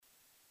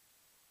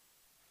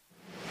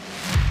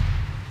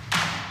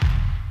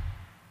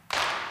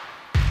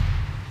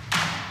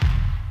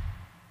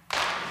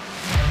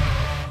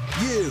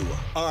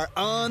are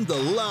on the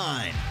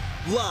line.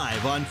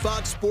 Live on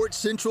Fox Sports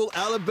Central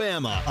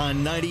Alabama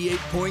on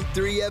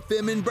 98.3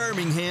 FM in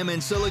Birmingham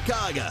and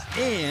Sylacauga,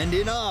 and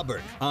in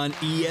Auburn on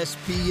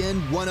ESPN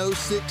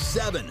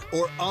 106.7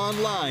 or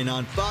online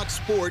on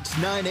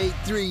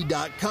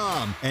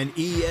foxsports983.com and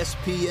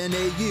espnau.com.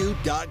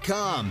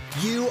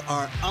 You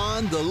are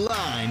on the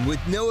line with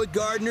Noah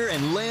Gardner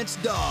and Lance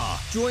Dawe.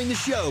 Join the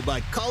show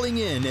by calling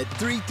in at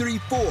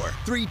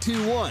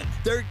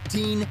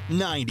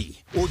 334-321-1390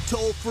 or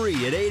toll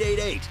free at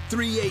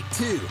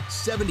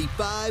 888-382-7502.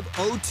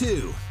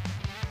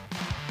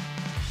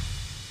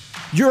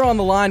 You're on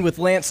the line with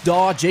Lance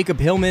Dawe, Jacob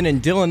Hillman,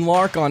 and Dylan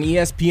Larck on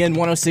ESPN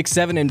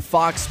 106.7 and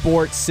Fox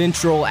Sports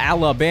Central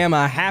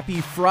Alabama.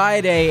 Happy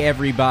Friday,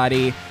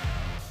 everybody.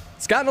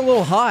 It's gotten a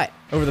little hot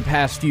over the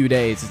past few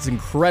days. It's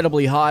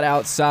incredibly hot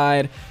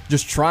outside.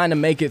 Just trying to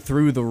make it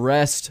through the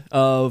rest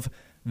of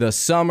the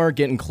summer,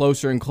 getting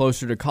closer and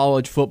closer to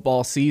college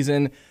football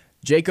season.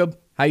 Jacob,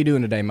 how you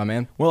doing today, my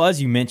man? Well, as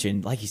you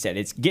mentioned, like you said,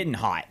 it's getting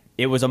hot.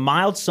 It was a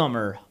mild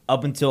summer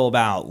up until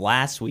about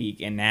last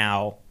week, and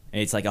now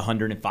it's like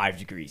 105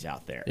 degrees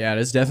out there. Yeah, it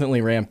has definitely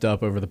ramped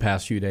up over the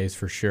past few days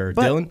for sure.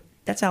 But Dylan?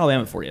 That's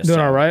Alabama for you. Doing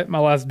all right. My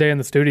last day in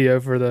the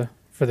studio for the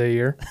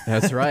year.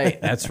 That's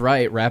right. That's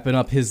right. Wrapping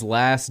up his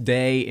last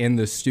day in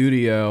the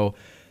studio.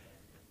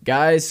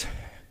 Guys,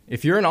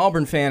 if you're an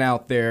Auburn fan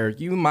out there,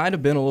 you might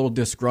have been a little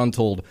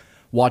disgruntled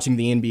watching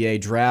the NBA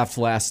draft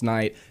last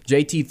night.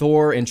 JT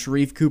Thor and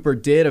Sharife Cooper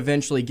did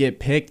eventually get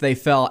picked. They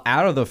fell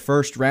out of the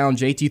first round.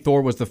 JT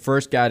Thor was the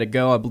first guy to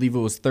go. I believe it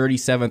was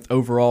 37th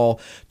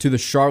overall to the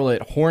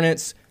Charlotte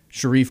Hornets.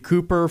 Sharife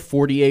Cooper,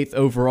 48th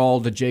overall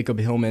to Jacob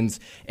Hillman's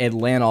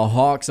Atlanta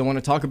Hawks. I want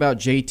to talk about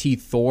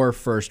JT Thor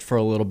first for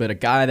a little bit. A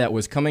guy that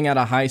was coming out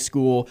of high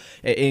school,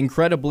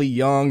 incredibly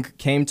young,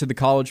 came to the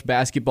college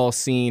basketball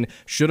scene,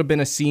 should have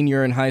been a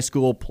senior in high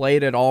school,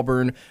 played at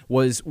Auburn,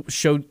 was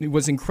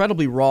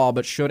incredibly raw,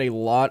 but showed a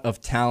lot of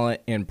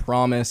talent and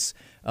promise.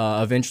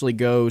 Eventually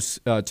goes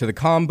to the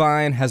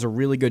Combine, has a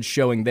really good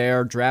showing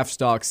there. Draft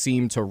stock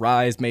seemed to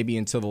rise maybe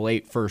into the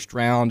late first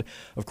round.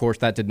 Of course,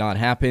 that did not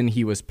happen.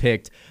 He was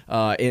picked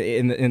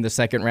in the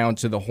second round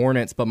to the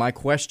Hornets. But my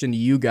question to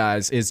you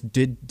guys is,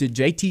 did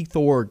JT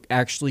Thor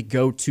actually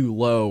go too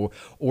low,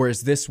 or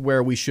is this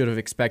where we should have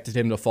expected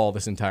him to fall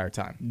this entire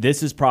time?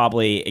 This is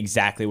probably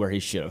exactly where he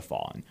should have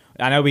fallen.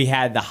 I know we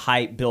had the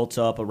hype built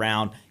up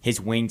around his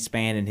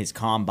wingspan and his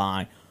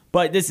Combine,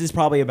 but this is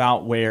probably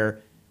about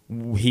where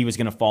he was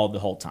going to fall the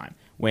whole time.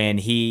 When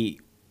he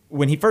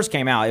first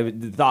came out,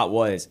 the thought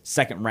was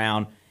second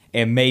round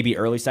and maybe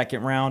early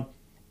second round,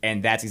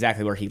 and that's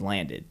exactly where he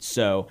landed.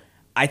 So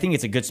I think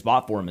it's a good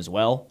spot for him as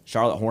well.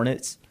 Charlotte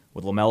Hornets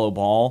with LaMelo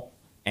Ball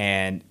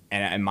and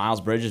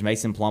Miles Bridges,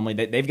 Mason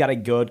Plumlee, they've got a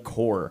good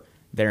core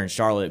there in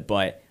Charlotte,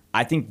 but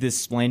I think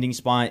this landing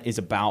spot is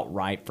about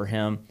right for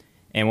him.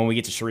 And when we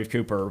get to Sharife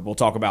Cooper, we'll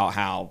talk about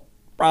how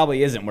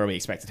probably isn't where we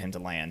expected him to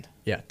land.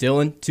 Yeah,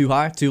 Dylan, too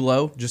high, too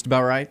low, just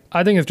about right?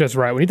 I think it's just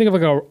right. When you think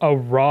of like a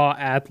raw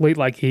athlete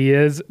like he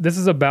is, this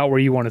is about where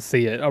you want to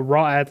see it. A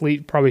raw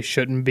athlete probably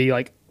shouldn't be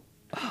like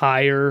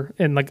higher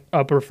in like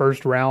upper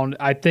first round.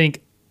 I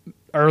think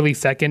early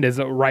second is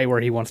right where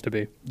he wants to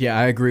be. Yeah,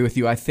 I agree with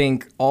you. I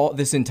think all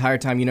this entire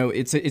time,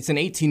 it's an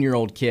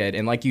 18-year-old kid,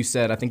 and like you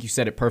said, I think you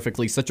said it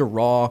perfectly, such a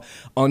raw,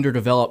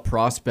 underdeveloped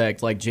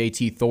prospect like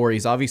JT Thor.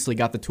 He's obviously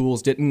got the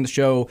tools, didn't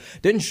show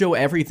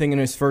everything in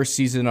his first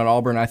season at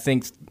Auburn. I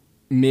think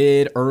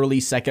early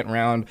second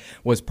round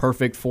was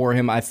perfect for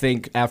him. I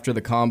think after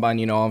the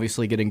Combine,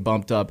 obviously getting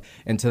bumped up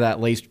into that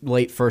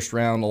late first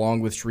round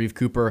along with Sharife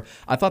Cooper,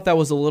 I thought that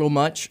was a little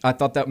much. I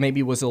thought that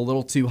maybe was a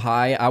little too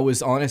high. I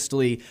was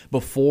honestly,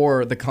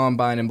 before the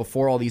Combine and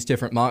before all these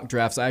different mock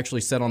drafts, I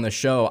actually said on the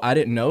show, I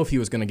didn't know if he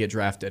was going to get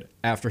drafted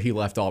after he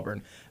left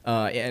Auburn.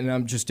 And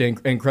I'm just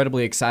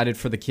incredibly excited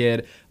for the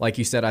kid. Like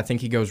you said, I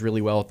think he goes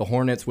really well with the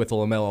Hornets with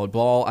LaMelo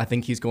Ball. I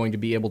think he's going to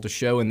be able to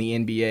show in the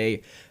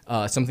NBA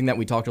something that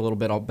we talked a little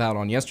bit about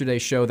on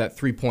yesterday's show, that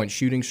three-point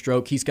shooting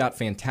stroke. He's got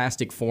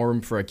fantastic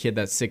form for a kid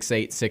that's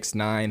 6'8",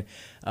 6'9".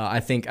 I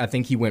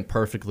think he went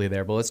perfectly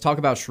there. But let's talk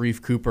about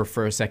Sharife Cooper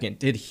for a second.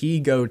 Did he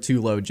go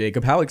too low,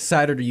 Jacob? How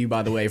excited are you,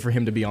 by the way, for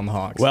him to be on the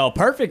Hawks? Well,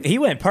 perfect. He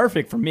went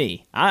perfect for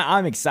me.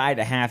 I'm excited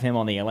to have him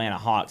on the Atlanta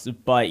Hawks.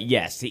 But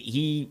yes,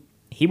 he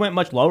went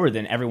much lower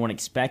than everyone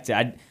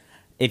expected.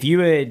 If you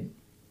had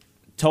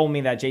told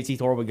me that JT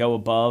Thor would go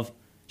above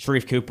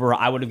Sharife Cooper,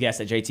 I would have guessed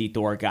that JT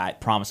Thor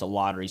got promised a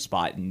lottery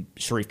spot and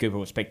Sharife Cooper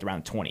was picked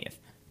around 20th.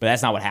 But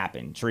that's not what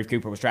happened. Sharife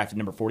Cooper was drafted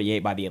number 48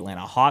 by the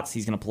Atlanta Hawks.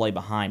 He's going to play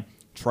behind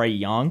Trae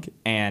Young.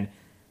 And,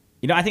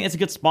 I think that's a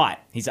good spot.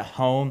 He's at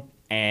home,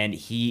 and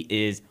he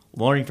is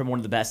learning from one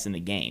of the best in the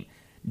game.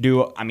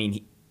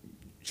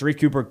 Sharife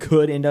Cooper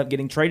could end up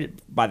getting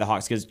traded by the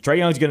Hawks because Trae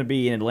Young's going to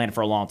be in Atlanta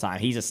for a long time.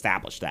 He's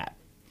established that.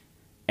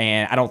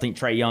 And I don't think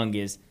Trae Young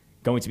is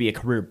going to be a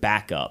career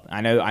backup. I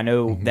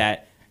know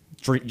that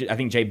I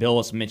think Jay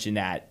Billis mentioned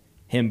that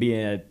him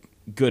being a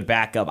good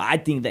backup. I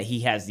think that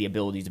he has the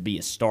ability to be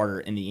a starter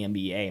in the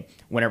NBA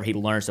whenever he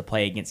learns to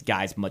play against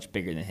guys much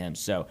bigger than him.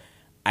 So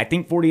I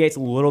think 48 is a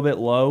little bit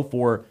low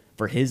for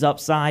his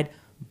upside,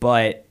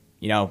 but,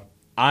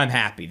 I'm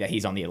happy that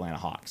he's on the Atlanta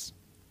Hawks.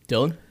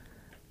 Dylan?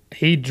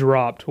 He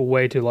dropped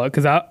way too low.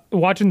 Because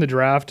watching the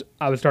draft,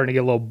 I was starting to get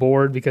a little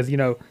bored because,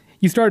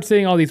 you start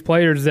seeing all these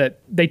players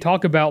that they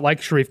talk about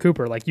like Sharife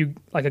Cooper. Like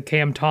a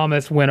Cam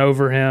Thomas went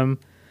over him.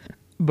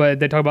 But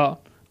they talk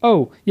about,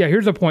 oh, yeah,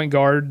 here's a point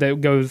guard that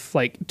goes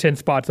like 10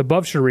 spots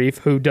above Sharife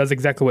who does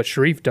exactly what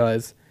Sharife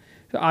does.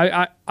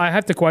 I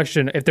have to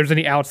question if there's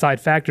any outside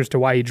factors to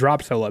why he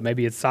dropped so low.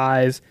 Maybe it's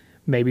size.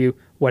 Maybe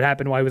what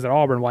happened while he was at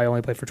Auburn, why he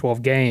only played for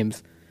 12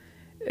 games.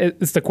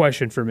 It's the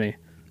question for me.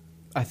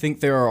 I think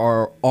there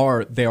are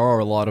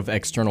a lot of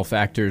external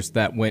factors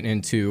that went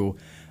into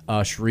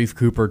Sharife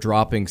Cooper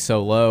dropping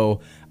so low.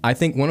 I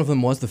think one of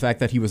them was the fact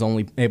that he was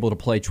only able to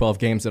play 12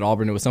 games at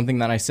Auburn. It was something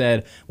that I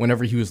said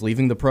whenever he was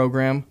leaving the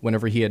program,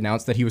 whenever he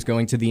announced that he was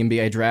going to the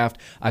NBA draft.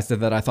 I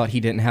said that I thought he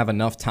didn't have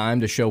enough time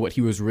to show what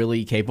he was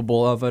really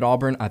capable of at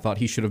Auburn. I thought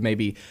he should have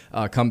maybe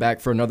come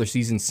back for another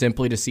season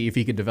simply to see if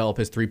he could develop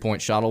his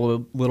three-point shot a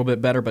little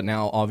bit better. But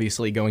now,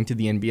 obviously, going to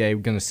the NBA,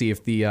 we're going to see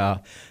if the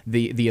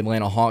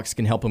Atlanta Hawks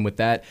can help him with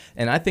that.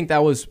 And I think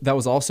that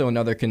was also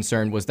another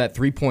concern, was that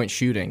three-point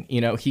shooting.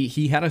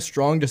 He had a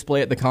strong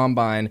display at the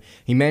Combine.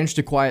 He managed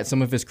to quiet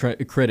some of his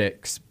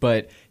critics,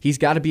 but he's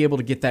got to be able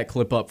to get that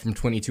clip up from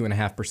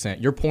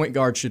 22.5%. Your point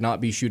guard should not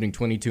be shooting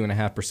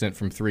 22.5%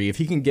 from three. If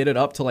he can get it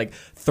up to like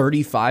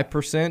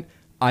 35%,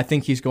 I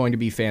think he's going to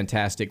be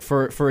fantastic.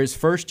 For his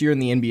first year in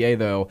the NBA,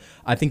 though,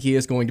 I think he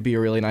is going to be a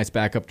really nice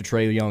backup to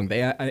Trae Young.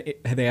 They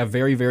have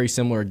very, very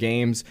similar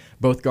games.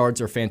 Both guards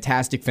are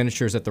fantastic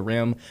finishers at the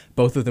rim.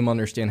 Both of them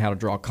understand how to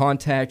draw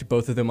contact.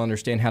 Both of them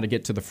understand how to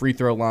get to the free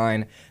throw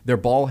line. Their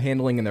ball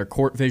handling and their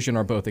court vision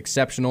are both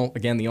exceptional.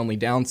 Again, the only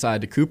downside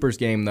to Cooper's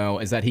game, though,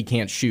 is that he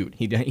can't shoot.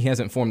 He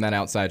hasn't formed that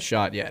outside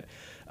shot yet.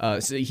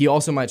 So he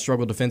also might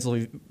struggle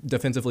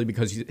defensively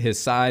because his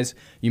size.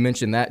 You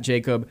mentioned that,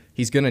 Jacob.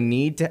 He's going to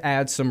need to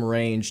add some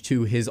range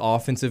to his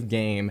offensive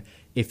game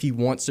if he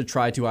wants to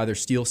try to either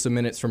steal some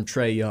minutes from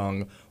Trae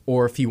Young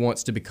or if he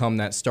wants to become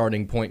that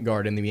starting point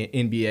guard in the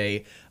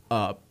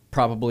NBA,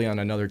 probably on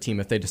another team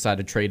if they decide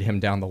to trade him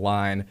down the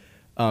line.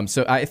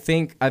 So I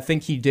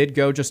think he did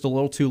go just a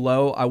little too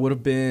low. I would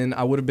have been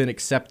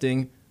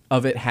accepting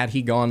of it had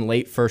he gone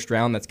late first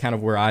round. That's kind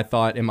of where I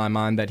thought in my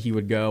mind that he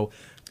would go.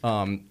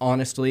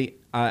 Honestly,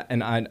 I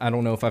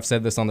don't know if I've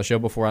said this on the show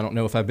before. I don't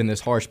know if I've been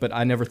this harsh, but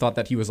I never thought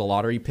that he was a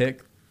lottery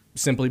pick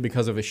simply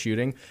because of his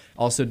shooting.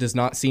 Also does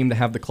not seem to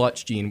have the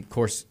clutch gene. Of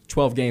course,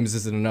 12 games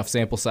isn't enough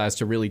sample size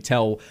to really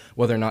tell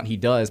whether or not he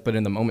does, but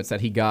in the moments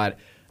that he got,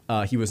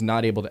 he was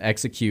not able to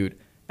execute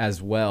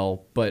as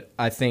well. But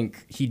I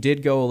think he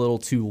did go a little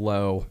too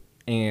low,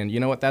 and you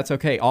know what? That's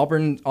okay.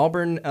 Auburn.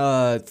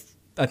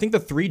 I think the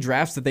three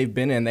drafts that they've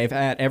been in, they've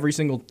had every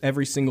single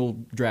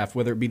draft,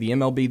 whether it be the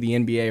MLB, the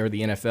NBA, or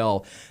the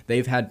NFL,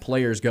 they've had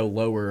players go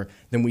lower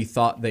than we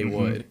thought they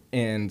would.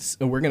 And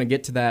so we're going to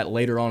get to that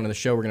later on in the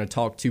show. We're going to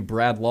talk to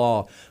Brad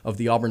Law of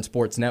the Auburn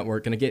Sports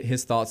Network, going to get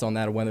his thoughts on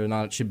that and whether or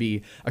not it should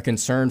be a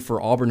concern for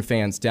Auburn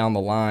fans down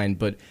the line.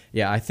 But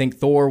yeah, I think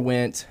Thor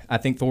went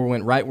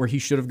right where he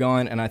should have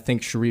gone, and I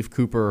think Sharife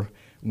Cooper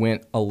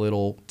went a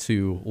little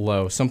too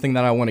low. Something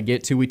that I want to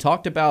get to. We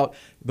talked about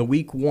the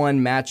week 1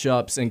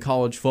 matchups in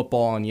college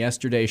football on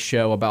yesterday's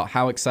show about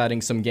how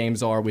exciting some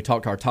games are. We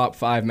talked our top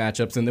 5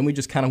 matchups, and then we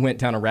just kind of went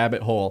down a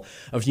rabbit hole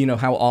of,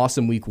 how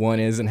awesome week 1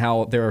 is and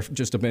how there are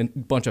just a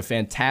bunch of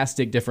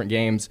fantastic different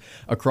games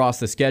across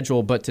the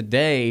schedule. But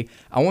today,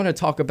 I want to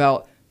talk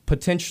about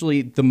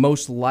potentially the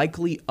most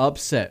likely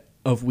upset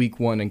of week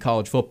 1 in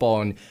college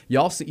football, and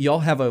y'all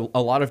have a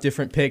lot of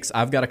different picks.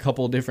 I've got a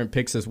couple of different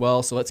picks as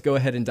well, so let's go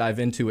ahead and dive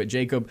into it.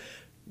 Jacob,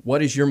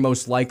 what is your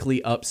most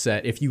likely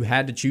upset if you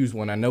had to choose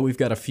one? I know we've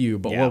got a few,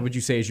 but what would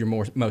you say is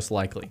your most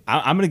likely?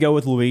 I'm going to go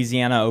with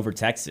Louisiana over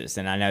Texas,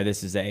 and I know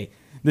this is a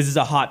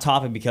hot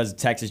topic because of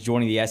Texas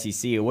joining the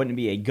SEC. It wouldn't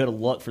be a good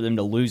look for them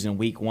to lose in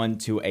week 1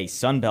 to a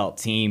Sun Belt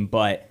team,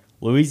 but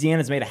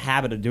Louisiana's made a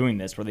habit of doing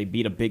this where they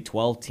beat a Big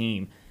 12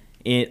 team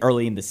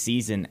early in the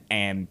season,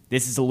 and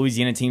this is a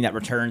Louisiana team that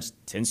returns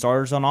 10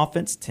 starters on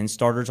offense, 10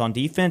 starters on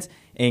defense,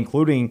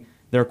 including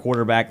their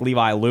quarterback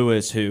Levi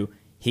Lewis, who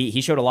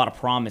he showed a lot of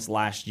promise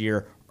last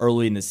year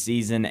early in the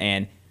season,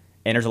 and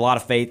there's a lot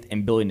of faith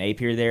in Billy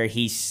Napier there.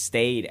 He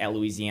stayed at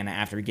Louisiana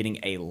after getting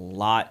a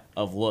lot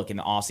of look in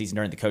the offseason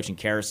during the coaching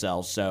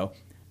carousel, so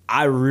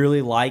I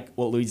really like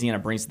what Louisiana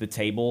brings to the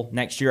table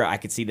next year. I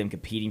could see them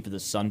competing for the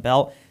Sun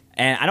Belt,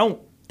 and I don't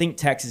think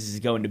Texas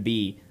is going to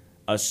be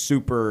a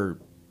super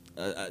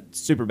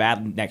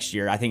bad next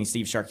year. I think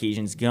Steve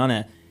Sarkisian's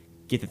gonna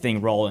get the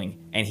thing rolling,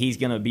 and he's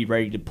gonna be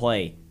ready to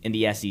play in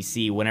the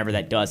SEC whenever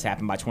that does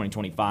happen by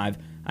 2025.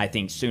 I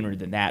think sooner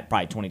than that,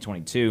 probably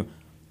 2022.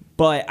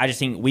 But I just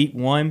think week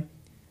 1,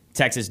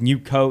 Texas new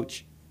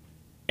coach,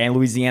 and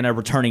Louisiana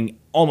returning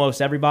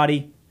almost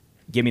everybody.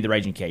 Give me the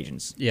Raging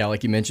Cajuns. Yeah,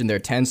 like you mentioned, there are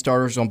 10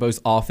 starters on both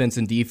offense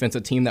and defense,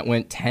 a team that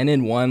went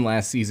 10-1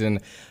 last season,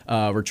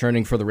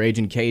 returning for the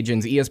Raging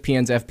Cajuns.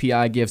 ESPN's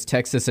FPI gives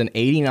Texas an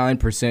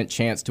 89%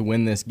 chance to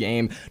win this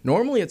game.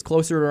 Normally, it's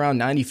closer to around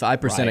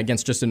 95%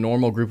 against just a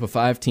normal Group of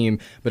 5 team,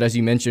 but as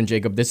you mentioned,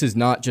 Jacob, this is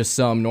not just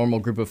some normal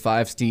Group of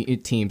 5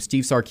 team.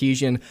 Steve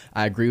Sarkisian,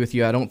 I agree with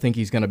you. I don't think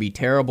he's going to be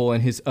terrible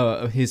in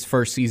his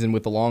first season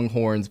with the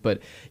Longhorns,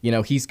 but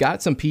he's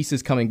got some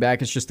pieces coming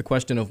back. It's just the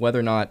question of whether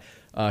or not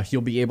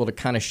he'll be able to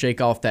kind of shake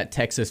off that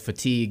Texas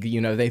fatigue.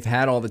 They've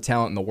had all the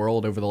talent in the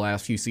world over the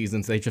last few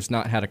seasons. They've just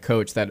not had a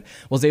coach that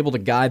was able to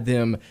guide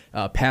them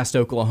past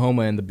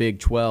Oklahoma in the Big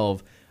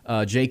 12.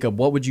 Jacob,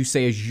 what would you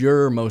say is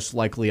your most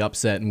likely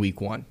upset in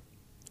Week 1?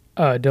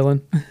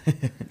 Dylan.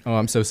 Oh,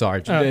 I'm so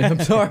sorry. I'm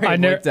sorry. I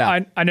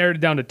narrowed it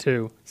down to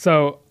 2.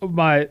 So I'm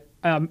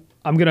going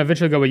to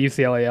eventually go with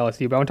UCLA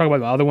LSU, but I want to talk about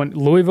the other one,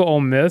 Louisville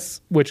Ole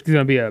Miss, which is going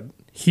to be a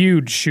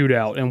huge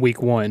shootout in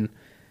Week 1.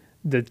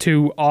 The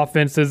two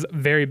offenses,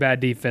 very bad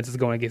defenses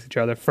going against each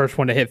other. First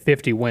one to hit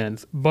 50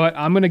 wins. But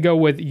I'm going to go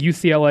with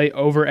UCLA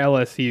over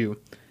LSU.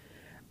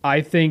 I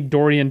think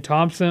Dorian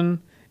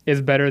Thompson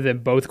is better than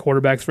both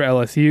quarterbacks for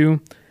LSU.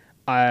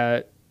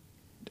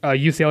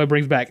 UCLA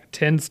brings back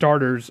 10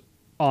 starters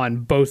on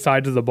both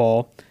sides of the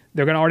ball.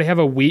 They're going to already have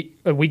a week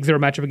 0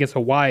 matchup against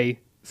Hawaii.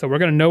 So we're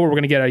going to know what we're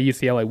going to get out of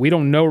UCLA. We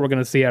don't know what we're going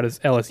to see out of this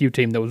LSU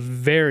team that was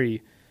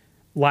very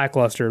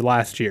lackluster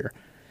last year.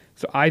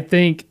 So I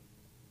think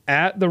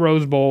at the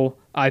Rose Bowl,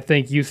 I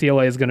think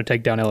UCLA is going to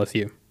take down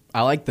LSU.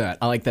 I like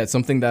that.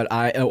 Something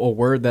a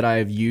word that I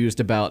have used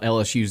about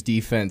LSU's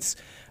defense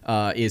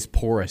is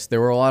porous. There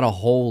were a lot of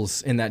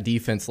holes in that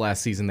defense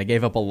last season. They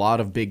gave up a lot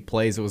of big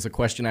plays. It was a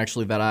question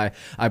actually that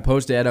I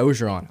posed to Ed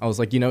Ogeron. I was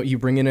like, you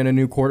bringing in a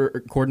new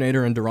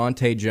coordinator in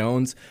Durante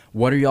Jones.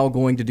 What are y'all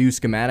going to do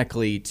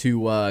schematically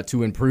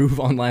to improve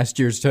on last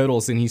year's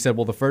totals? And he said,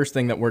 well, the first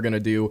thing that we're going to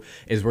do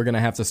is we're going to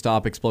have to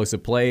stop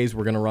explosive plays.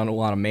 We're going to run a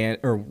lot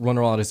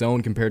of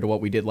zone compared to what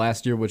we did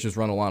last year, which is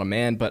run a lot of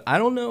man. But I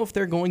don't know if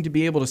they're going to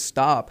be able to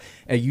stop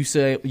a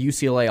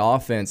UCLA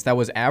offense that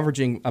was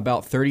averaging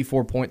about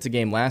 34 points a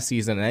game last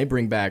season, and they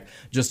bring back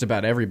just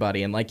about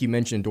everybody. And like you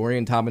mentioned,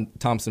 Dorian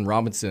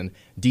Thompson-Robinson,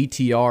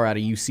 DTR out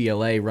of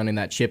UCLA running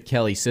that Chip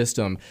Kelly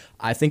system.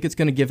 I think it's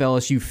going to give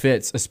LSU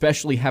fits,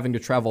 especially having to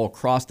travel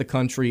across the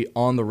country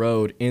on the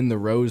road in the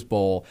Rose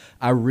Bowl.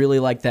 I really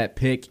like that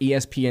pick.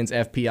 ESPN's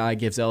FPI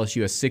gives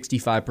LSU a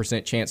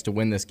 65% chance to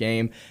win this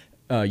game.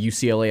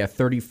 UCLA a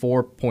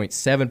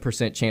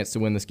 34.7% chance to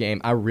win this game.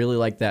 I really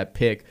like that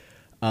pick.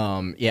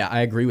 Yeah,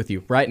 I agree with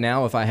you. Right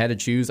now, if I had to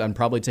choose, I'm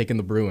probably taking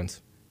the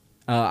Bruins.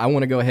 I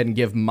want to go ahead and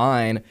give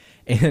mine,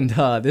 and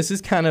this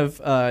is kind of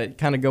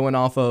going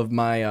off of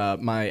my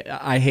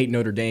I hate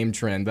Notre Dame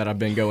trend that I've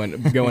been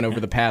going over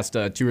the past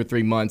 2 or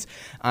 3 months.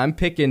 I'm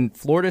picking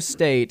Florida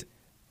State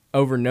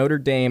over Notre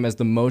Dame as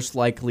the most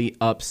likely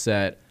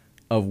upset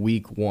of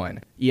Week 1.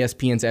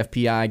 ESPN's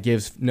FPI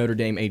gives Notre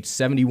Dame a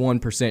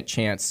 71%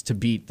 chance to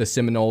beat the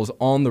Seminoles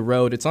on the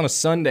road. It's on a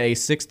Sunday,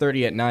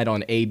 6:30 at night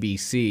on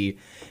ABC.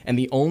 And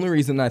the only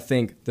reason I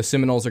think the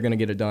Seminoles are going to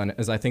get it done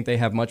is I think they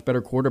have much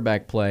better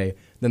quarterback play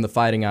than the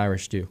Fighting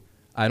Irish do.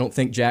 I don't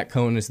think Jack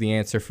Cohn is the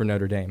answer for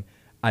Notre Dame.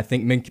 I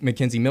think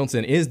Mackenzie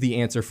Milton is the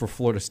answer for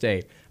Florida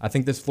State. I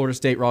think this Florida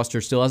State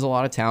roster still has a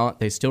lot of talent.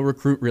 They still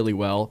recruit really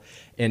well.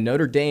 And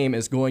Notre Dame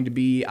is going to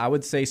be, I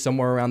would say,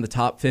 somewhere around the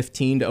top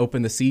 15 to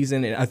open the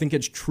season. And I think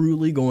it's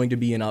truly going to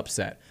be an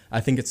upset. I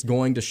think it's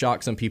going to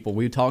shock some people.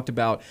 We talked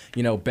about,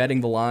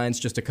 betting the lines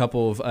just a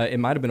couple of, it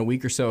might have been a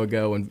week or so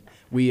ago. And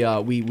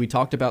we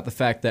talked about the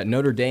fact that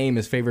Notre Dame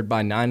is favored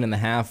by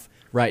 9.5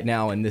 right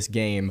now in this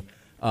game,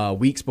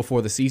 weeks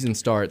before the season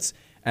starts.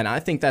 And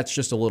I think that's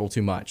just a little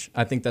too much.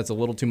 I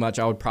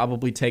would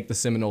probably take the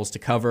Seminoles to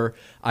cover.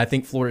 I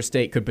think Florida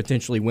State could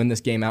potentially win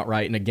this game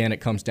outright. And again, it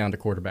comes down to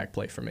quarterback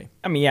play for me.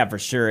 I mean, yeah, for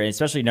sure.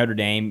 Especially Notre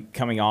Dame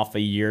coming off a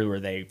year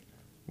where they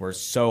were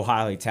so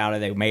highly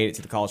touted. They made it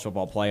to the college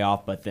football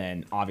playoff, but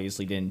then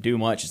obviously didn't do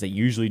much as they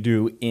usually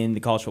do in the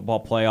college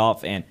football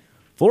playoff. And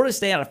Florida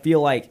State, I feel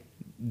like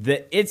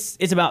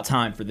it's about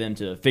time for them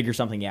to figure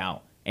something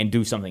out and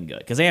do something good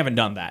because they haven't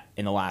done that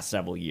in the last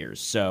several years.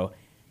 So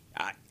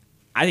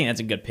I think that's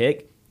a good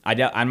pick.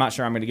 I'm not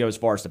sure I'm going to go as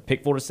far as to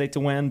pick Florida State to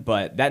win,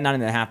 but that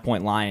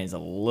 9.5-point line is a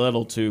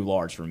little too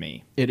large for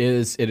me. It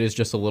is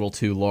just a little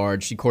too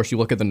large. Of course, you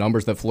look at the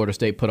numbers that Florida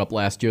State put up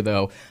last year,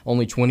 though.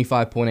 Only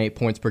 25.8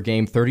 points per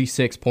game,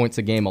 36 points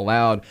a game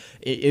allowed.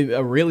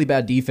 A really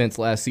bad defense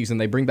last season.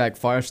 They bring back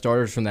 5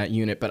 starters from that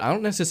unit, but I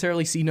don't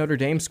necessarily see Notre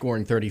Dame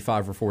scoring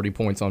 35 or 40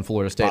 points on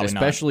Florida State,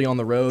 especially on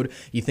the road.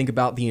 You think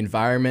about the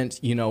environment.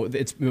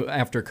 It's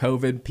after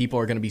COVID, people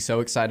are going to be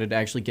so excited to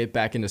actually get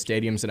back into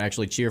stadiums and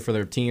actually cheer for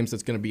their teams.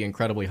 It's going to be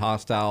incredibly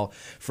hostile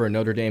for a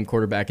Notre Dame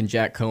quarterback and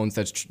Jack Cohn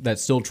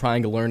that's still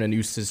trying to learn a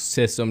new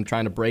system,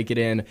 trying to break it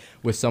in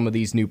with some of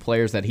these new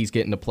players that he's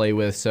getting to play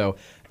with. So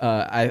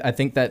I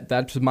think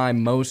that's my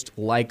most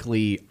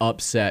likely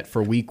upset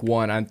for Week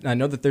 1. I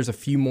know that there's a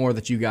few more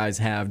that you guys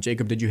have.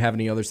 Jacob, did you have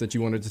any others that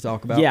you wanted to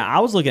talk about? Yeah,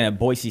 I was looking at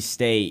Boise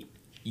State,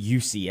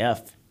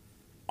 UCF.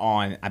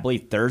 on, I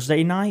believe,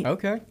 Thursday night.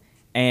 Okay.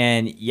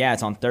 And, yeah,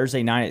 it's on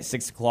Thursday night at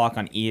 6 o'clock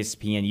on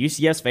ESPN.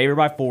 UCF's favored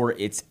by 4.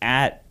 It's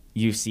at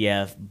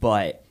UCF,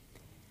 but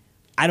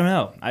I don't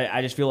know.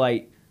 I just feel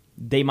like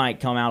they might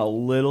come out a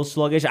little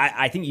sluggish.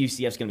 I think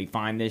UCF's going to be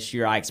fine this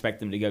year. I expect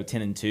them to go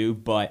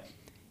 10-2, but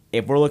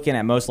if we're looking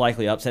at most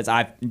likely upsets,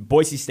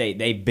 Boise State,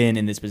 they've been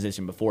in this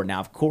position before. Now,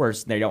 of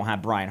course, they don't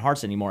have Brian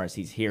Hartz anymore as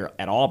he's here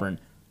at Auburn,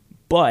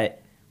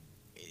 but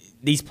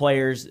these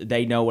players,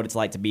 they know what it's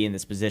like to be in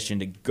this position,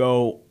 to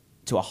go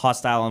to a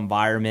hostile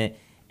environment,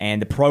 and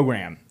the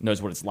program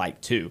knows what it's like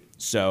too.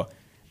 So,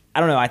 I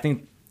don't know. I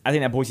think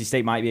that Boise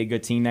State might be a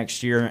good team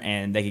next year,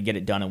 and they could get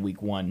it done in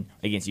week 1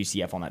 against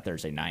UCF on that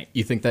Thursday night.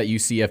 You think that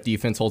UCF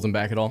defense holds them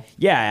back at all?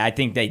 Yeah, I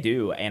think they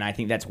do, and I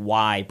think that's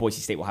why Boise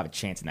State will have a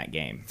chance in that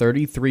game.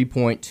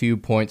 33.2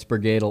 points per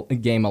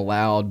game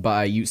allowed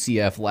by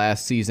UCF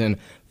last season.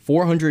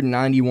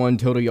 491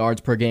 total yards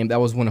per game. That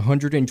was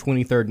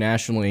 123rd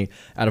nationally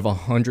out of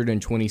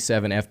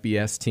 127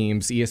 FBS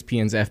teams.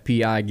 ESPN's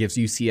FPI gives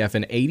UCF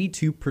an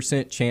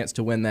 82% chance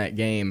to win that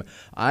game.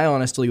 I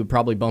honestly would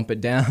probably bump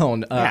it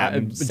down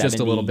just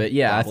a little bit.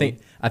 Yeah, probably.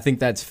 I think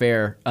that's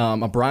fair.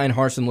 A Brian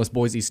Harsin-less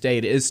Boise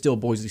State is still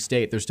Boise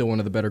State. They're still one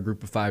of the better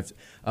group of 5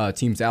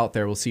 teams out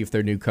there. We'll see if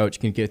their new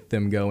coach can get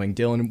them going.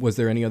 Dylan, was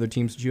there any other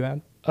teams that you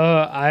had?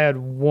 I had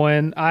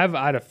one. I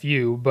had a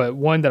few, but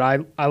one that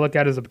I look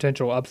at as a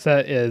potential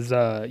upset is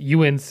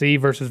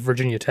UNC versus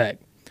Virginia Tech.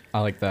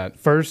 I like that.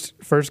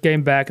 First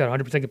game back at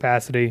 100%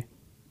 capacity.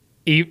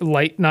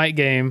 Late night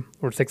game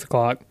or 6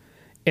 o'clock.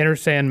 Enter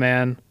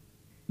Sandman.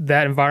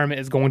 That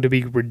environment is going to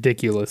be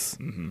ridiculous.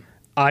 Mm-hmm.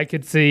 I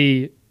could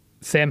see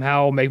Sam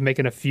Howell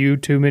making a few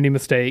too many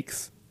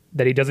mistakes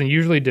that he doesn't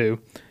usually do,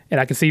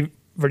 and I could see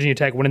Virginia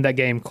Tech winning that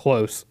game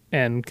close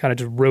and kind of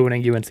just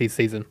ruining UNC's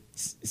season.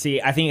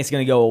 See, I think it's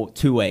going to go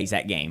 2 ways,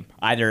 that game.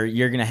 Either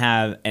you're going to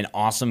have an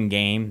awesome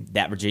game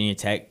that Virginia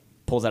Tech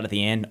pulls out at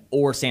the end,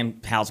 or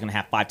Sam Howell's going to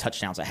have 5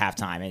 touchdowns at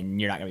halftime, and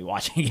you're not going to be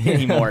watching it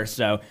anymore.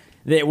 So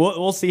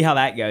we'll see how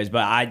that goes.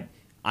 But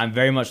I'm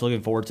very much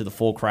looking forward to the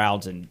full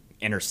crowds and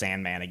Enter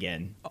Sandman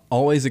again.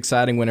 Always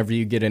exciting whenever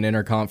you get an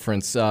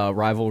interconference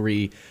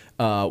rivalry.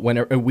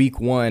 Week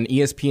 1,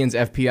 ESPN's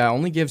FPI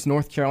only gives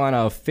North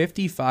Carolina a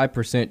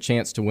 55%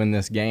 chance to win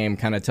this game.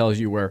 Kind of tells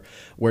you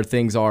where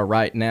things are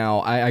right now.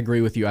 I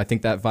agree with you. I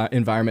think that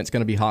environment's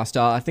going to be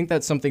hostile. I think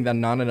that's something that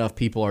not enough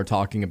people are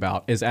talking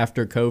about, is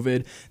after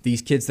COVID,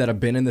 these kids that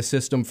have been in the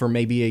system for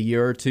maybe a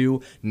year or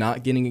two,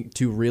 not getting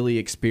to really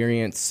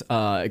experience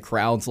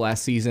crowds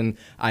last season.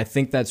 I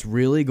think that's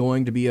really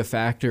going to be a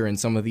factor in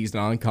some of these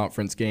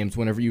non-conference games.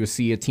 Whenever you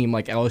see a team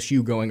like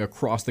LSU going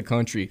across the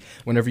country,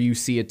 whenever you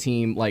see a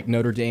team like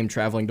Notre Dame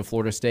traveling to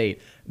Florida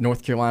State,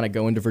 North Carolina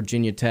going to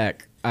Virginia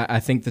Tech, I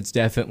think that's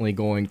definitely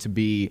going to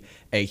be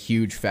a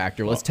huge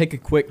factor. Let's take a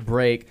quick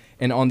break,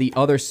 and on the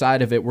other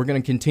side of it, we're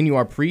going to continue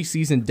our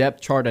preseason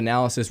depth chart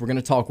analysis. We're going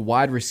to talk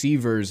wide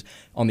receivers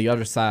on the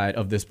other side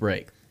of this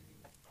break.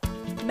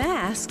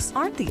 Masks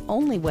aren't the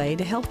only way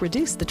to help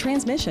reduce the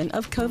transmission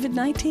of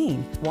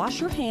COVID-19. Wash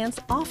your hands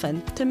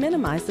often to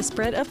minimize the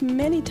spread of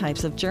many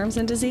types of germs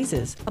and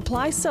diseases.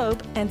 Apply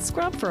soap and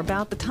scrub for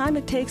about the time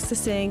it takes to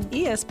sing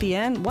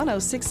ESPN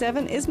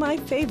 1067 is my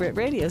favorite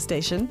radio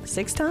station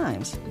 6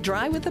 times.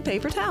 Dry with a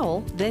paper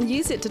towel, then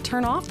use it to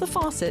turn off the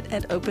faucet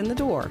and open the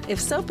door. If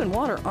soap and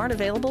water aren't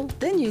available,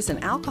 then use an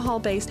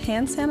alcohol-based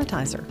hand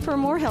sanitizer. For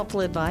more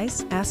helpful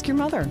advice, ask your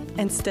mother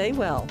and stay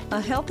well.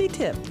 A healthy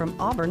tip from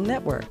Auburn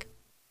Network.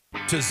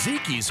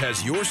 Tzatziki's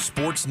has your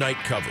sports night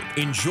covered.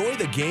 Enjoy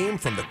the game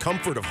from the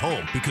comfort of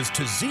home because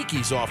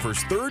Tzatziki's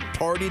offers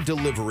third-party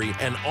delivery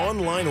and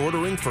online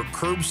ordering for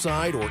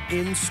curbside or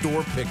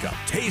in-store pickup.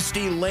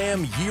 Tasty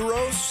lamb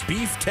gyros,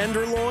 beef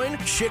tenderloin,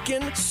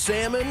 chicken,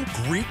 salmon,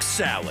 Greek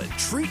salad.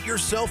 Treat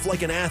yourself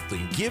like an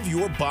athlete. Give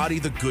your body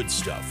the good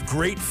stuff.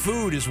 Great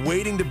food is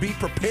waiting to be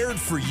prepared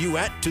for you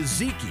at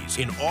Tzatziki's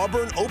in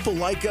Auburn,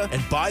 Opelika,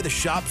 and by the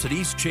shops at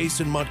East Chase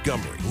and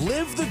Montgomery.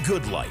 Live the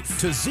good life.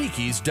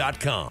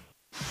 Tzatzikis.com.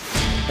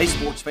 Hey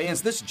sports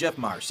fans, this is Jeff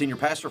Myers, Senior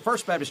Pastor,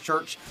 First Baptist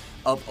Church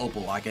of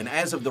Opelika, and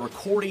as of the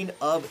recording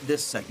of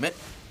this segment,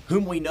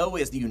 whom we know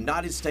as the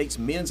United States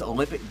men's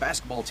Olympic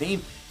basketball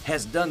team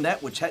has done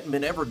that which hadn't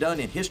been ever done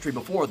in history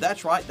before.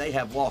 That's right, they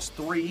have lost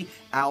 3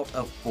 out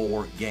of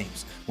 4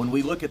 games. When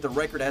we look at the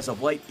record as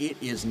of late, it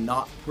is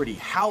not pretty.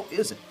 How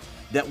is it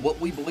that what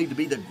we believe to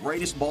be the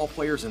greatest ball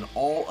players in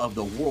all of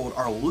the world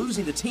are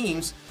losing to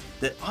teams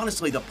that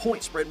honestly the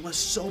point spread was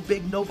so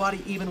big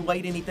nobody even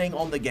laid anything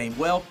on the game?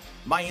 Well,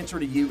 my answer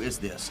to you is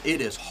this.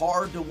 It is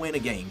hard to win a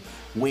game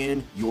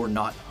when you're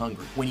not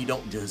hungry, when you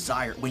don't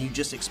desire it, when you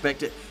just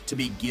expect it to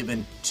be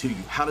given to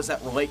you. How does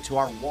that relate to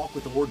our walk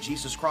with the Lord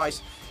Jesus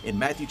Christ? In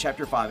Matthew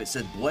chapter 5, it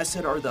said,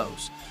 "Blessed are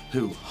those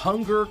who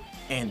hunger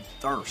and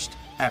thirst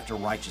after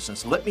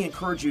righteousness." Let me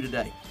encourage you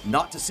today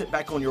not to sit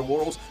back on your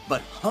laurels,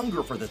 but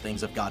hunger for the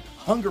things of God,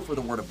 hunger for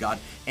the Word of God,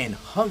 and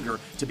hunger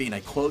to be in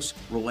a close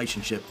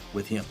relationship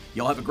with Him.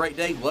 Y'all have a great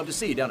day. Love to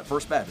see you down at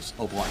First Baptist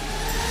Opelika.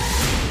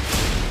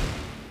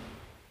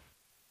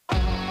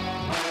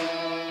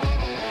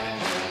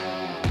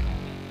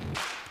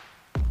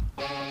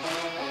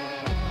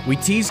 We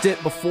teased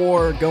it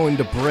before going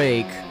to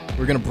break.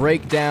 We're going to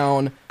break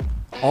down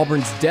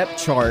Auburn's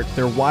depth chart,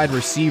 their wide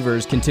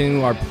receivers,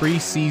 continuing our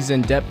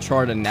preseason depth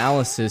chart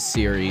analysis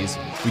series.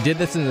 We did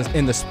this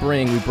in the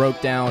spring. We broke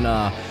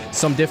down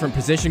some different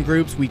position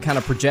groups. We kind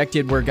of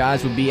projected where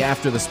guys would be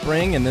after the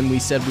spring, and then we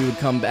said we would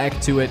come back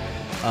to it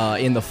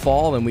in the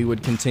fall, and we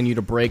would continue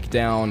to break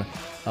down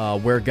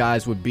where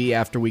guys would be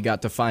after we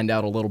got to find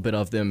out a little bit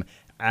of them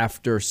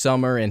after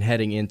summer and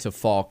heading into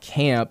fall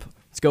camp.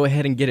 Let's go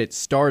ahead and get it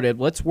started.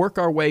 Let's work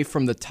our way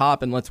from the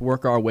top and let's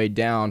work our way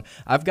down.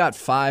 I've got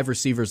 5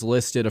 receivers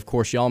listed. Of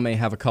course, y'all may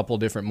have a couple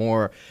different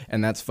more,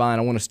 and that's fine.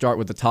 I want to start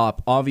with the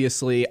top.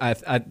 Obviously,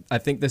 I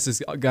think this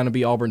is going to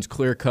be Auburn's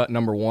clear-cut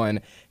number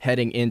 1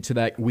 heading into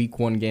that Week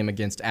 1 game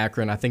against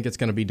Akron. I think it's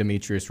going to be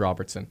Demetrius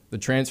Robertson, the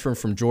transfer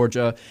from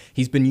Georgia.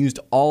 He's been used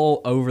all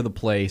over the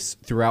place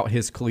throughout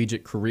his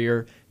collegiate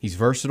career. He's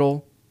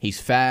versatile. He's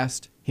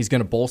fast. He's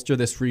going to bolster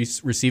this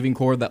receiving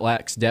core that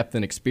lacks depth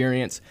and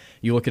experience.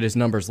 You look at his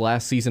numbers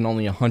last season,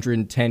 only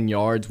 110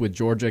 yards with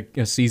Georgia,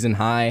 a season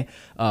high,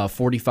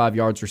 45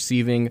 yards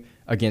receiving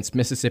against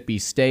Mississippi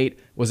State,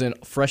 was a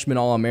freshman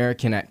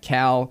All-American at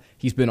Cal.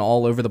 He's been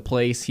all over the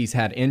place. He's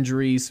had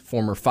injuries,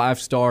 former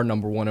 5-star,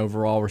 number 1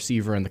 overall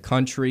receiver in the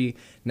country.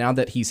 Now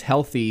that he's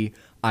healthy,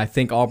 I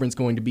think Auburn's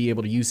going to be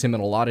able to use him in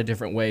a lot of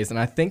different ways, and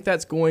I think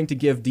that's going to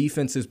give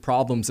defenses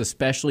problems,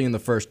 especially in the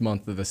first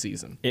month of the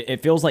season.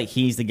 It feels like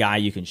he's the guy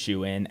you can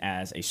shoe in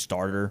as a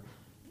starter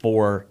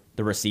for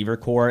the receiver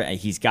core.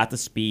 He's got the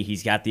speed,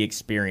 he's got the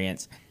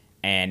experience,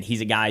 and he's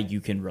a guy you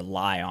can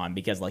rely on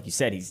because, like you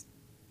said,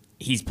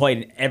 he's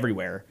played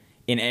everywhere.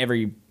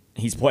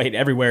 He's played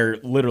everywhere,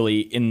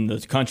 literally in the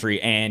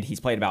country, and he's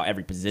played about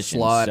every position.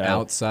 Slot,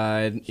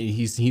 outside,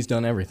 he's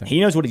done everything. He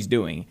knows what he's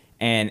doing,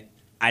 and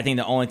I think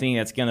the only thing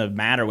that's going to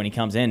matter when he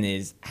comes in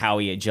is how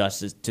he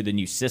adjusts to the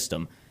new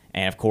system.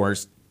 And, of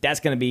course, that's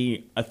going to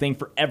be a thing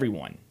for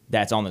everyone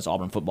that's on this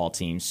Auburn football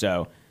team.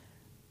 So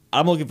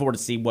I'm looking forward to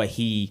see what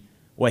he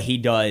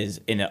does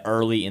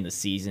early in the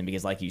season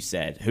because, like you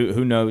said,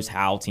 who knows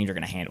how teams are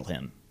going to handle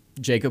him.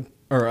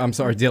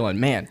 Dylan.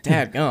 Man,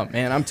 dadgum,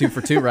 man, I'm 2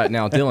 for 2 right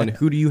now. Dylan,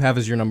 who do you have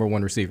as your number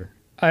 1 receiver?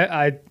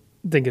 I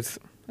think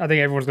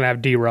everyone's going to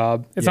have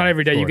D-Rob. It's not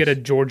every day you get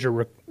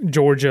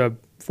a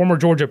former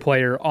Georgia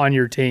player on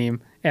your team,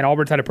 and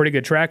Auburn's had a pretty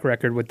good track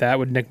record with that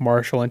with Nick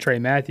Marshall and Trey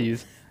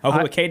Matthews.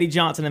 Hopefully with KD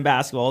Johnson in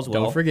basketball as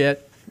well. Don't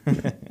forget.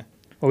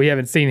 Well, we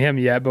haven't seen him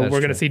yet, but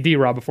we're going to see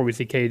D-Rob before we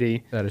see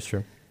KD. That is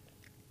true.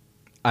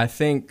 I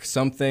think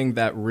something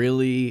that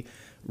really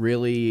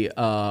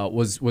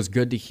was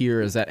good to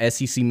hear is that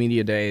SEC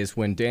Media Days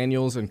when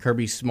Daniels and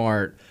Kirby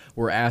Smart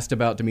were asked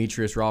about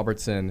Demetrius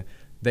Robertson,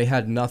 they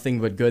had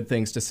nothing but good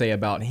things to say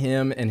about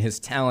him and his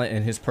talent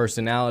and his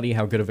personality,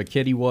 how good of a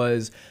kid he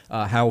was,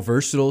 how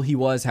versatile he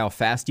was, how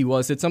fast he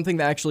was. It's something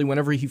that actually,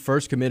 whenever he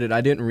first committed,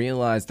 I didn't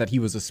realize that he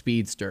was a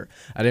speedster.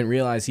 I didn't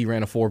realize he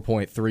ran a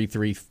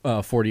 4.33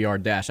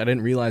 40-yard dash. I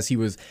didn't realize he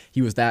was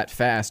that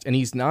fast. And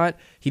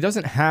he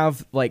doesn't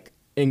have, like,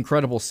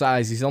 incredible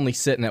size. He's only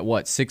sitting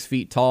at 6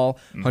 feet tall,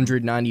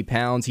 190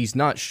 pounds. He's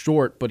not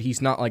short, but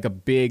he's not like a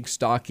big,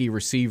 stocky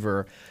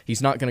receiver.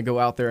 He's not going to go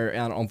out there,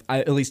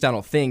 at least I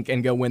don't think,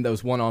 and go win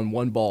those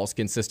one-on-one balls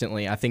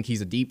consistently. I think he's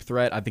a deep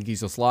threat. I think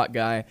he's a slot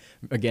guy.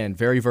 Again,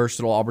 very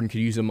versatile. Auburn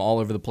could use him all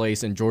over the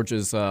place, and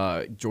Georgia's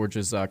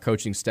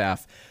coaching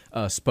staff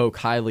spoke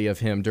highly of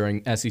him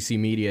during SEC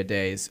Media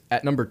Days.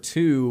 At number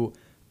 2,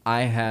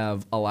 I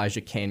have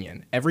Elijah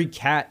Canyon. Every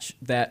catch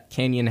that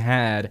Canyon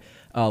had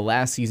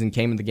last season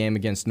came in the game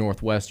against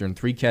Northwestern.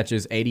 3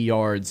 catches, 80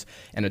 yards,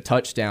 and a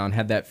touchdown.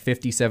 Had that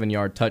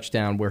 57-yard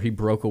touchdown where he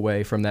broke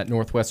away from that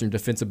Northwestern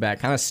defensive back,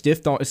 kind of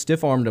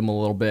stiff-armed him a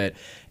little bit,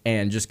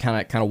 and just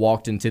kind of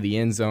walked into the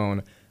end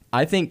zone.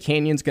 I think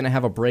Canyon's going to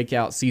have a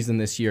breakout season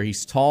this year.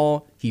 He's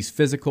tall, he's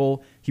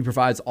physical, he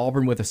provides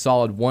Auburn with a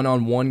solid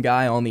one-on-one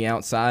guy on the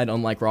outside,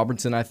 unlike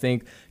Robertson, I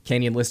think.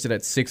 Canyon listed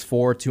at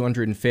 6'4",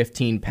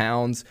 215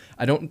 pounds.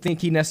 I don't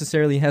think he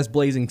necessarily has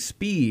blazing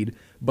speed,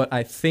 but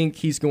I think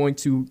he's going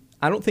to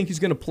I don't think he's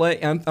going to play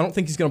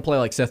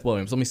like Seth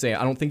Williams. Let me say,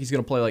 I don't think he's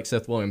going to play like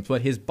Seth Williams,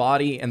 but his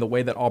body and the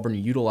way that Auburn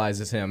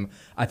utilizes him,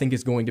 I think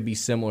is going to be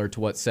similar to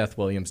what Seth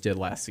Williams did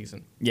last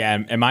season.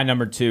 Yeah, and my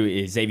number 2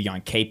 is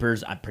Xavion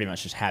Capers. I pretty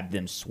much just have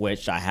them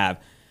switched. I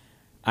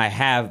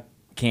have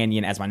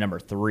Canyon as my number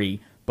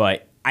 3,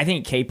 but I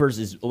think Capers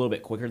is a little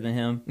bit quicker than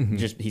him. Mm-hmm.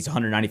 He's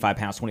 195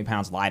 pounds, 20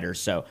 pounds lighter,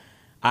 so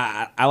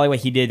I like what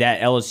he did that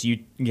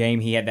LSU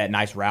game. He had that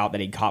nice route that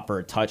he caught for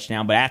a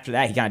touchdown. But after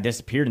that, he kind of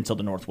disappeared until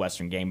the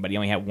Northwestern game. But he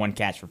only had 1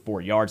 catch for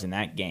 4 yards in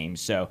that game.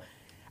 So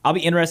I'll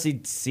be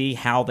interested to see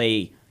how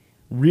they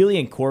really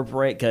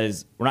incorporate,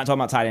 because we're not talking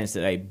about tight ends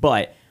today,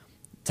 but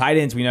tight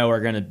ends we know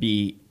are going to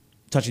be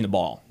touching the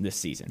ball this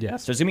season.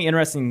 Yes. So it's going to be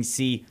interesting to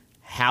see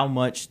how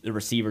much the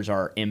receivers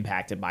are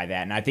impacted by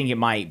that. And I think it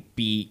might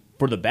be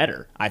for the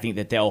better. I think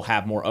that they'll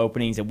have more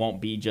openings. It won't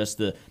be just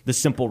the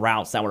simple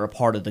routes that were a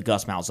part of the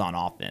Gus Malzahn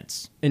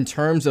offense. In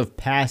terms of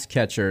pass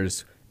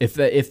catchers,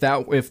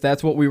 If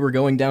that's what we were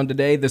going down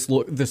today, this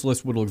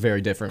list would look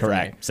very different.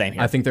 Correct. For me. Same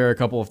here. I think there are a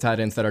couple of tight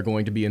ends that are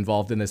going to be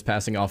involved in this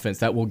passing offense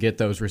that will get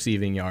those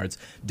receiving yards.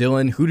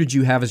 Dylan, who did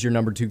you have as your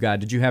number 2 guy?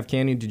 Did you have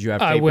Canyon? Did you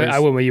have Capers? I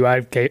went with you. I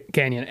have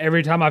Canyon.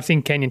 Every time I've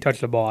seen Canyon touch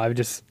the ball,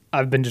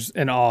 I've been just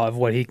in awe of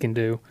what he can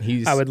do.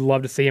 I would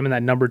love to see him in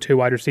that number 2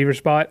 wide receiver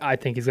spot. I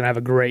think he's going to have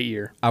a great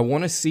year. I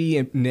want to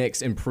see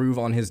Nix improve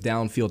on his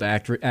downfield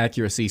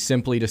accuracy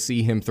simply to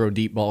see him throw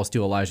deep balls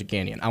to Elijah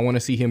Canyon. I want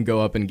to see him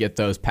go up and get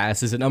those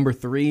passes. At number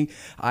 3,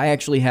 I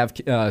actually have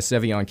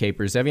Sevion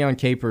Capers. Sevion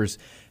Capers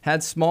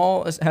had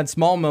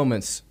small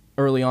moments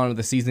early on in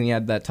the season. He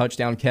had that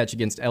touchdown catch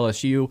against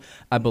LSU.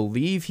 I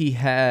believe he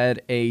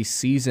had a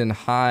season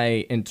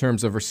high in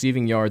terms of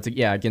receiving yards.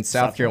 Yeah, against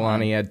South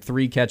Carolina. He had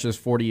 3 catches,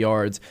 40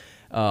 yards,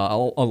 a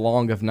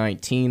long of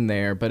 19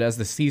 there. But as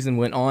the season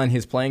went on,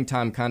 his playing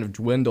time kind of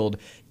dwindled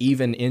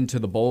even into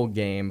the bowl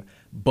game.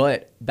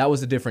 But that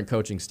was a different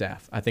coaching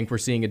staff. I think we're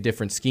seeing a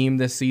different scheme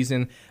this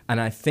season,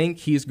 and I think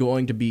he's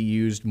going to be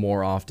used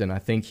more often. I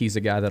think he's a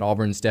guy that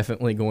Auburn's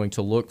definitely going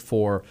to look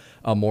for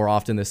more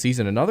often this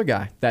season. Another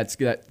guy that's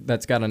got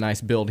a nice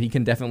build. He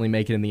can definitely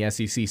make it in the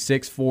SEC.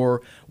 6'4",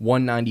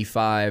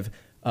 195.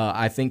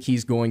 I think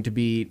he's going to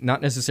be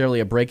not necessarily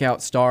a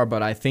breakout star,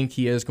 but I think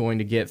he is going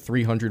to get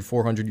 300,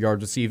 400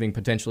 yards receiving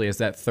potentially as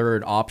that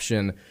third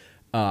option.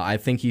 I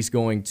think he's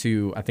going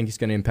to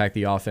impact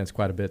the offense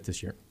quite a bit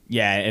this year.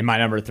 Yeah, in my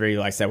number 3,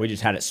 like I said, we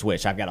just had it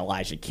switch. I've got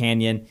Elijah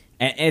Canyon,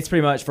 and it's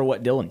pretty much for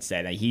what Dylan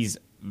said. He's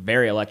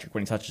very electric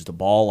when he touches the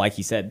ball. Like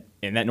he said,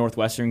 in that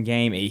Northwestern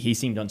game, he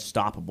seemed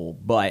unstoppable,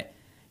 but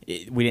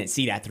we didn't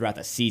see that throughout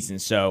the season.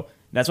 So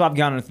that's why I've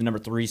gone with the number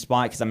 3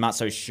 spot, because I'm not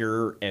so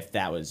sure if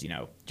that was,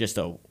 just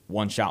a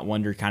one-shot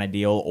wonder kind of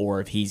deal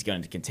or if he's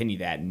going to continue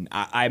that. And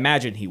I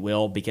imagine he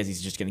will, because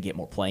he's just going to get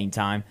more playing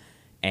time.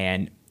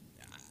 And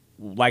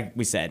like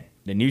we said,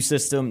 the new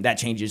system, that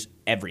changes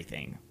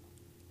everything.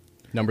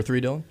 Number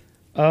 3, Dylan?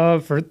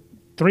 For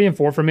 3 and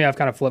 4 for me, I've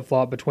kind of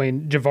flip-flopped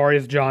between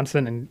Javarius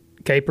Johnson and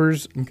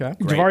Capers. Okay.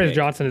 Javarius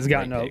Johnson has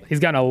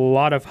gotten a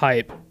lot of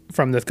hype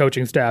from this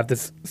coaching staff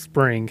this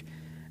spring.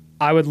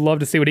 I would love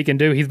to see what he can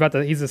do. He's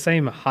the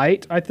same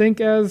height, I think,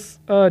 as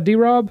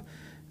D-Rob.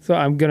 So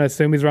I'm going to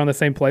assume he's around the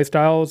same play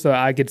style. So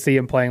I could see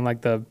him playing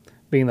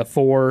being the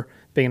 4,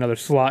 being another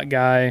slot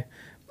guy.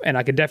 And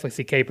I could definitely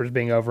see Capers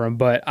being over him,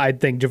 but I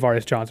think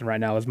Javarius Johnson right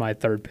now is my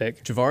 3rd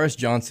pick. Javarius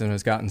Johnson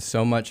has gotten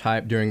so much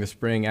hype during the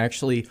spring.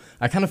 Actually,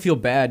 I kind of feel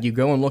bad. You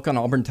go and look on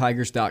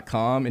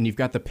auburntigers.com, and you've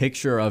got the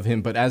picture of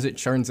him, but as it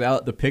turns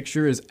out, the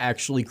picture is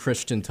actually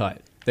Christian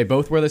Tutt. They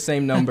both wear the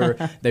same number.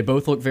 They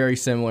both look very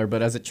similar,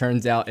 but as it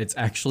turns out, it's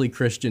actually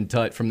Christian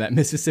Tutt from that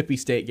Mississippi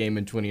State game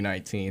in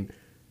 2019.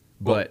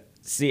 But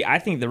see, I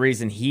think the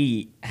reason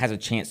he has a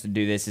chance to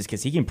do this is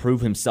because he can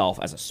prove himself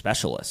as a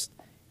specialist.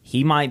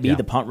 He might be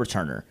the punt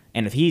returner.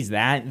 And if he's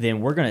that,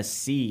 then we're going to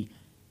see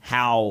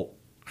how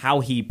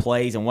he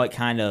plays and what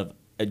kind of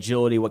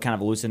agility, what kind of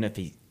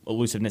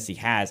elusiveness he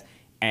has.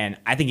 And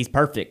I think he's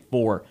perfect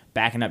for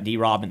backing up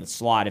D-Rob in the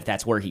slot if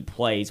that's where he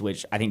plays,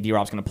 which I think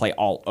D-Rob's going to play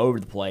all over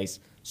the place.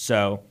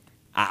 So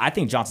I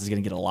think Johnson's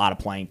going to get a lot of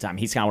playing time.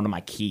 He's kind of one of my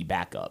key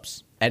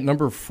backups. At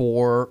number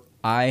 4,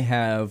 I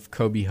have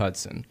Kobe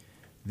Hudson.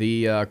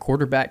 The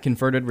quarterback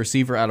converted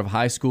receiver out of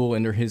high school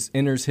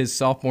enters his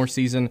sophomore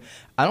season.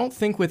 I don't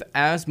think with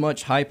as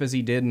much hype as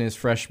he did in his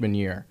freshman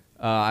year.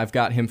 I've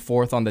got him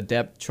 4th on the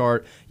depth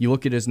chart. You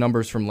look at his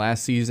numbers from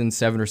last season,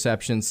 7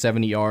 receptions,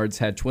 70 yards,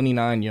 had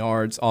 29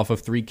 yards off of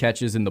 3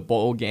 catches in the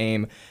bowl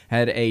game,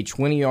 had a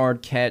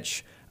 20-yard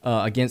catch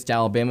against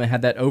Alabama,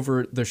 had that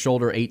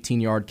over-the-shoulder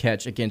 18-yard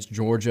catch against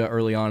Georgia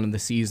early on in the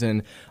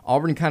season.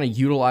 Auburn kind of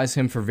utilized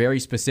him for very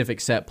specific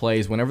set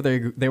plays. Whenever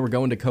they were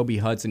going to Kobe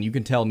Hudson, you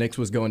can tell Nix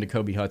was going to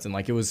Kobe Hudson.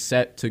 Like, it was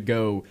set to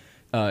go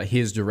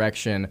his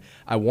direction.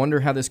 I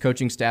wonder how this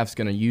coaching staff's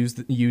going to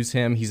use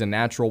him. He's a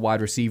natural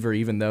wide receiver,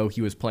 even though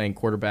he was playing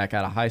quarterback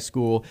out of high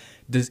school.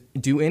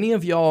 Do any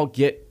of y'all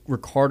get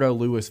Ricardo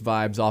Lewis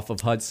vibes off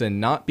of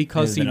Hudson? Not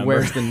because he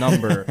wears the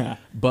number,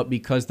 but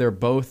because they're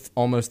both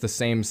almost the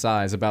same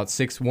size, about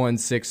 6'1",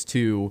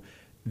 6'2".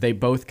 They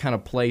both kind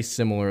of play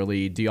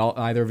similarly. Do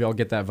either of y'all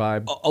get that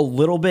vibe? A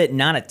little bit,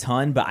 not a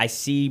ton, but I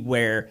see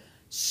where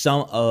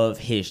some of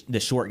the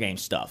short game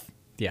stuff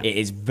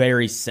is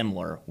very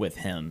similar with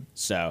him.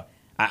 So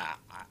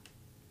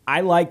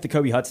I like the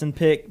Kobe Hudson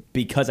pick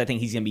because I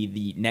think he's going to be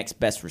the next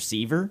best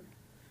receiver.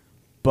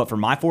 But for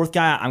my 4th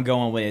guy, I'm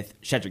going with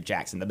Shedrick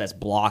Jackson, the best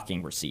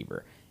blocking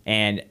receiver.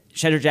 And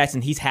Shedrick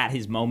Jackson, he's had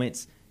his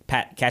moments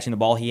catching the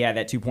ball. He had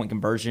that 2-point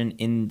conversion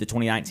in the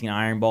 2019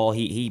 Iron Bowl.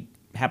 He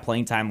had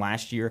playing time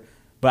last year.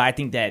 But I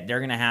think that they're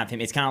going to have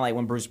him. It's kind of like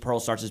when Bruce Pearl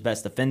starts his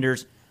best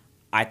defenders.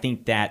 I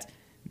think that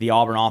the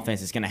Auburn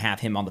offense is going to have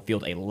him on the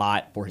field a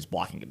lot for his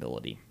blocking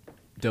ability.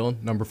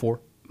 Dylan, number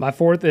 4. My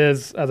 4th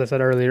is, as I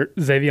said earlier,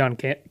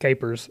 Xavion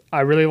Capers.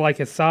 I really like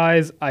his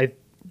size. I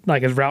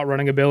like his route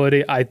running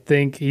ability. I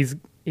think he's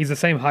the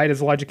same height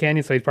as Elijah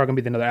Canyon, so he's probably going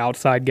to be another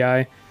outside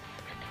guy.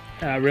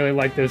 I really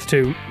like those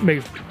two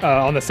mixed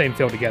on the same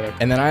field together.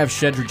 And then I have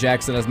Shedrick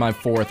Jackson as my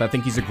fourth. I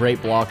think he's a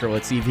great blocker.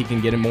 Let's see if he can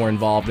get him more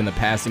involved in the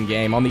passing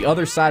game. On the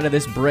other side of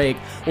this break,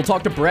 we'll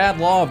talk to Brad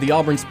Law of the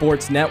Auburn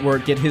Sports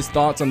Network, get his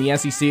thoughts on the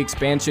SEC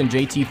expansion,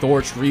 JT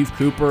Thor, Sharife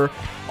Cooper,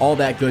 all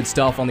that good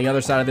stuff. On the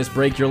other side of this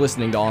break, you're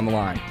listening to On the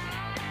Line.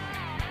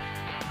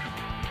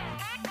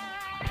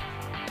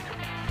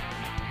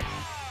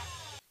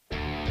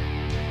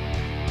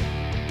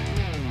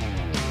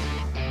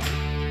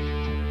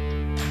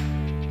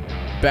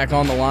 Back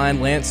on the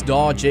line, Lance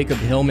Dawe, Jacob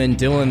Hillman,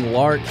 Dylan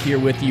Larck here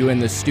with you in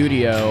the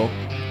studio.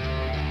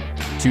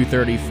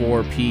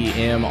 2:34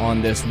 p.m.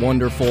 on this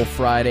wonderful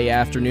Friday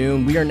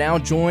afternoon. We are now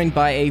joined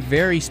by a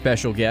very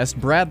special guest,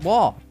 Brad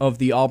Law of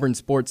the Auburn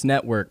Sports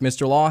Network.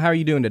 Mr. Law, how are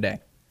you doing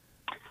today?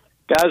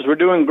 Guys, we're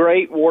doing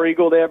great. War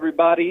Eagle to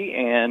everybody,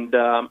 and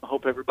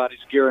hope everybody's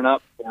gearing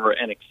up for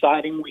an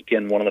exciting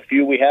weekend, one of the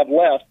few we have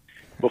left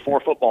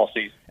before football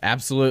season.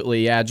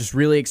 Absolutely, yeah. Just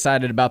really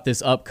excited about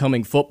this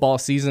upcoming football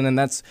season, and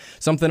that's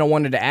something I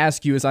wanted to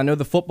ask you is I know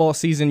the football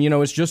season,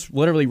 is just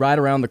literally right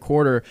around the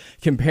corner.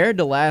 Compared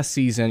to last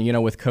season,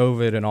 with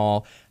COVID and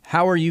all,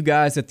 how are you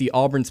guys at the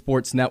Auburn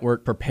Sports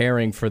Network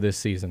preparing for this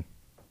season?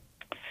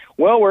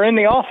 Well, we're in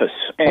the office,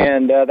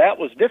 and that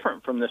was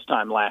different from this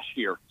time last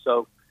year.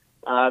 So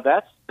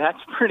that's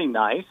pretty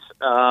nice.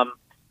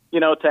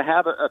 To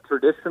have a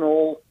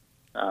traditional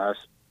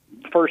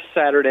first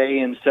Saturday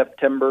in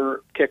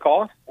September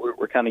kickoff.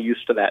 We're kind of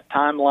used to that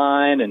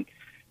timeline. And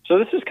so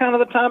this is kind of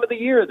the time of the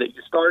year that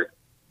you start,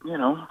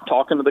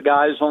 talking to the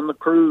guys on the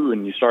crew,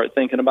 and you start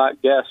thinking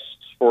about guests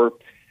for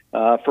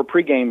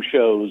pregame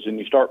shows, and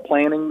you start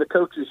planning the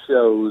coaches'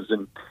 shows.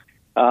 And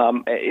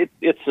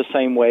it's the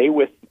same way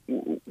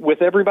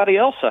with everybody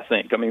else, I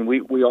think. I mean,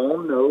 we all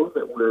know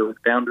that we're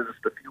down to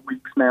just a few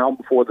weeks now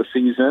before the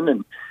season,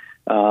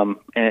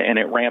 and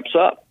it ramps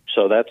up.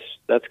 So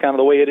that's kind of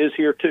the way it is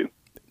here too.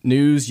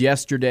 News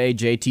yesterday,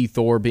 JT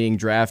Thor being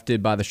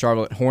drafted by the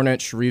Charlotte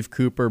Hornets, Sharife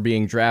Cooper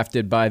being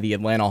drafted by the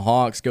Atlanta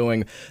Hawks,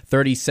 going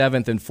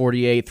 37th and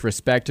 48th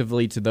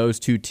respectively to those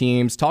two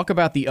teams. Talk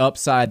about the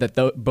upside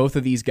that both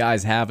of these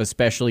guys have,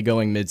 especially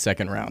going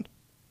mid-second round.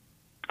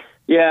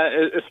 Yeah,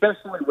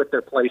 especially with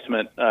their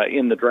placement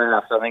in the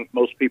draft. I think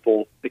most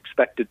people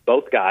expected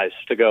both guys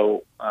to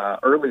go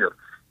earlier,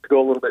 to go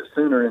a little bit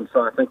sooner, and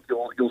so I think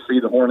you'll see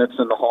the Hornets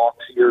and the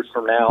Hawks years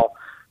from now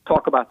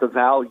talk about the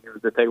value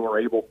that they were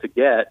able to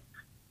get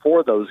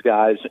for those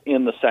guys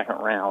in the second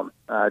round.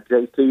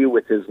 JT,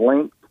 with his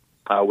length,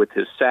 with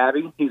his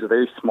savvy, he's a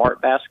very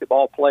smart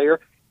basketball player,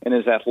 and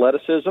his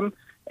athleticism,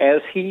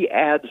 as he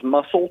adds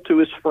muscle to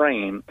his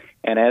frame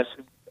and as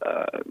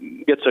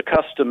he gets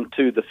accustomed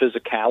to the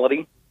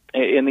physicality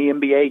in the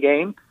NBA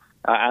game,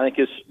 I think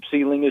his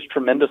ceiling is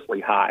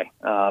tremendously high.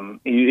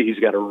 He's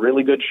got a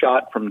really good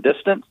shot from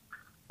distance.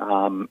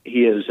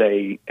 He is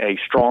a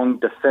strong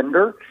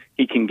defender.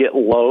 He can get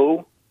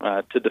low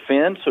to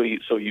defend, so he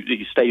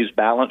stays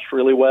balanced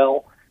really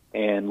well.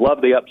 And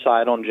love the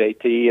upside on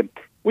JT. And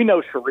we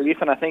know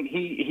Sharife, and I think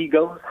he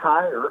goes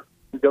higher.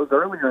 He goes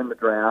earlier in the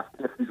draft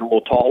if he's a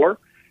little taller,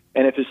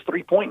 and if his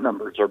 3-point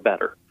numbers are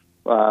better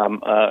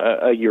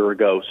a year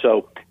ago.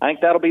 So I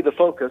think that'll be the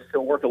focus.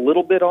 He'll work a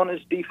little bit on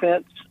his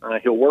defense.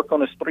 He'll work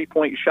on his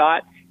 3-point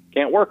shot.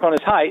 Can't work on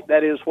his height.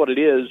 That is what it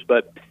is,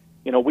 but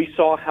we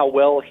saw how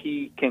well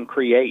he can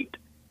create,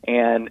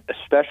 and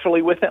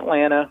especially with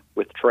Atlanta,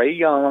 with Trae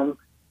Young,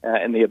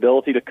 and the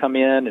ability to come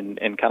in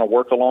and kind of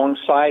work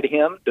alongside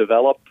him,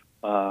 develop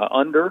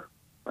under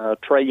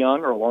Trae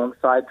Young or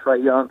alongside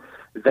Trae Young,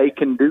 they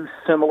can do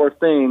similar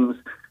things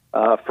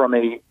from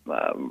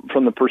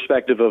the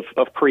perspective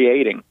of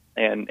creating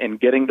and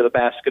getting to the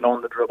basket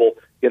on the dribble,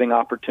 getting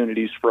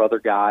opportunities for other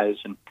guys,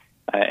 and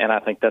I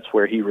think that's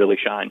where he really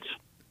shines.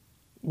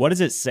 What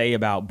does it say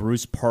about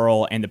Bruce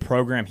Pearl and the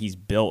program he's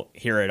built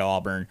here at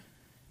Auburn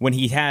when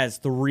he has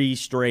 3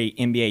 straight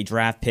NBA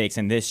draft picks,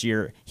 and this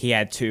year he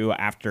had 2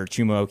 after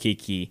Chuma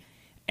Okeke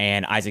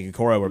and Isaac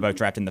Okoro were both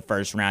drafted in the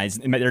first round?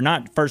 They're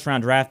not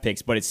first-round draft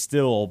picks, but it's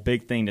still a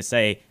big thing to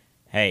say,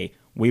 hey,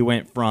 we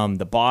went from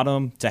the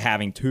bottom to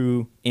having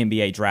 2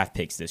 NBA draft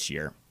picks this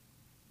year.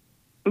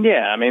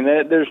 Yeah, I mean,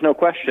 there's no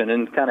question.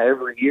 And kind of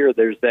every year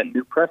there's that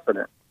new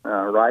precedent,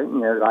 right?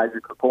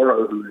 Isaac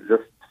Okoro, who's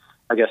just,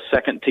 I guess,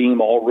 second-team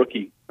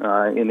all-rookie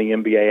in the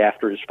NBA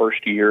after his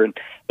first year, and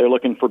they're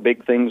looking for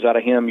big things out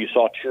of him. You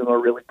saw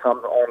Chuma really come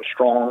on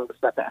strong the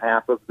second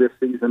half of this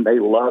season. They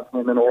love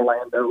him in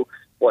Orlando,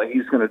 what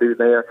he's going to do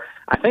there.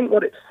 I think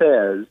what it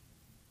says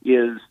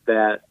is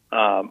that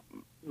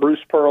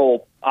Bruce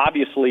Pearl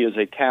obviously is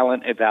a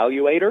talent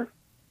evaluator.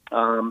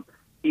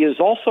 He is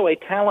also a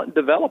talent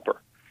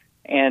developer,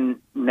 and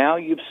now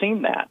you've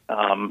seen that.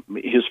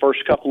 His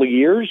first couple of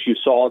years, you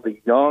saw the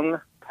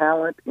young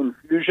talent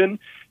infusion.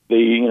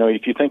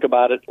 If you think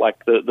about it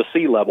like the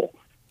sea level,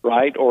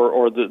 right,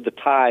 or the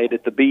tide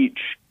at the beach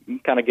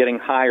kind of getting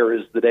higher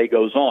as the day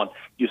goes on,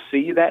 you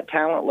see that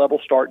talent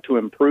level start to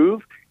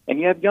improve, and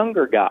you have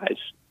younger guys.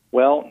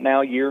 Well,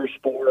 now years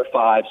 4,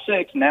 5,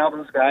 6, now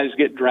those guys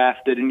get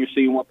drafted, and you're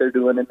seeing what they're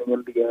doing in the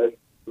NBA.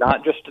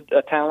 Not just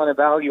a talent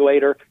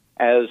evaluator,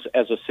 as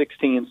a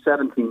 16,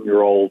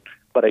 17-year-old,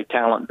 but a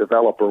talent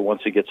developer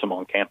once he gets him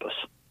on campus.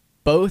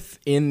 Both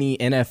in the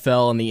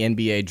NFL and the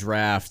NBA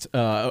draft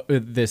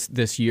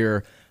this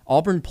year,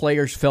 Auburn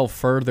players fell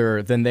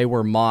further than they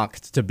were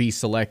mocked to be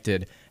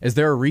selected. Is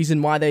there a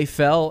reason why they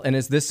fell, and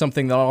is this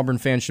something that Auburn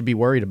fans should be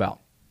worried about?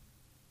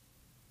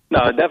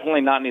 No,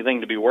 definitely not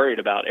anything to be worried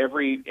about.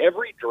 Every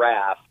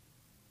draft,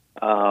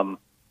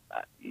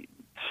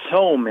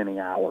 so many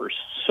hours,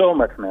 so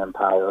much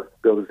manpower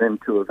goes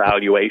into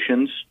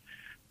evaluations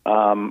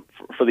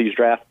for these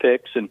draft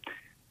picks, and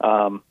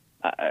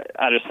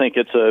I just think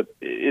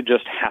it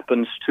just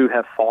happens to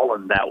have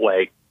fallen that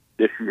way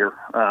this year.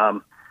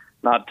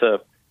 Not to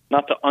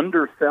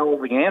undersell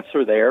the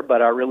answer there,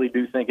 but I really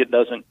do think it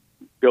doesn't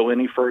go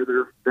any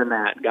further than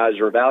that. Guys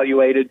are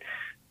evaluated,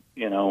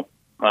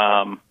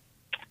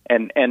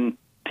 and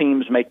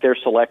teams make their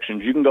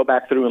selections. You can go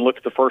back through and look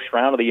at the first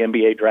round of the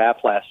NBA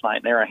draft last night,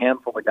 and there are a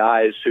handful of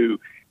guys who,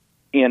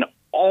 in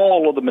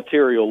all of the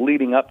material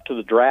leading up to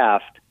the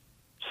draft,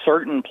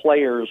 certain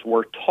players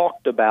were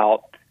talked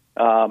about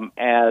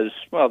as,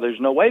 well, there's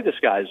no way this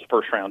guy's a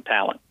first-round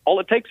talent. All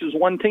it takes is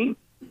one team.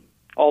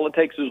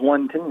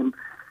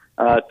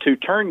 To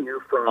turn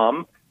you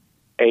from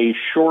a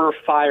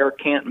surefire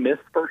can't-miss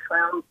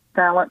first-round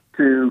talent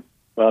to,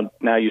 well,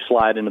 now you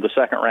slide into the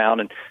second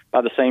round. And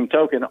by the same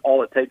token,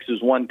 all it takes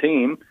is one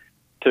team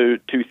to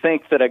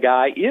think that a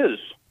guy is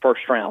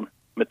first-round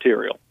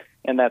material.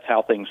 And that's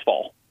how things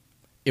fall.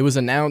 It was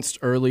announced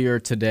earlier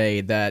today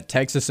that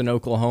Texas and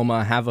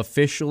Oklahoma have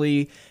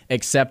officially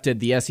accepted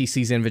the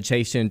SEC's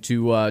invitation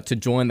to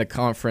join the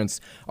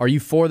conference. Are you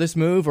for this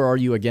move, or are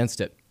you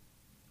against it?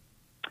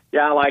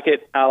 Yeah, I like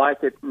it. I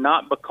like it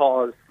not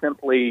because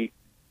simply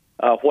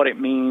what it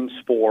means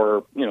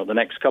for the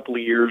next couple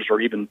of years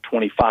or even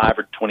 25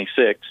 or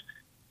 26.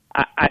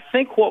 I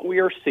think what we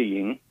are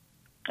seeing,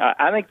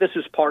 I think this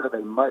is part of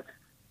a much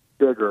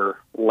bigger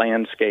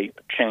landscape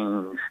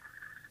change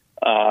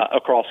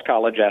across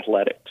college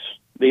athletics.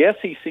 The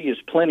SEC is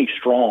plenty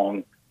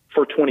strong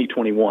for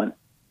 2021.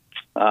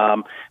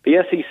 The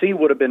SEC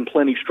would have been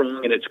plenty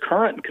strong in its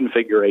current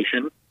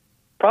configuration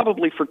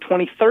probably for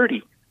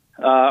 2030.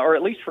 Or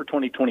at least for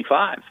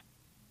 2025.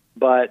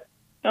 But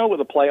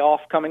with a playoff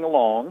coming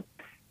along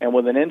and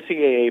with an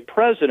NCAA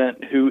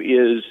president who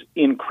is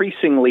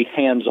increasingly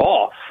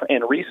hands-off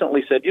and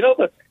recently said,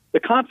 the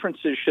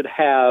conferences should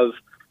have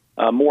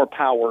more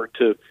power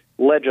to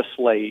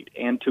legislate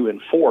and to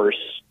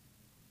enforce,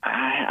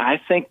 I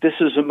think this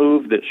is a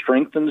move that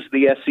strengthens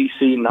the SEC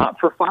not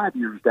for 5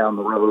 years down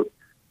the road,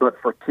 but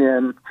for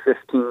 10,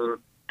 15,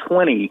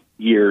 20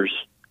 years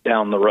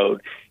down the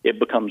road. It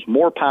becomes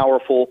more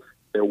powerful.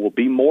 There will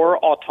be more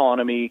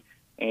autonomy,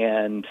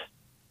 and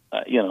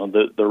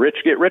the rich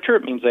get richer.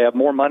 It means they have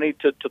more money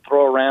to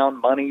throw around.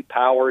 Money,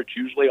 power, it's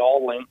usually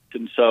all linked,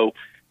 and so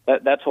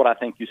that's what I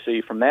think you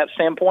see from that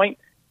standpoint.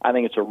 I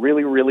think it's a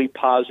really, really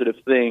positive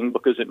thing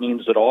because it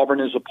means that Auburn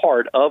is a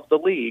part of the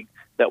league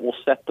that will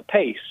set the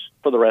pace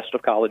for the rest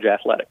of college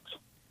athletics.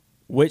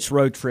 Which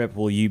road trip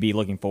will you be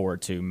looking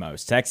forward to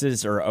most,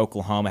 Texas or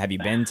Oklahoma? Have you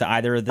been to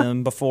either of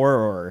them before,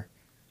 or?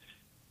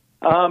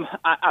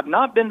 I've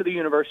not been to the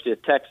University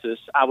of Texas.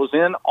 I was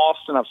in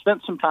Austin. I've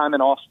spent some time in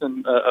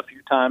Austin a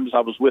few times. I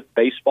was with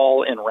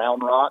baseball in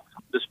Round Rock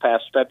this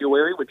past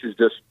February, which is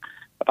just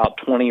about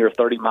 20 or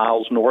 30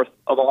 miles north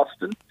of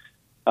Austin.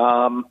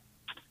 But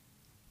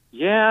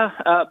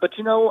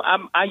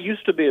I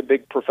used to be a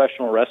big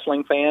professional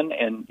wrestling fan,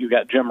 and you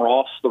got Jim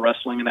Ross, the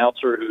wrestling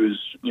announcer, who's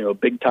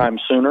big time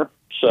Sooner.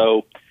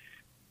 So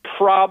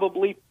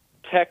probably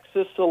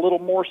Texas a little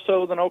more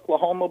so than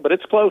Oklahoma, but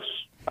it's close.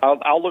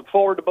 I'll look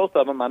forward to both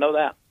of them. I know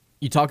that.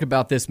 You talk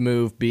about this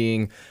move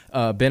being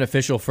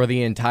beneficial for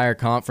the entire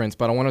conference,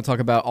 but I want to talk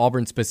about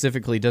Auburn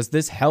specifically. Does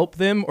this help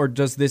them or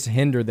does this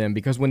hinder them?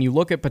 Because when you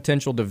look at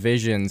potential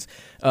divisions,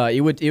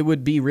 it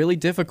would be really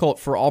difficult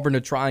for Auburn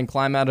to try and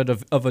climb out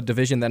of a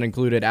division that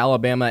included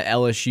Alabama,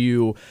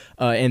 LSU,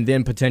 and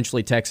then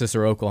potentially Texas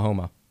or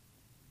Oklahoma.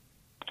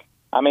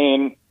 I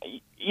mean,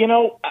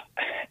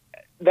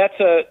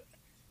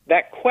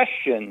 that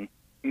question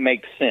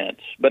makes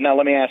sense. But now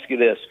let me ask you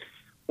this.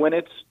 When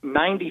it's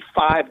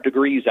 95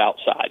 degrees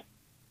outside,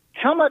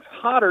 how much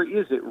hotter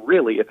is it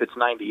really if it's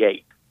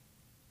 98?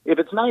 If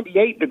it's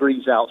 98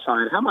 degrees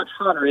outside, how much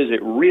hotter is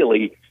it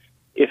really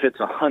if it's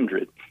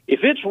 100? If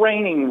it's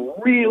raining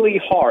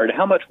really hard,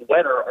 how much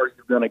wetter are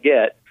you going to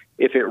get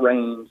if it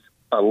rains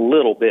a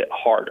little bit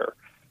harder?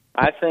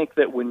 I think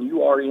that when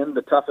you are in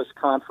the toughest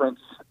conference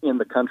in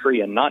the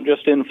country, and not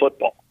just in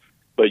football,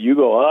 but you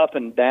go up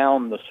and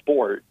down the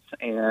sports,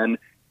 and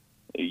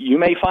you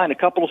may find a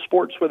couple of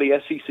sports where the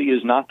SEC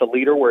is not the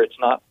leader, where it's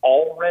not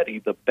already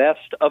the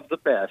best of the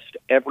best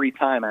every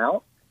time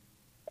out.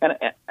 And,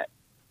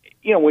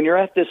 when you're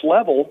at this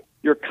level,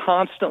 you're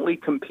constantly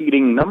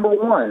competing, number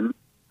one,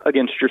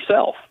 against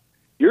yourself.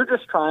 You're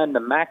just trying to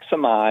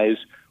maximize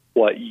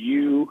what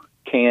you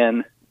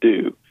can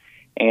do.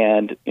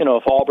 And,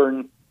 if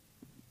Auburn,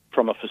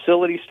 from a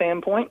facility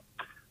standpoint,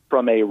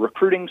 from a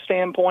recruiting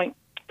standpoint,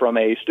 from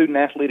a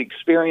student-athlete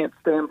experience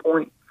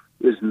standpoint,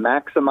 is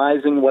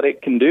maximizing what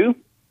it can do,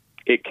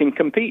 it can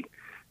compete.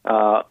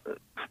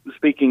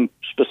 Speaking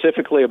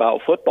specifically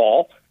about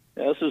football,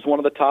 this is one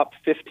of the top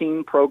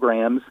 15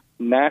 programs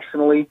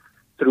nationally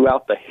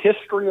throughout the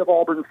history of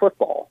Auburn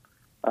football.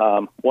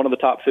 One of the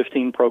top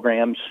 15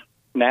 programs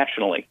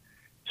nationally.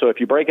 So if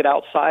you break it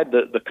outside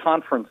the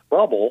conference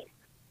bubble,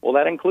 well,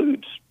 that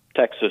includes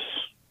Texas,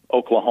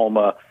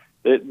 Oklahoma.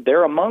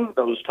 They're among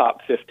those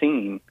top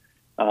 15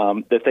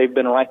 that they've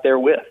been right there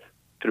with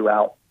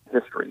throughout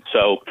history.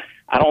 So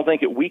I don't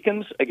think it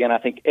weakens. Again, I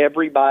think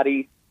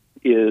everybody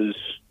is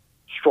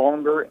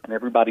stronger and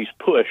everybody's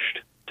pushed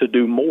to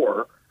do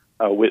more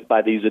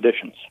by these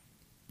additions.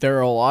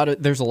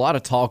 There's a lot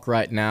of talk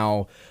right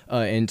now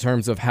in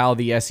terms of how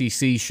the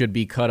SEC should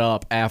be cut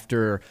up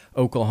after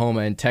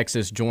Oklahoma and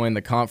Texas join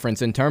the conference.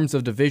 In terms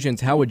of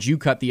divisions, how would you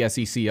cut the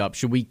SEC up?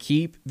 Should we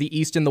keep the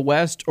East and the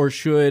West, or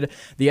should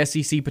the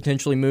SEC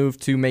potentially move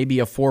to maybe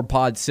a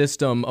 4-pod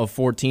system of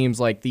 4 teams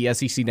like the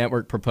SEC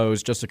Network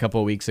proposed just a couple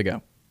of weeks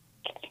ago?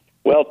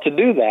 Well, to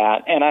do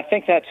that, and I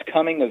think that's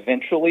coming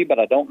eventually, but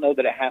I don't know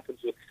that it happens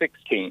with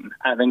 16.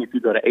 I think if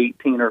you go to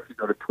 18 or if you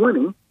go to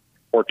 20,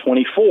 or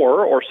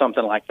 24 or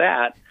something like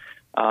that,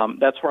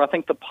 that's where I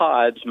think the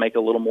pods make a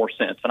little more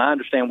sense. And I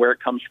understand where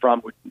it comes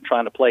from. We're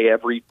trying to play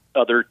every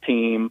other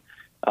team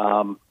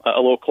a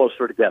little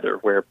closer together,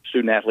 where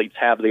student athletes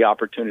have the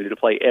opportunity to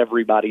play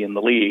everybody in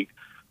the league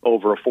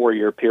over a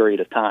 4-year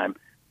period of time.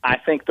 I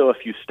think, though,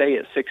 if you stay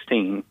at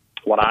 16,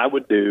 what I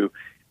would do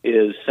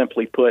is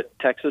simply put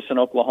Texas and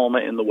Oklahoma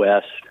in the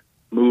West,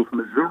 move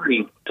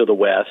Missouri to the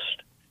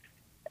West,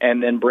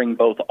 and then bring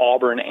both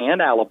Auburn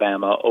and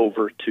Alabama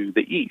over to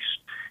the East.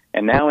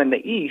 And now in the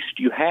East,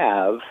 you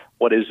have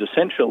what is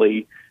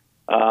essentially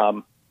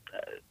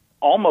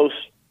almost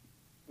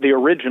the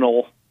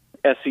original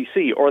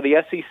SEC, or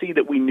the SEC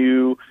that we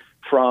knew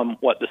from,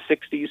 the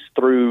 60s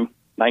through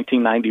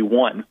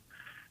 1991,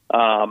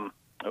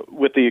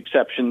 with the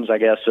exceptions, I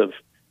guess, of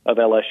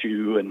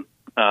LSU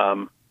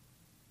and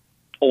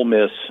Ole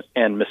Miss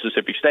and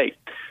Mississippi State.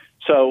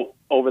 So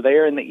over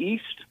there in the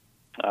East,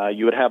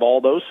 you would have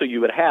all those. So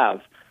you would have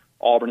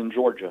Auburn in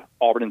Georgia,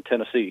 Auburn in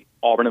Tennessee,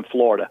 Auburn in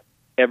Florida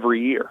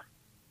every year.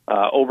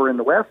 Over in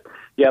the West,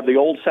 you have the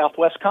old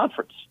Southwest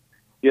Conference.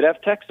 You'd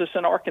have Texas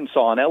and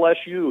Arkansas and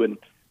LSU and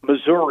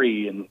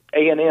Missouri and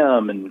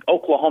A&M and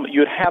Oklahoma.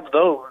 You'd have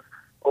those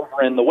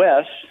over in the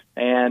West.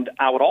 And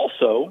I would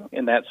also,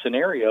 in that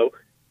scenario,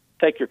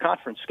 take your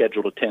conference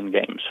schedule to 10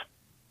 games.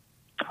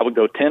 I would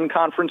go 10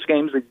 conference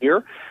games a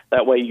year.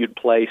 That way you'd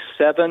play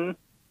 7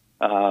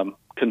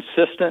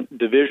 consistent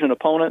division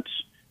opponents.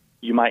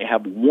 You might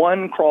have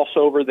 1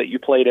 crossover that you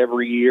played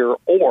every year,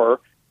 or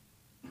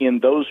in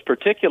those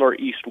particular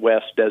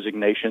East-West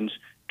designations,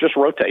 just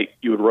rotate.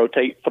 You would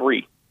rotate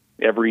 3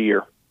 every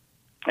year,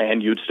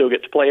 and you'd still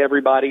get to play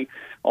everybody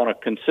on a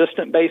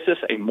consistent basis,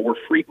 a more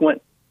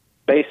frequent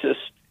basis,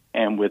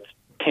 and with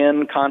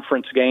 10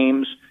 conference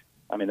games,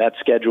 I mean, that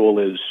schedule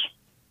is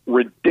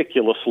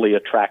ridiculously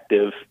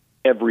attractive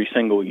every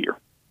single year.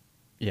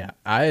 Yeah,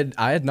 I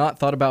had not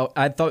thought about.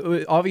 I thought,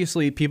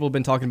 obviously people have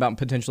been talking about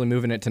potentially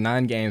moving it to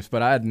 9 games,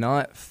 but I had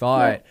not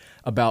thought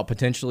about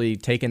potentially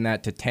taking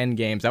that to 10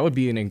 games. That would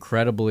be an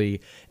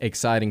incredibly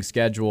exciting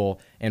schedule,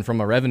 and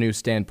from a revenue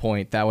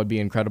standpoint, that would be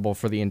incredible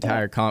for the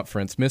entire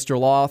conference. Mr.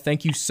 Law,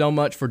 thank you so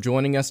much for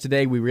joining us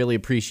today. We really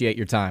appreciate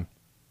your time.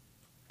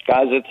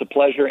 Guys, it's a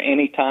pleasure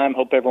anytime.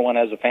 Hope everyone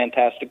has a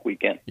fantastic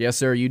weekend. Yes,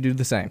 sir. You do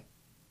the same.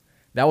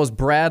 That was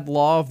Brad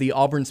Law of the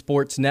Auburn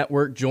Sports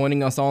Network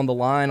joining us on the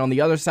line. On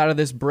the other side of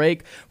this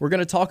break, we're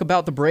going to talk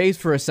about the Braves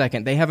for a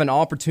second. They have an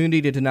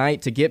opportunity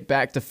tonight to get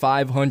back to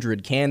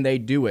 500. Can they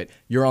do it?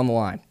 You're on the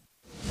line.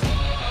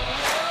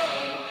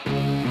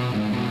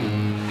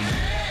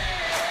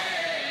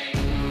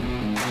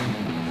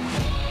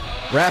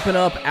 Wrapping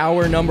up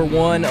hour number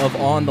 1 of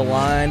On the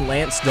Line,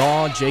 Lance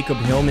Dawe, Jacob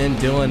Hillman,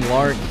 Dylan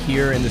Larck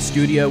here in the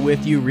studio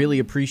with you. Really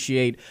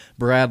appreciate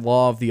Brad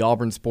Law of the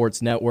Auburn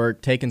Sports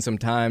Network taking some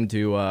time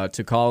to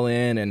call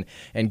in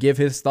and give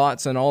his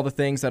thoughts on all the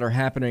things that are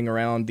happening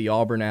around the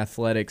Auburn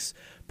athletics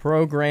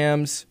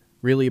programs.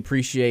 Really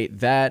appreciate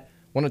that.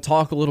 Want to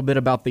talk a little bit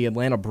about the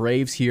Atlanta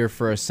Braves here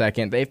for a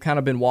second. They've kind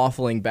of been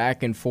waffling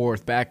back and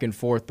forth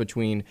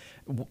between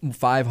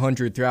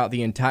 500 throughout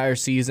the entire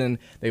season.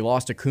 They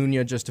lost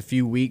Acuna just a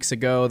few weeks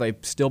ago. They've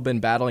still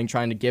been battling,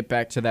 trying to get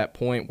back to that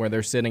point where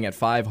they're sitting at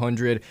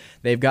 500.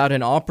 They've got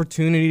an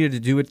opportunity to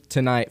do it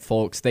tonight,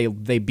 folks. They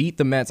beat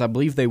the Mets. I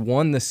believe they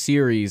won the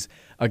series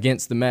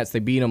against the Mets. They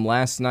beat them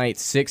last night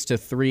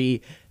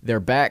 6-3. They're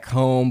back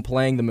home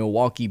playing the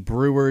Milwaukee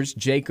Brewers.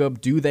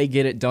 Jacob, do they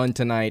get it done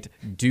tonight?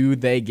 Do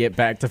they get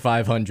back to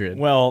 500?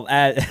 Well,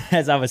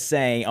 as I was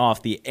saying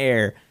off the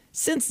air,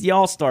 since the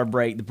All-Star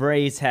break, the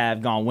Braves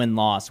have gone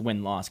win-loss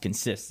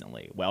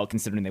consistently. Well,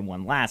 considering they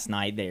won last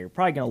night, they're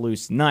probably going to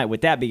lose tonight.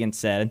 With that being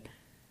said,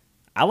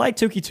 I like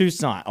Touki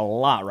Toussaint a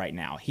lot right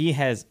now. He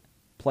has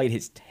played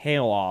his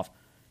tail off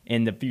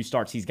in the few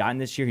starts he's gotten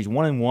this year. He's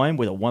 1-1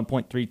 with a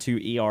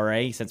 1.32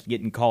 ERA since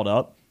getting called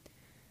up.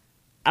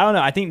 I don't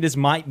know. I think this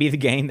might be the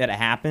game that it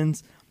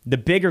happens. The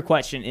bigger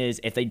question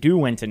is, if they do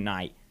win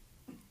tonight,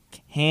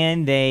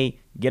 can they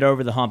get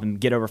over the hump and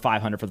get over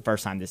 500 for the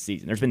first time this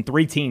season? There's been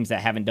 3 teams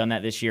that haven't done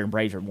that this year, and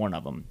Braves are one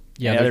of them.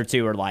 Yeah, the other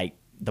 2 are like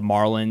the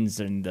Marlins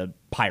and the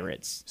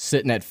Pirates.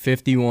 Sitting at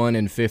 51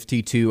 and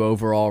 52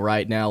 overall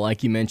right now.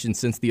 Like you mentioned,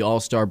 since the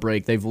All-Star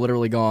break, they've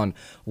literally gone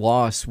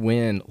loss,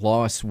 win,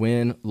 loss,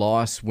 win,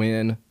 loss,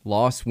 win,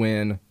 loss,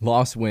 win,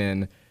 loss,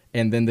 win.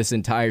 And then this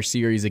entire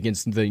series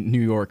against the New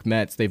York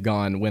Mets, they've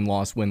gone win,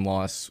 loss, win,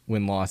 loss,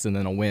 win, loss, and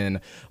then a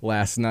win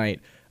last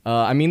night.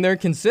 I mean, they're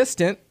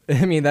consistent.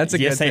 I mean, that's a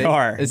good thing.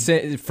 Yes,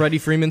 they are. Freddie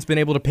Freeman's been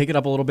able to pick it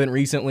up a little bit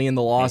recently in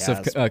the loss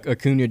of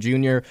Acuna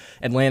Jr.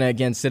 Atlanta,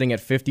 again, sitting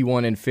at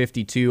 51 and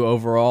 52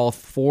 overall,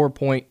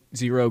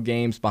 4.0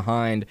 games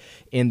behind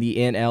in the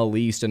NL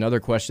East.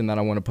 Another question that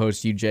I want to pose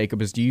to you, Jacob,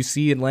 is do you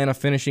see Atlanta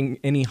finishing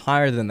any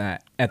higher than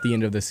that at the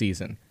end of the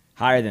season?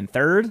 Higher than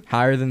third?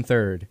 Higher than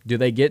third. Do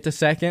they get to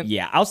second?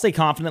 Yeah, I'll say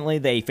confidently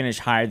they finish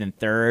higher than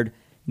third.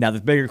 Now,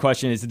 the bigger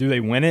question is, do they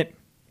win it?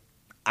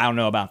 I don't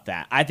know about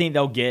that. I think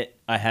they'll get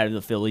ahead of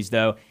the Phillies,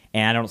 though,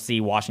 and I don't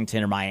see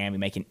Washington or Miami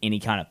making any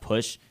kind of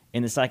push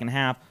in the second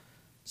half.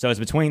 So it's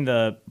between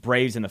the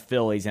Braves and the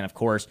Phillies, and, of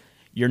course,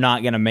 you're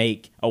not going to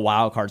make a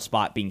wild card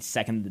spot being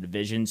second in the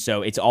division.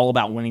 So it's all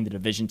about winning the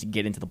division to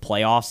get into the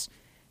playoffs,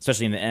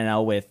 especially in the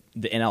NL, with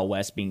the NL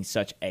West being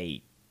such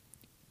a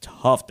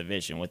tough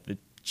division with the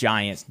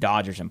Giants,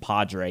 Dodgers, and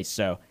Padres.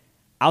 So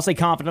I'll say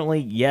confidently,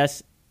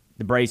 yes,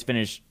 the Braves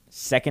finish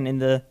second in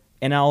the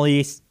NL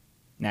East.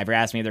 Now, if you're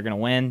asking me if they're going to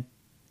win,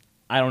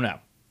 I don't know.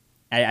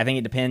 I think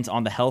it depends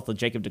on the health of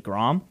Jacob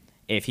deGrom.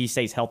 If he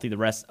stays healthy the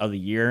rest of the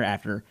year I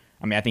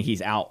think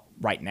he's out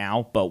right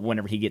now, but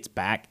whenever he gets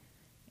back,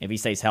 if he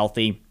stays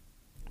healthy,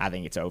 I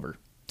think it's over.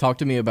 Talk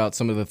to me about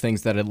some of the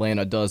things that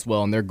Atlanta does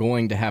well, and they're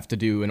going to have to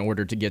do in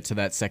order to get to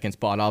that second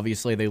spot.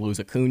 Obviously, they lose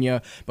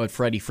Acuna, but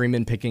Freddie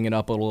Freeman picking it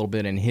up a little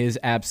bit in his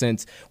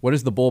absence. What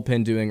is the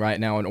bullpen doing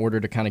right now in order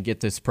to kind of get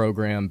this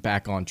program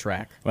back on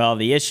track? Well,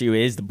 the issue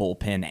is the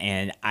bullpen,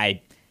 and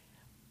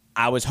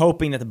I was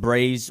hoping that the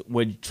Braves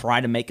would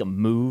try to make a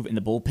move in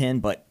the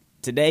bullpen, but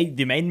today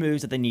they made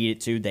moves that they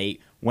needed to. They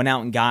went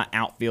out and got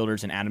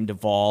outfielders and Adam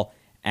Duvall,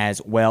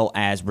 as well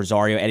as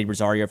Eddie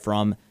Rosario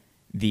from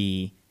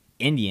the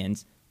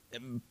Indians.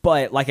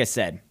 But like I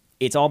said,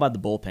 it's all about the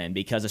bullpen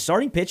because the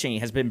starting pitching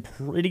has been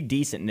pretty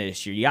decent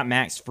this year. You got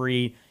Max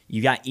Fried,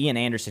 you got Ian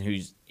Anderson,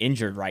 who's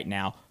injured right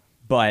now,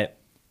 but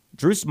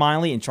Drew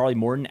Smyly and Charlie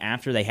Morton,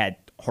 after they had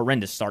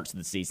horrendous starts to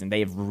the season, they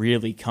have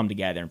really come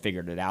together and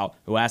figured it out.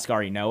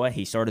 Huascar Ynoa,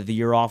 he started the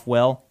year off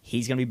well.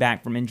 He's going to be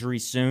back from injury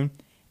soon.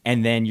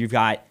 And then you've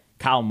got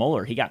Kyle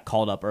Muller. He got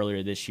called up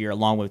earlier this year,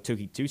 along with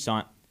Tuki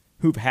Toussaint,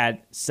 who've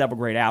had several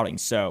great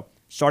outings. So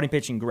starting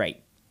pitching, great.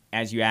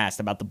 As you asked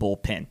about the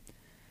bullpen,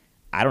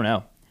 I don't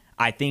know.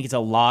 I think it's a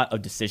lot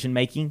of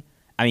decision-making.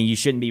 I mean, you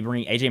shouldn't be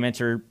bringing – A.J.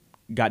 Minter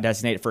got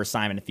designated for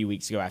assignment a few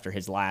weeks ago after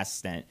his last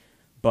stint.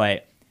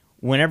 But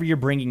whenever you're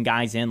bringing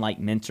guys in like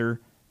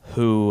Minter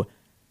who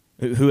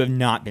have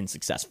not been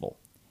successful,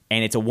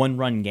 and it's a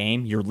one-run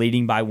game, you're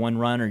leading by 1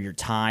 run or you're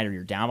tied or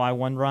you're down by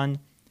 1 run,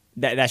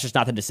 that's just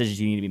not the decisions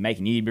you need to be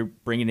making. You need to be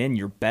bringing in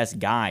your best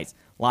guys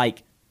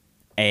like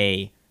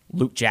a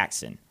Luke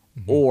Jackson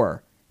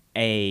or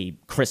a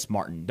Chris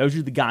Martin. Those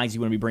are the guys you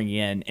want to be bringing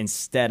in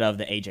instead of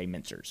the A.J.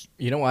 Minters.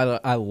 You know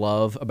what I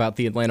love about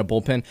the Atlanta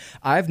bullpen?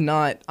 I'm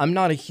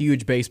not a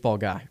huge baseball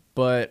guy,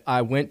 but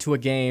I went to a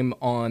game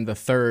on the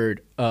 3rd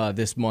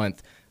this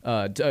month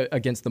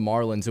against the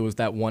Marlins. It was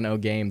that 1-0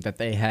 game that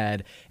they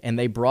had, and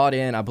they brought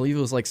in, I believe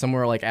it was like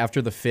somewhere like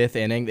after the 5th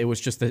inning, it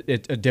was just a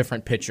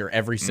different pitcher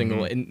every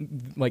single,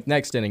 like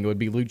next inning it would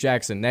be Luke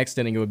Jackson, next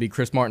inning it would be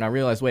Chris Martin. I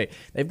realized, wait,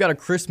 they've got a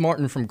Chris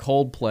Martin from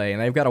Coldplay,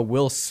 and they've got a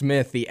Will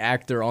Smith, the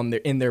actor,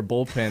 in their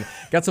bullpen.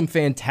 Got some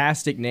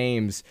fantastic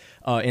names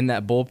in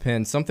that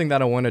bullpen. Something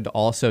that I wanted to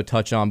also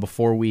touch on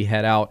before we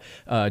head out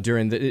out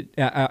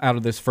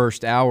of this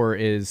first hour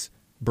is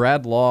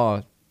Brad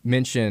Law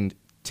mentioned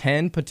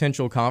 10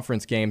 potential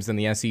conference games in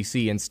the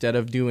SEC instead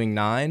of doing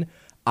 9.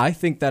 I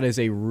think that is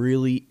a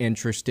really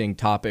interesting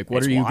topic.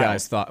 What are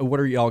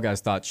y'all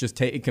guys' thoughts?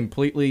 Just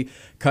completely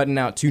cutting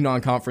out 2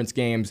 non-conference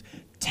games,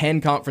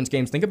 10 conference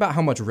games. Think about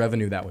how much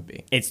revenue that would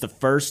be. It's the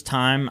first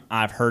time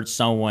I've heard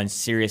someone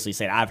seriously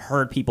say it. I've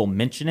heard people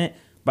mention it,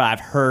 but I've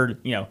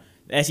heard, the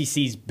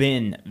SEC's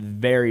been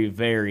very,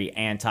 very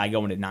anti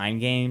going to 9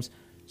 games.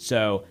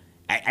 So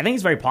I think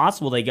it's very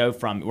possible they go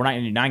from, we're not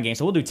going to do 9 games,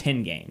 so we'll do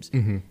 10 games.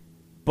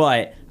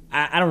 But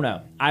I don't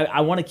know.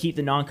 I want to keep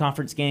the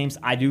non-conference games.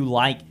 I do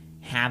like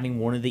having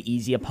one of the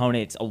easy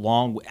opponents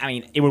along with,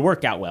 it would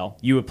work out well.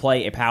 You would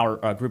play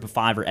a group of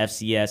 5 or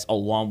FCS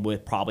along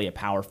with probably a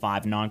Power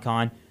 5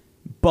 non-con.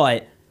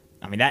 But,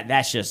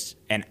 that's just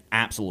an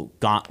absolute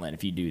gauntlet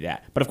if you do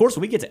that. But, of course,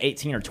 when we get to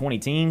 18 or 20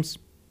 teams,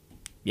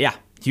 yeah,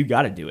 you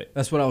got to do it.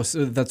 That's what I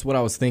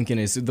was thinking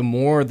is the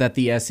more that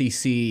the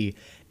SEC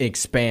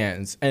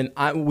expands, and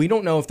we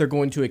don't know if they're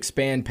going to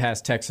expand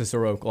past Texas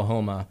or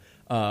Oklahoma.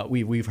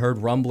 We've heard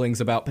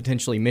rumblings about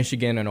potentially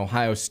Michigan and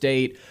Ohio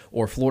State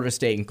or Florida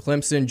State and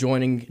Clemson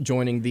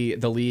joining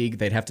the league.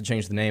 They'd have to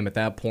change the name at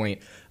that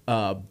point.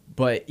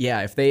 But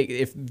yeah,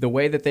 if the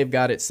way that they've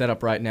got it set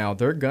up right now,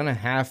 they're gonna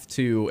have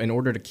to, in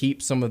order to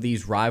keep some of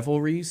these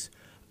rivalries,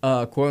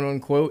 quote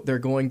unquote, they're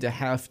going to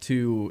have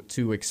to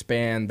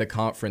expand the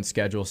conference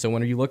schedule. So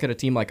when you look at a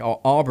team like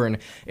Auburn,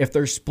 if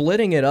they're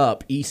splitting it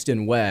up East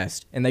and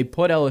West, and they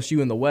put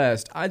LSU in the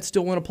West, I'd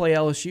still want to play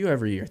LSU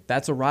every year.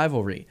 That's a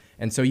rivalry.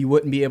 And so you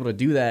wouldn't be able to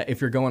do that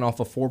if you're going off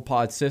a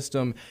 4-pod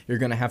system. You're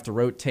going to have to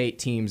rotate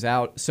teams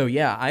out. So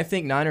yeah, I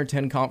think 9 or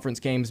 10 conference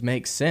games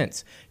makes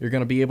sense. You're going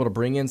to be able to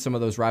bring in some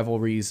of those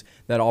rivalries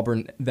that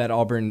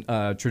Auburn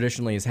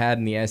traditionally has had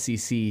in the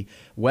SEC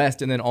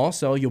West, and then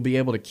also you'll be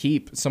able to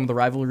keep some of the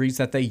rivalries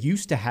that they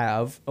used to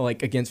have,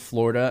 like against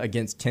Florida,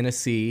 against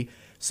Tennessee.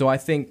 So I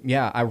think,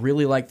 yeah, I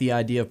really like the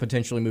idea of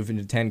potentially moving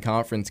to 10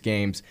 conference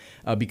games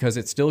because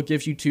it still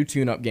gives you 2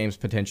 tune-up games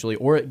potentially,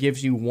 or it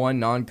gives you 1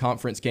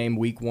 non-conference game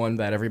week 1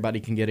 that everybody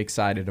can get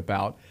excited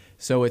about.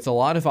 So it's a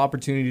lot of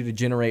opportunity to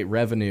generate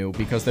revenue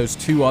because those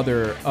 2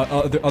 other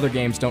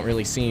games don't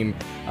really seem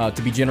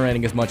to be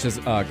generating as much as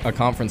a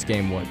conference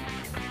game would.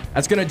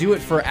 That's going to do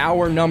it for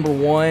hour number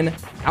 1.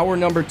 Hour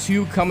number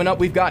 2 coming up,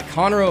 we've got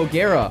Connor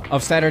O'Gara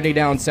of Saturday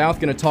Down South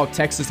going to talk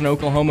Texas and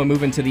Oklahoma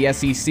moving to the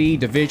SEC,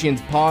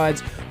 divisions,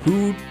 pods.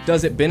 Who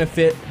does it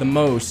benefit the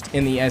most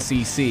in the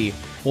SEC?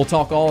 We'll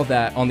talk all of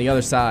that on the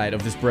other side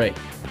of this break.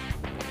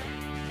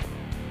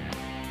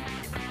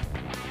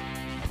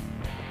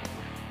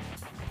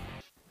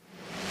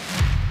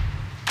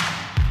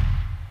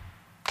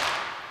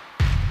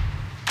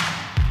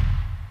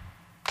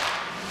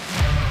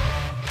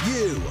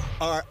 You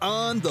are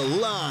on the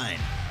line.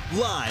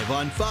 Live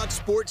on Fox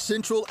Sports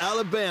Central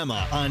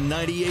Alabama on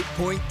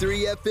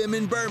 98.3 FM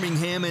in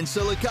Birmingham and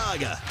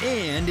Sylacauga,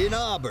 and in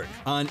Auburn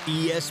on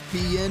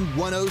ESPN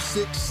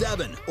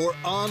 106.7 or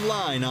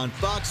online on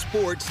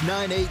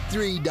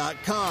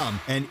foxsports983.com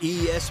and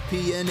espnau.com.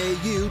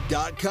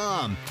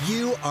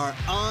 You are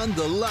on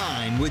the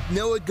line with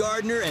Noah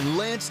Gardner and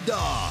Lance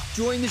Dawe.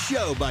 Join the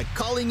show by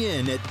calling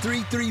in at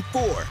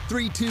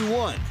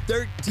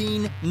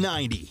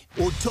 334-321-1390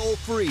 or toll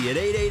free at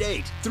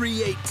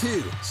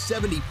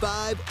 888-382-7502.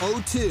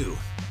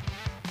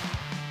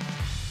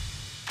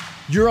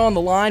 You're on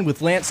the line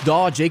with Lance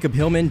Dawe, Jacob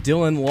Hillman,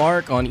 Dylan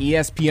Larck on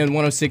ESPN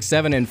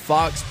 106.7 and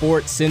Fox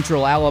Sports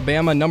Central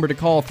Alabama. Number to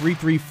call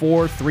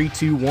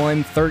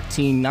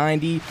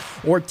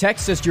 334-321-1390 or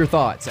text us your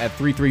thoughts at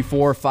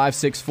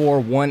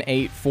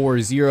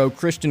 334-564-1840.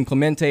 Christian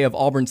Clemente of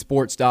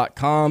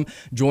auburnsports.com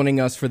joining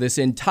us for this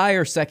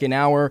entire second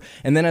hour.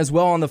 And then as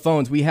well on the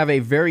phones, we have a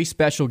very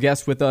special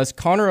guest with us,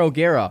 Connor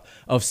O'Gara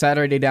of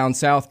Saturday Down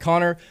South.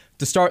 Connor,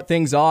 to start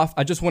things off,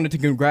 I just wanted to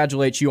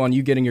congratulate you on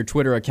you getting your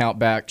Twitter account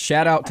back.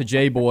 Shout out to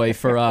J-Boy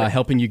for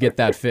helping you get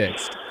that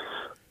fixed.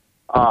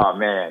 Oh,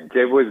 man,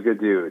 J-Boy's a good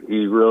dude.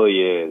 He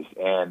really is.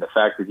 And the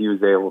fact that he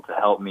was able to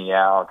help me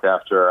out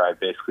after I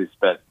basically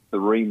spent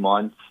 3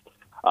 months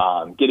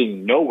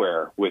getting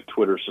nowhere with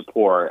Twitter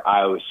support,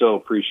 I was so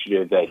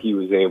appreciative that he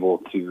was able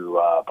to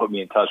put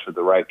me in touch with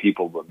the right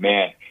people. But,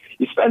 man,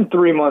 you spend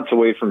 3 months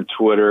away from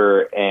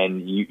Twitter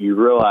and you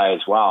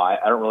realize, wow, I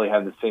don't really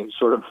have the same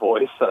sort of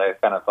voice that I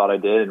kind of thought I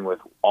did. And with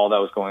all that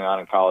was going on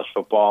in college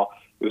football,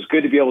 it was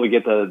good to be able to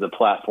get the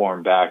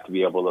platform back to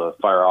be able to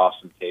fire off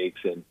some takes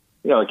and,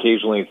 you know,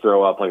 occasionally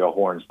throw up like a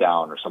horns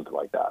down or something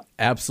like that.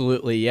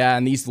 Absolutely, yeah.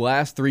 And these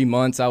last 3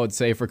 months, I would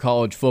say, for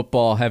college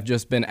football have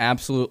just been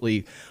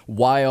absolutely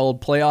wild.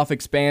 Playoff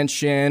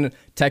expansion,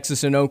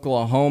 Texas and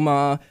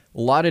Oklahoma,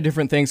 a lot of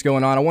different things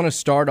going on. I want to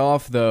start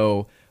off,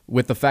 though,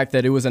 with the fact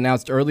that it was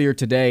announced earlier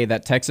today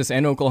that Texas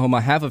and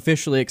Oklahoma have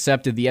officially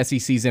accepted the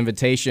SEC's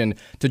invitation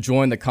to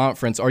join the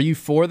conference. Are you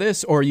for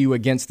this or are you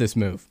against this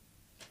move?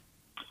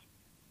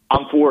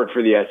 I'm for it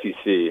for the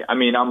SEC. I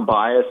mean, I'm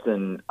biased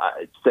in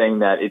saying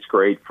that it's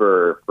great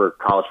for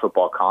college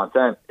football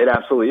content. It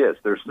absolutely is.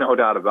 There's no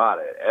doubt about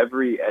it.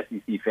 Every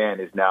SEC fan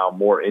is now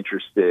more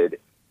interested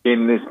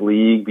in this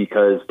league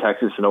because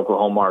Texas and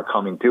Oklahoma are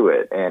coming to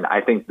it. And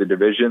I think the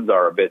divisions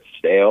are a bit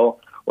stale.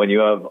 When you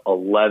have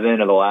 11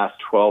 of the last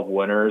 12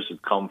 winners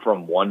have come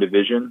from one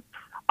division,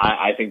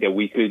 I think that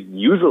we could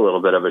use a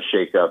little bit of a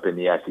shakeup in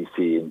the SEC,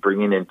 and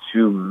bringing in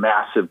 2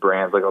 massive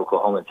brands like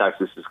Oklahoma and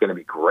Texas is going to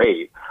be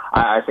great.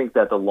 I think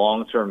that the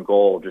long-term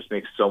goal just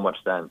makes so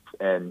much sense.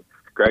 And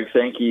Greg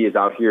Sankey is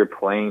out here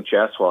playing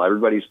chess while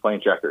everybody's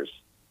playing checkers.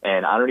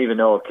 And I don't even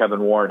know if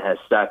Kevin Warren has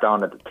sat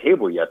down at the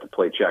table yet to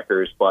play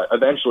checkers, but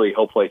eventually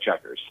he'll play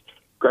checkers.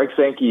 Greg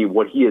Sankey,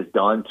 what he has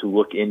done to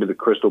look into the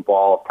crystal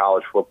ball of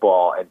college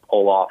football and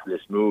pull off this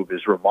move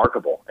is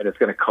remarkable. And it's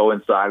going to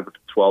coincide with the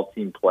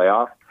 12-team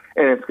playoff.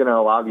 And it's going to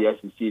allow the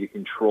SEC to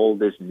control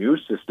this new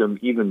system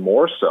even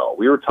more so.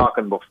 We were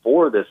talking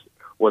before this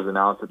was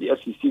announced that the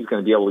SEC is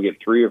going to be able to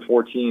get 3 or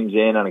 4 teams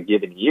in on a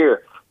given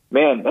year.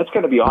 Man, that's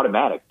going to be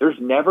automatic. There's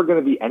never going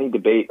to be any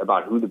debate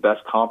about who the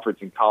best conference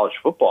in college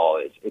football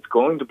is. It's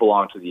going to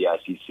belong to the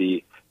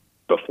SEC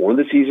before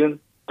the season,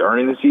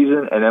 during the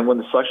season, and then when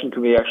the selection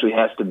committee actually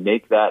has to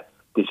make that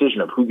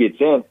decision of who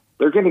gets in,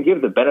 they're going to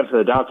give the benefit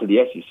of the doubt to the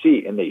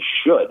SEC, and they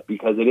should,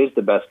 because it is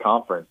the best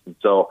conference. And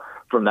so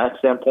from that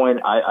standpoint,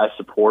 I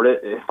support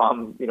it. If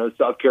I'm,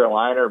 South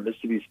Carolina or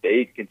Mississippi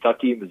State,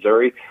 Kentucky,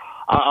 Missouri,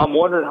 I'm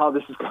wondering how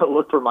this is going to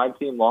look for my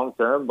team long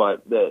term.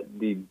 But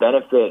the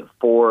benefit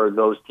for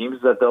those teams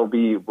is that they'll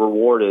be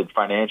rewarded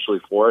financially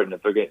for it, and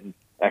if they're getting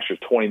extra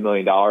 $20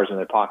 million in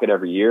their pocket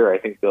every year, I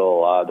think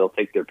they'll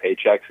take their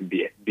paychecks and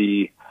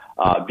be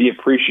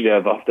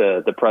appreciative of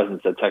the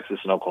presence that Texas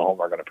and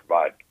Oklahoma are going to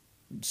provide.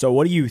 So,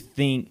 what do you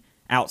think?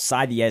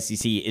 Outside the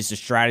SEC is the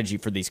strategy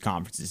for these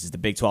conferences? Is the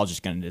Big 12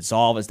 just going to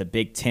dissolve? Is the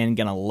Big 10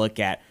 going to look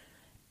at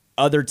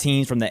other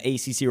teams from the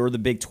ACC or the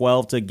Big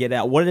 12 to get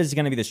out? What is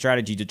going to be the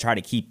strategy to try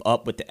to keep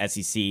up with the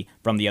SEC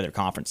from the other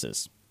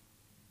conferences?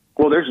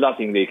 Well, there's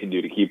nothing they can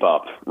do to keep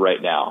up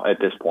right now at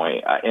this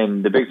point.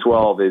 And the Big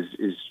 12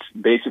 is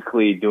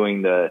basically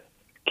doing the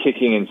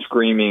kicking and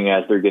screaming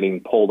as they're getting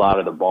pulled out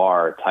of the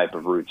bar type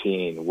of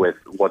routine with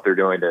what they're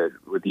doing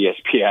with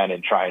ESPN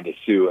and trying to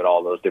sue and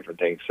all those different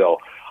things. So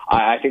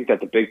I think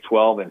that the Big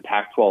 12 and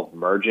Pac-12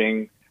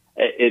 merging,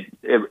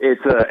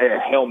 it's a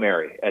Hail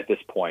Mary at this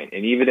point.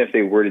 And even if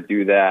they were to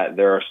do that,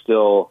 there are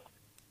still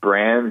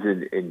brands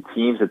and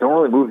teams that don't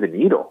really move the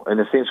needle in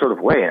the same sort of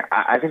way. And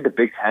I think the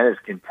Big 10 is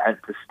content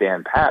to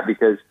stand pat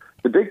because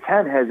the Big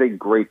 10 has a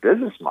great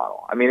business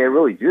model. I mean, they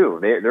really do.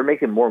 They're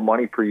making more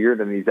money per year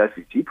than these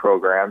SEC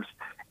programs,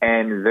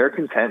 and they're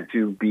content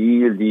to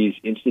be these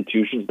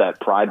institutions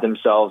that pride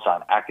themselves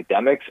on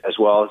academics as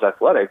well as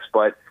athletics.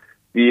 But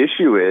the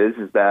issue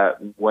is that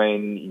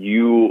when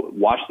you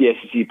watch the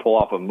SEC pull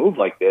off a move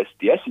like this,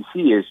 the SEC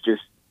is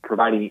just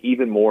providing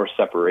even more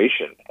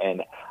separation.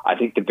 And I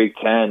think the Big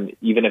Ten,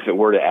 even if it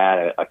were to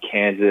add a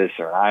Kansas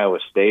or an Iowa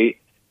State,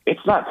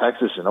 it's not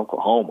Texas and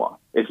Oklahoma.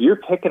 If you're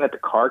picking at the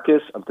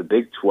carcass of the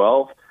Big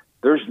 12,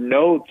 there's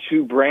no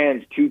two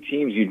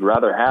teams you'd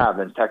rather have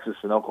than Texas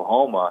and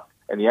Oklahoma.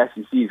 And the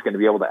SEC is going to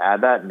be able to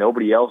add that.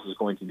 Nobody else is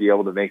going to be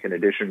able to make an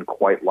addition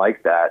quite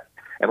like that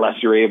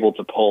unless you're able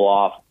to pull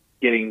off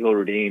getting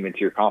Notre Dame into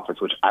your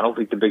conference, which I don't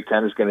think the Big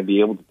Ten is going to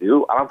be able to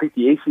do. I don't think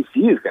the ACC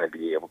is going to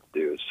be able to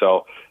do.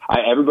 So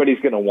everybody's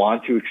going to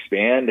want to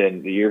expand,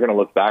 and you're going to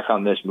look back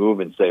on this move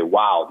and say,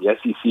 wow, the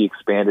SEC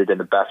expanded in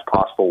the best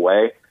possible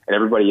way, and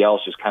everybody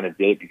else just kind of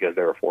did because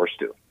they were forced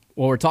to.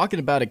 Well, we're talking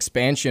about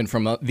expansion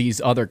from these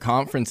other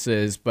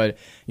conferences, but,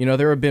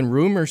 there have been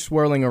rumors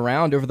swirling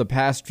around over the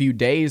past few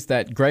days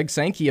that Greg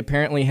Sankey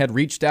apparently had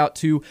reached out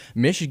to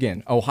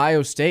Michigan,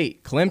 Ohio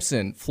State,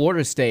 Clemson,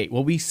 Florida State.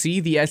 Will we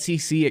see the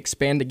SEC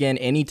expand again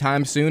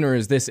anytime soon, or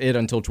is this it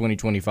until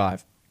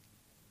 2025?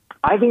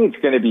 I think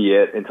it's going to be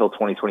it until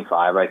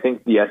 2025. I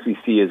think the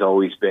SEC has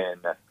always been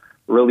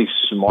really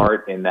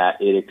smart in that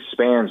it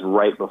expands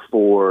right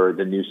before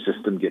the new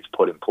system gets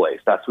put in place.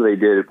 That's what they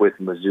did with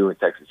Mizzou and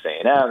Texas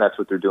A&M. That's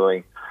what they're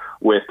doing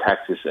with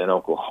Texas and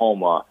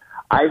Oklahoma.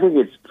 I think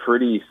it's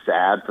pretty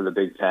sad for the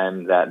Big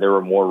Ten that there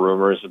were more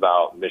rumors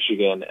about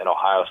Michigan and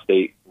Ohio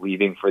State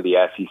leaving for the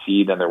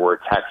SEC than there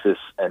were Texas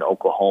and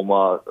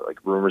Oklahoma, like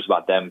rumors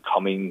about them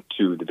coming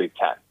to the Big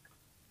Ten.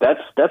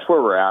 That's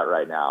where we're at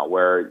right now,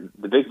 where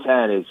the Big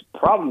Ten is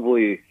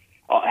probably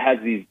has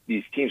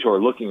these teams who are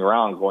looking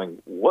around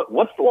going,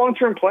 what's the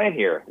long-term plan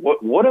here?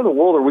 What in the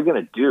world are we going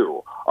to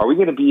do? Are we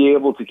going to be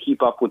able to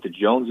keep up with the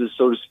Joneses,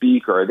 so to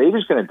speak, or are they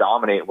just going to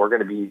dominate and we're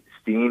going to be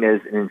seen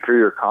as an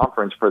inferior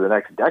conference for the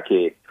next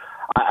decade?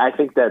 I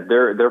think that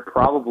there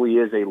probably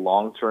is a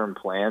long-term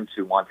plan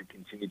to want to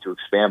continue to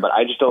expand, but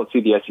I just don't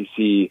see the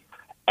SEC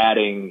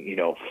adding,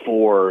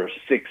 4 or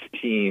 6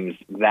 teams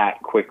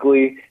that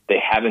quickly. They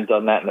haven't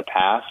done that in the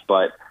past,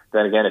 but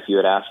then again, if you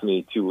had asked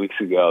me 2 weeks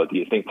ago, do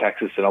you think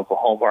Texas and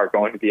Oklahoma are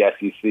going to the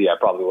SEC, I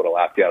probably would have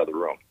laughed you out of the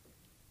room.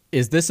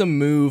 Is this a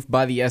move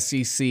by the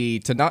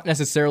SEC to not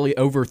necessarily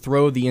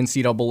overthrow the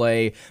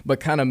NCAA, but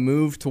kind of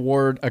move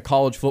toward a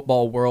college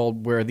football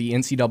world where the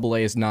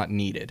NCAA is not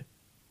needed?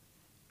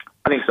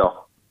 I think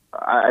so.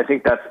 I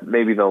think that's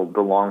maybe the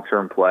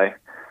long-term play.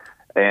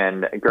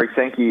 And Greg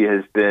Sankey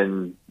has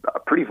been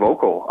pretty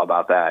vocal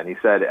about that. And he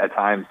said at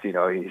times, he's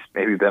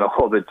maybe been a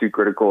little bit too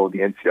critical of the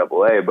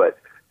NCAA, but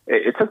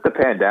it took the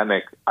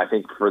pandemic, I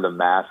think, for the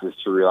masses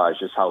to realize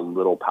just how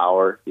little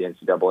power the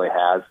NCAA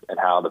has and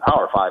how the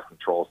Power Five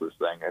controls this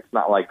thing. It's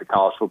not like the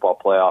college football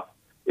playoff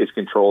is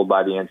controlled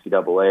by the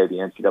NCAA. The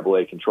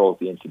NCAA controls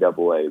the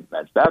NCAA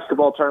men's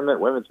basketball tournament,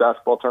 women's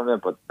basketball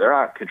tournament, but they're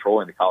not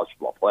controlling the college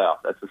football playoff.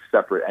 That's a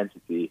separate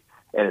entity.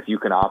 And if you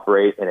can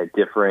operate in a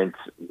different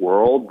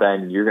world,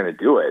 then you're going to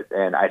do it.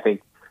 And I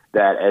think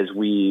that as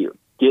we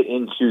get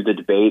into the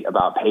debate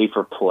about pay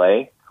for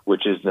play,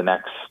 which is the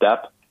next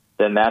step,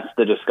 then that's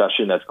the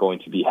discussion that's going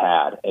to be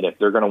had. And if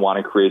they're going to want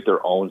to create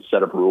their own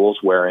set of rules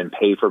wherein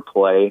pay for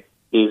play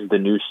is the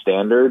new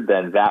standard,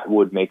 then that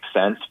would make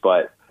sense.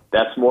 But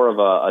that's more of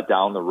a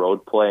down the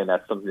road play, and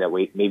that's something that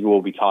maybe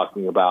we'll be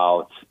talking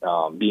about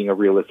being a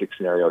realistic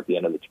scenario at the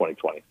end of the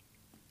 2020s.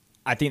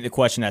 I think the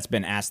question that's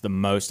been asked the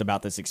most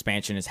about this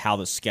expansion is how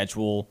the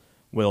schedule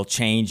will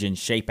change and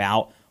shape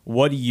out.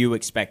 What do you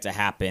expect to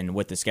happen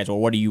with the schedule?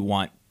 What do you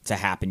want to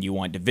happen? Do you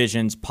want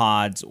divisions,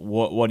 pods?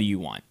 What do you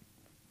want?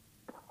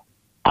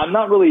 I'm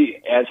not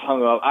really as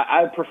hung up.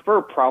 I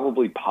prefer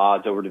probably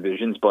pods over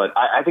divisions, but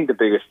I think the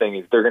biggest thing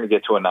is they're going to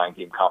get to a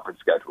 9-game conference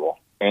schedule,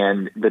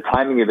 and the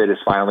timing of it is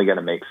finally going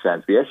to make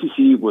sense. The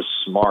SEC was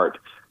smart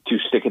to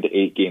stick at the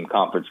 8-game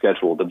conference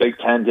schedule. The Big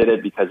Ten did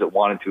it because it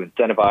wanted to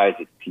incentivize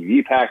its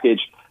TV package,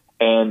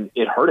 and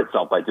it hurt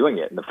itself by doing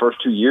it. In the first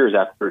 2 years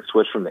after it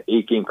switched from the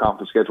 8-game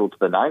conference schedule to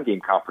the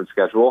 9-game conference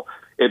schedule,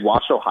 it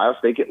watched Ohio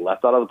State get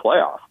left out of the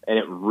playoff. And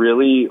it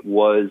really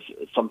was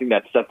something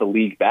that set the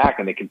league back,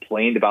 and they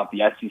complained about the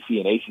SEC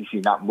and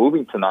ACC not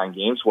moving to 9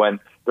 games when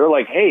they're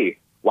like, hey,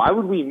 why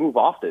would we move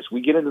off this?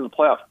 We get into the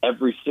playoffs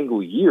every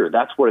single year.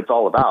 That's what it's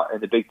all about.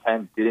 And the Big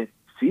Ten didn't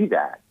see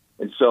that.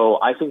 And so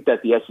I think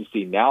that the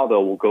SEC now,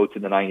 though, will go to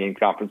the 9-game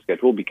conference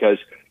schedule because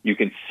you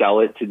can sell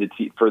it to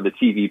for the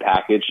TV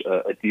package,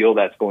 a deal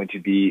that's going to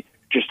be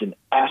just an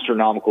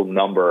astronomical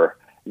number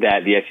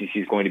that the SEC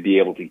is going to be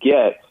able to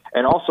get.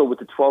 And also with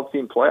the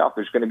 12-team playoff,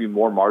 there's going to be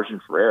more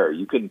margin for error.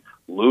 You can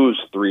lose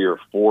 3 or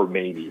 4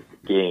 maybe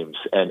games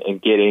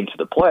and get into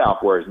the playoff,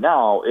 whereas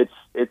now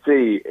it's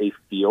a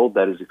field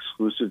that is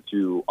exclusive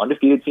to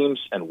undefeated teams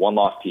and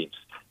one-loss teams.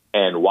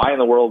 And why in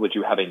the world would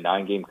you have a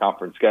 9-game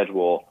conference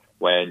schedule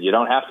when you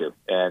don't have to?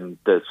 And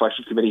the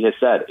selection committee has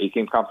said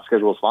 8-game conference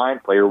schedule is fine.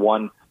 Play your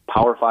 1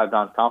 Power 5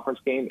 non-conference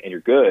game, and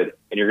you're good,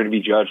 and you're going to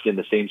be judged in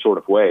the same sort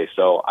of way.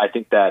 So I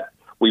think that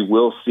we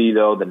will see,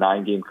 though, the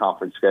 9-game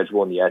conference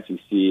schedule in the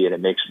SEC, and it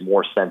makes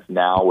more sense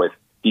now with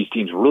these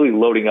teams really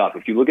loading up.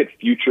 If you look at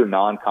future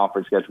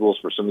non-conference schedules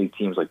for some of these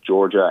teams like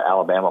Georgia,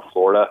 Alabama,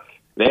 Florida,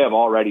 they have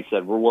already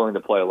said we're willing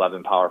to play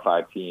 11 Power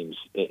 5 teams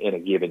in a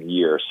given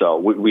year. So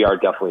we are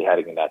definitely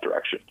heading in that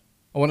direction.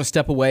 I want to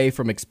step away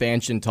from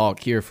expansion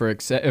talk here for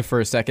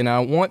a second. I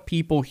want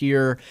people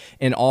here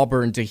in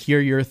Auburn to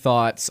hear your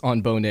thoughts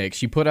on Bo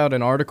Nix. You put out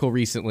an article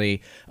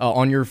recently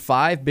on your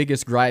 5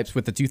 biggest gripes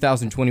with the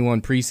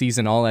 2021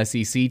 preseason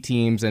All-SEC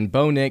teams, and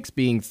Bo Nix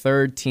being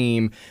 3rd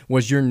team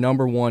was your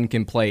number 1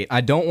 complaint.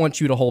 I don't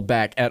want you to hold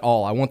back at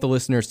all. I want the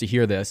listeners to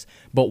hear this.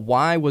 But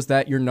why was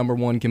that your number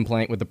 1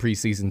 complaint with the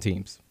preseason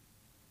teams?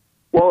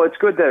 Well, it's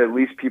good that at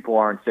least people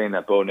aren't saying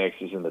that Bo Nix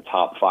is in the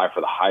top 5 for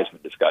the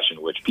Heisman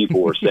discussion, which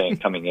people were saying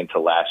coming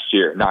into last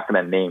year. Not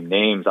going to name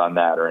names on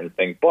that or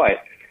anything,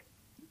 but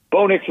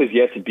Bo Nix has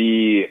yet to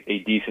be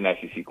a decent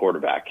SEC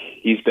quarterback.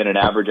 He's been an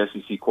average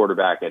SEC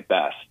quarterback at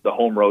best. The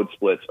home road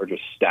splits are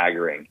just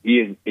staggering. He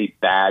is a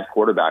bad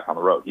quarterback on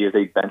the road. He is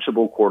a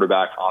benchable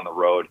quarterback on the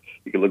road.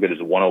 You can look at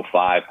his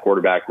 105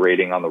 quarterback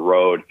rating on the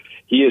road.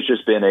 He has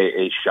just been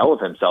a shell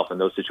of himself in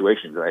those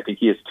situations, and I think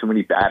he has too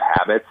many bad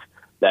habits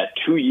that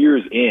 2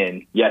 years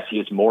in, yes, he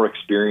has more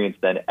experience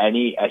than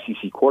any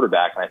SEC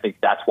quarterback, and I think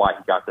that's why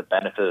he got the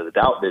benefit of the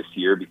doubt this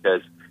year, because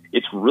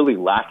it's really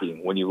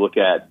lacking when you look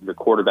at the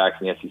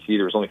quarterbacks in the SEC.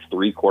 There was only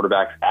 3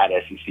 quarterbacks at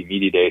SEC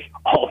Media Days.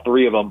 All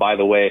 3 of them, by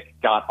the way,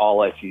 got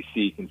all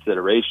SEC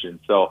consideration.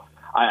 So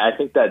I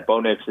think that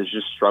Bo Nix has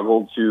just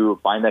struggled to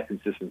find that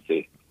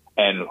consistency.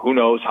 And who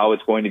knows how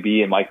it's going to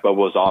be in Mike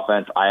Bobo's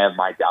offense. I have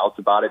my doubts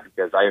about it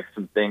because I have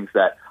some things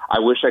that I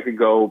wish I could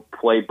go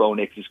play Bo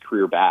Nix's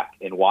career back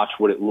and watch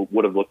what it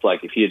would have looked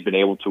like if he had been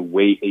able to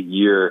wait a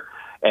year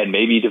and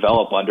maybe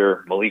develop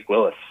under Malik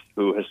Willis,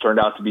 who has turned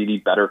out to be the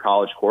better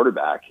college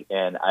quarterback.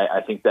 And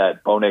I think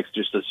that Bo Nix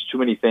just does too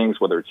many things,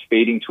 whether it's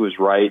fading to his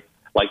right,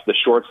 like the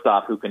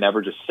shortstop who can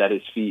never just set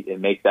his feet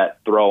and make that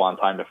throw on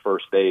time to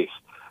first base.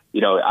 You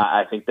know,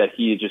 I think that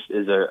he just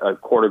is a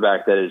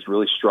quarterback that has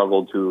really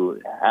struggled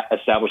to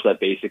establish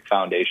that basic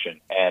foundation.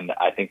 And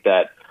I think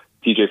that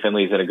TJ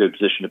Finley is in a good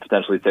position to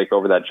potentially take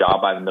over that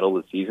job by the middle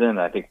of the season.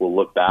 And I think we'll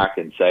look back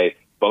and say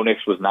Bo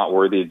Nix was not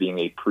worthy of being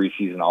a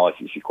preseason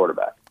All-SEC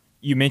quarterback.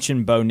 You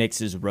mentioned Bo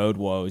Nix's road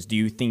woes. Do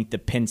you think the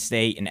Penn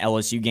State and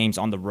LSU games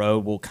on the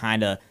road will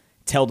kind of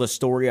tell the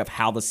story of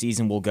how the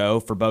season will go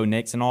for Bo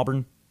Nix in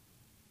Auburn?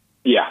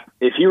 Yeah.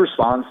 If he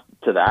responds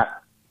to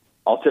that,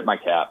 I'll tip my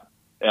cap.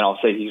 And I'll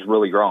say he's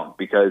really grown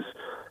because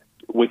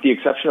with the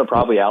exception of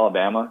probably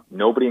Alabama,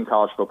 nobody in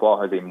college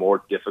football has a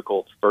more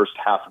difficult first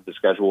half of the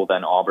schedule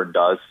than Auburn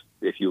does.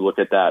 If you look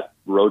at that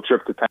road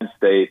trip to Penn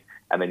State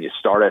and then you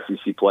start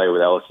SEC play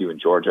with LSU and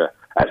Georgia,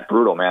 that's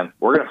brutal, man.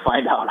 We're going to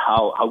find out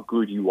how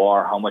good you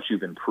are, how much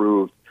you've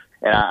improved.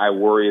 And I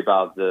worry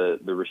about the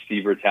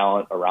receiver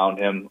talent around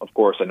him. Of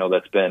course, I know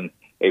that's been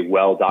a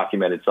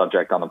well-documented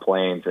subject on the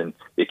Plains, and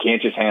you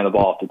can't just hand the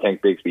ball off to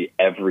Tank Bigsby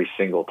every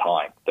single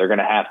time. They're going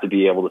to have to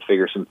be able to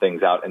figure some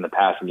things out in the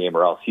passing game,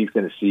 or else he's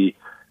going to see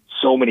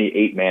so many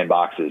 8-man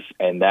boxes,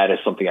 and that is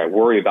something I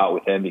worry about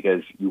with him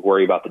because you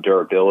worry about the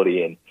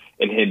durability and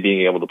him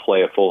being able to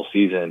play a full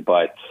season.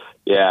 But,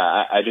 yeah,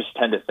 I just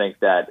tend to think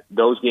that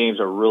those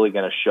games are really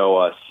going to show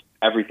us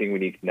everything we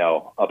need to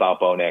know about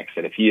Bo Nix,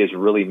 and if he has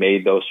really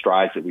made those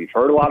strides that we've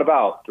heard a lot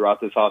about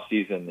throughout this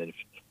offseason, and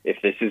if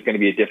this is going to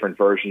be a different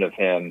version of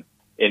him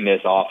in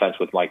this offense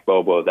with Mike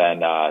Bobo,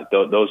 then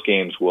those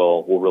games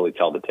will really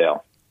tell the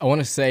tale. I want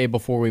to say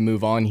before we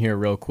move on here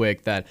real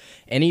quick that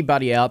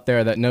anybody out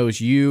there that knows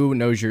you,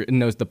 knows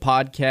the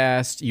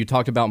podcast, you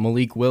talked about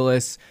Malik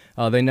Willis,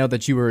 they know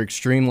that you were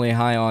extremely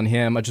high on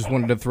him. I just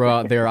wanted to throw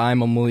out there,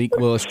 I'm a Malik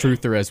Willis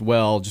truther as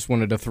well. Just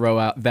wanted to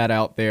throw that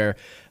out there.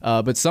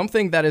 But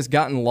something that has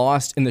gotten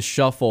lost in the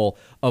shuffle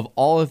of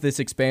all of this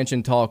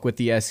expansion talk with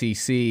the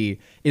SEC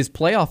is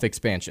playoff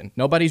expansion.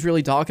 Nobody's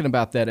really talking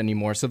about that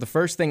anymore. So the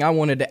first thing I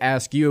wanted to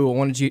ask you, I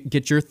wanted to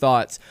get your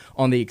thoughts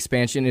on the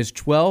expansion. Is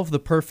 12 the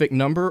perfect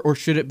number, or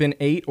should it have been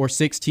 8 or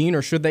 16,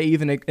 or should they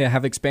even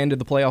have expanded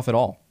the playoff at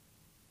all?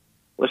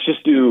 Let's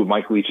just do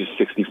Mike Leach's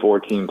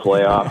 64-team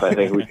playoff. I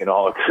think we can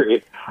all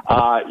agree.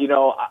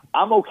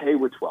 I'm okay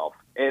with 12.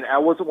 And I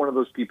wasn't one of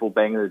those people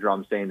banging the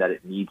drum saying that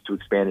it needs to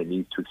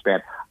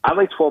expand, I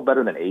like 12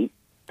 better than 8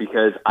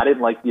 because I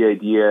didn't like the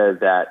idea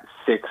that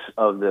 6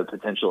 of the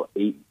potential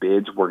 8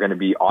 bids were going to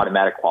be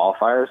automatic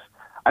qualifiers.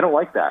 I don't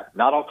like that.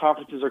 Not all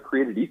conferences are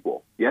created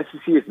equal. The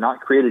SEC is not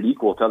created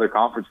equal to other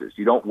conferences.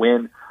 You don't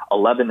win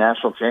 11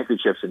 national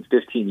championships in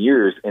 15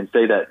 years and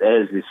say that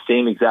is the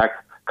same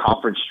exact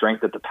conference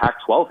strength that the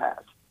Pac-12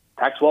 has.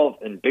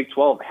 Pac-12 and Big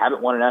 12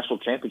 haven't won a national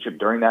championship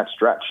during that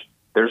stretch.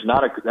 That's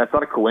not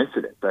a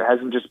coincidence. That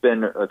hasn't just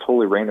been a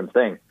totally random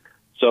thing.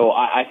 So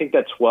I think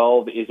that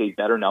 12 is a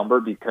better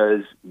number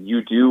because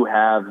you do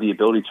have the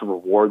ability to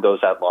reward those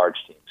at-large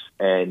teams.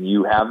 And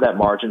you have that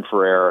margin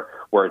for error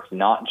where it's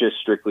not just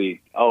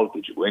strictly,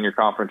 did you win your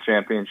conference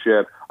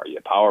championship? Are you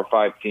a Power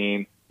 5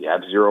 team? Do you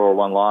have 0 or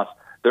 1 loss?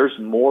 There's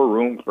more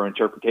room for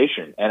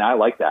interpretation, and I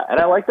like that. And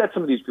I like that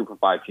some of these Group of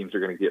 5 teams are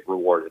going to get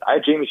rewarded. I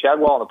had Jamie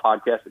Shadwell on the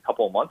podcast a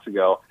couple of months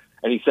ago,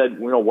 and he said,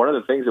 one of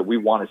the things that we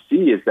want to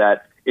see is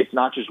that it's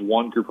not just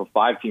one Group of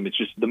 5 team. It's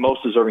just the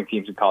most deserving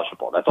teams in college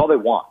football. That's all they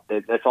want.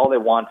 That's all they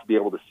want to be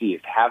able to see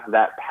is have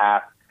that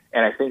path.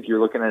 And I think you're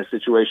looking at a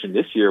situation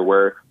this year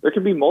where there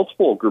could be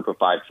multiple Group of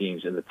 5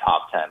 teams in the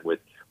top 10 with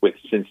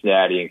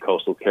Cincinnati and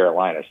Coastal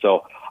Carolina.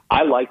 So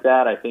I like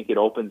that. I think it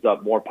opens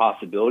up more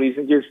possibilities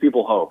and gives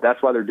people hope.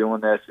 That's why they're doing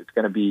this. It's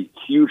going to be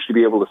huge to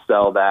be able to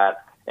sell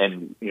that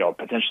and,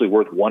 potentially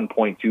worth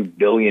 $1.2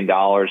 billion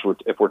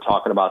if we're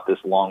talking about this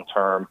long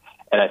term.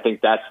 And I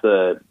think that's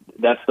the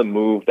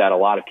move that a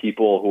lot of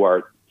people who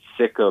are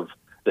sick of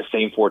the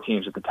same 4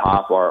 teams at the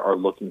top are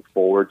looking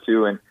forward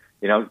to. And,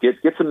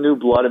 get some new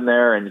blood in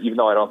there. And even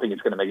though I don't think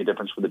it's going to make a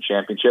difference for the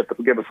championship,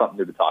 it'll give us something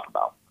new to talk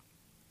about.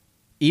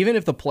 Even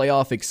if the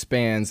playoff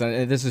expands,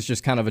 and this is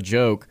just kind of a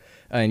joke,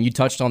 and you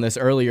touched on this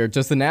earlier,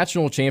 does the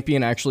national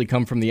champion actually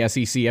come from the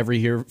SEC every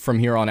year from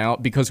here on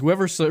out? Because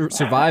whoever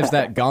survives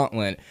that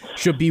gauntlet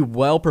should be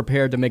well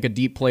prepared to make a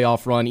deep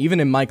playoff run, even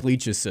in Mike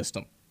Leach's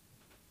system.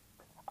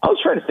 I was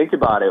trying to think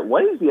about it.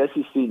 When is the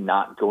SEC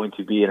not going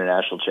to be in a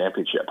national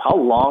championship? How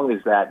long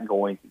is that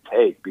going to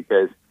take?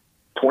 Because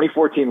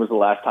 2014 was the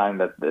last time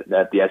that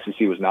the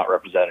SEC was not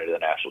represented in the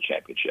national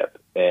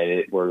championship.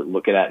 And we're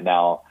looking at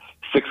now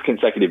 6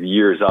 consecutive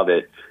years of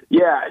it.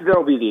 Yeah,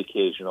 there'll be the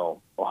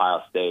occasional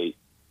Ohio State.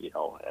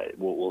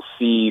 We'll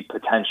see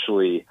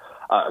potentially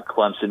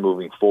Clemson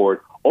moving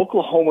forward.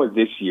 Oklahoma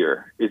this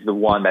year is the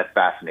one that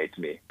fascinates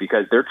me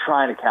because they're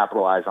trying to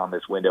capitalize on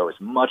this window as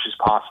much as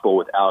possible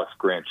with Alex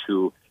Grinch,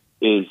 who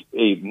is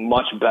a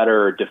much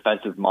better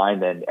defensive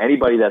mind than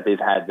anybody that they've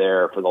had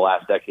there for the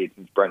last decade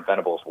since Brent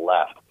Venables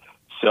left.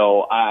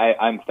 So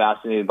I'm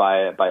fascinated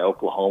by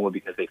Oklahoma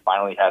because they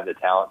finally have the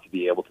talent to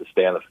be able to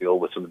stay on the field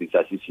with some of these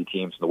SEC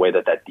teams and the way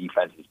that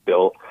defense is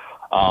built.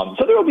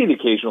 So there will be an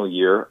occasional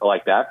year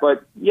like that.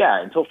 But,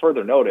 yeah, until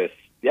further notice,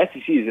 the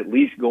SEC is at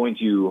least going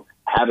to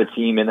have a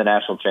team in the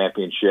national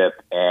championship,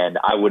 and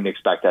I wouldn't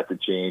expect that to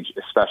change,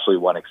 especially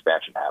when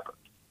expansion happens.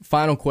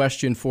 Final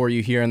question for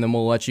you here, and then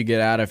we'll let you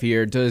get out of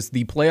here. Does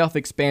the playoff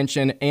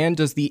expansion and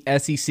does the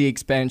SEC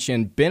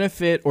expansion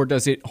benefit or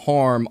does it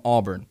harm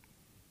Auburn?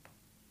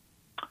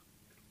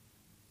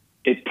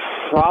 It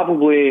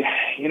probably,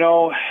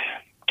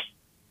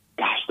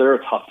 they're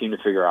a tough team to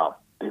figure out.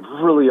 They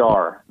really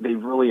are.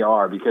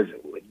 Because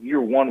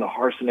year one, the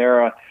Harsin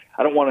era,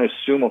 I don't want to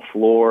assume a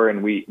floor,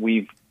 and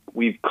we've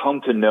come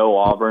to know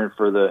Auburn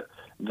for the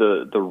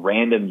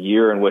random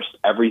year in which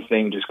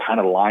everything just kind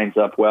of lines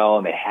up well,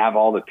 and they have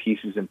all the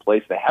pieces in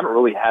place. They haven't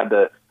really had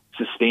the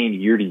sustained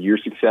year-to-year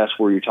success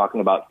where you're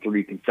talking about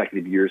 3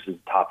 consecutive years as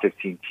a top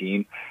 15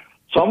 team.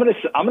 So I'm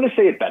gonna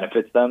say it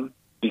benefits them.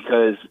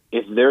 Because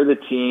if they're the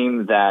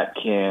team that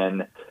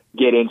can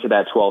get into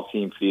that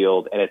 12-team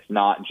field and it's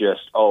not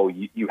just,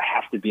 you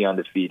have to be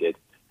undefeated,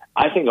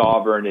 I think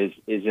Auburn is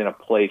in a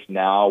place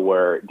now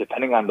where,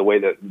 depending on the way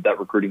that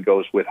recruiting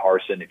goes with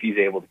Harsin, if he's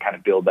able to kind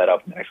of build that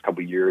up in the next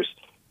couple of years,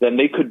 then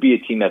they could be a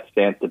team that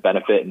stands to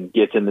benefit and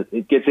gets in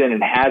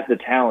and has the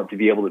talent to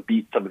be able to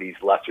beat some of these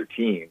lesser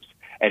teams.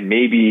 And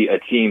maybe a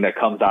team that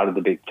comes out of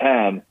the Big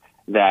Ten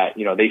that,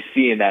 they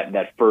see in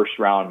that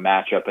first-round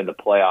matchup in the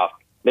playoff,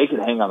 they can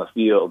hang on the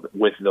field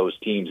with those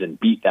teams and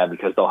beat them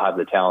because they'll have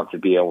the talent to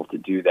be able to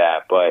do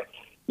that. But,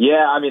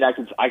 yeah,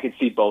 I could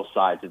see both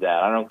sides of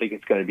that. I don't think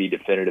it's going to be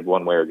definitive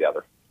one way or the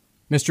other.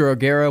 Mr.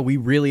 O'Gara, we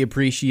really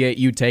appreciate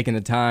you taking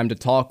the time to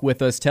talk with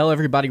us. Tell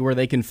everybody where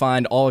they can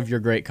find all of your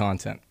great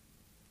content.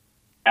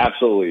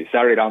 Absolutely.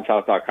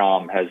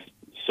 SaturdayDownSouth.com has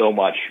so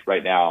much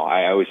right now.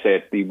 I always say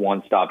it's the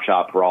one-stop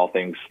shop for all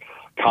things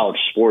college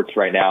sports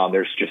right now. And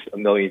there's just a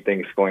million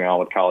things going on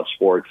with college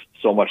sports.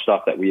 So much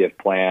stuff that we have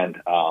planned.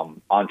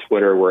 On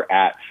Twitter, we're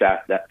at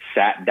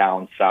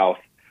SatDownSouth.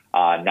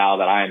 Now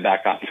that I am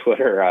back on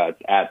Twitter,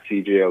 it's at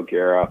CJ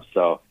O'Gara.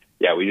 So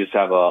yeah, we just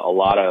have a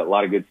lot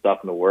of good stuff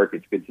in the work.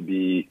 It's good to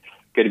be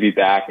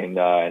back and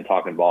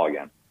talking ball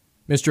again.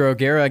 Mr.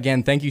 O'Gara,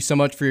 again, thank you so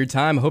much for your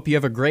time. I hope you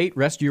have a great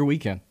rest of your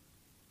weekend.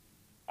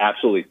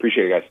 Absolutely.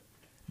 Appreciate it, guys.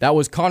 That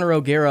was Connor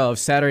O'Gara of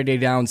Saturday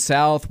Down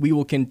South. We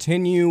will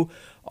continue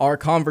our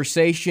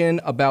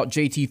conversation about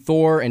JT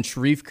Thor and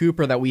Sharife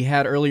Cooper that we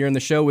had earlier in the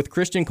show with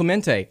Christian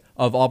Clemente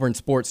of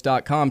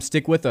AuburnSports.com.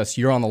 Stick with us.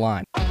 You're on the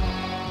line.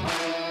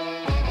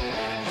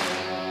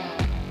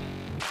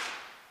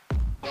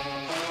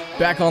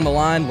 Back on the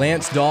line,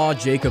 Lance Dawe,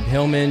 Jacob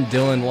Hillman,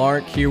 Dylan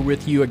Larck here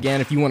with you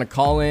again. If you want to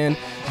call in,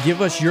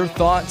 give us your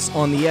thoughts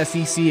on the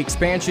SEC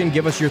expansion.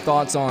 Give us your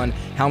thoughts on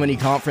how many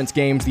conference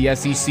games the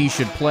SEC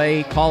should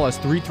play. Call us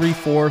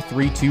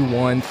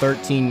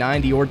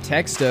 334-321-1390 or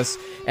text us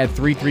at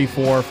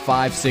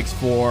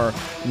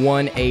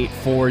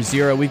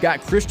 334-564-1840. We've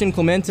got Christian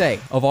Clemente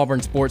of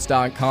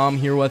AuburnSports.com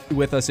here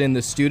with us in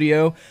the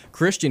studio.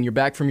 Christian, you're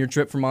back from your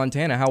trip from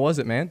Montana. How was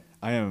it, man?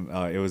 I am.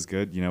 It was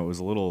good. You know, it was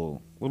a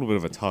little bit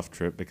of a tough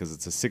trip because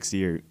it's a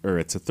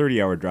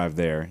 30-hour drive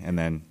there, and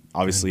then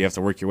obviously you have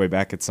to work your way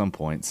back at some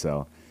point.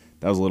 So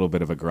that was a little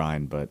bit of a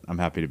grind, but I'm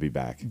happy to be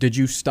back. Did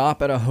you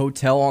stop at a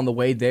hotel on the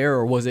way there,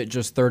 or was it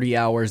just 30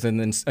 hours and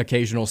then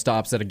occasional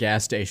stops at a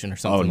gas station or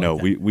something? Oh no,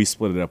 like that? we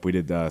split it up. We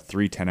did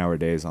 3 10-hour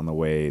days on the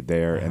way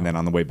there, and then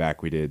on the way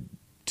back we did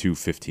 2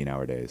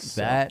 15-hour days.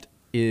 So. That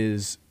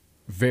is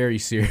very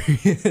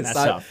serious. That's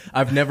tough.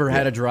 I've never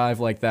had a drive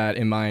like that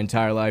in my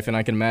entire life, and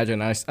I can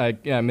imagine.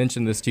 I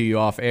mentioned this to you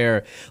off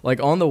air. Like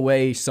on the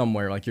way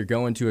somewhere, like you're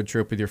going to a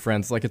trip with your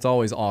friends, like it's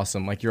always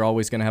awesome. Like you're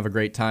always going to have a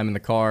great time in the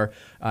car.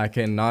 I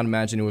cannot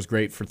imagine it was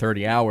great for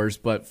 30 hours,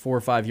 but 4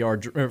 or 5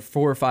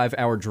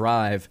 hour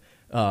drive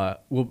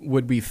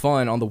would be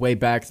fun. On the way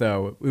back,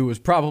 though, it was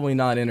probably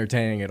not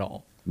entertaining at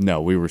all.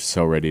 No, we were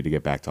so ready to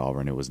get back to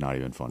Auburn. It was not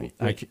even funny.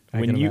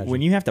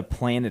 When you have to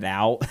plan it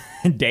out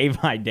day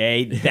by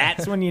day,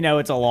 that's when you know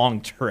it's a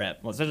long trip,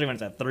 especially when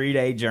it's a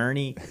 3-day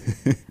journey.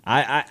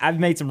 I've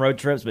made some road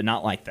trips, but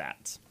not like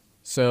that.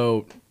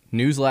 So,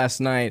 news last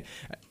night,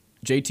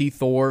 JT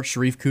Thor,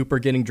 Sharife Cooper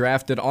getting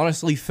drafted.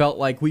 Honestly, felt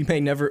like we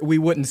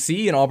wouldn't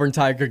see an Auburn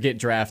Tiger get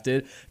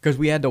drafted because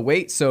we had to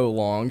wait so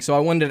long. So I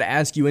wanted to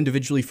ask you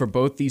individually for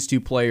both these two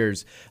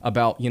players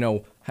about,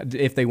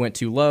 if they went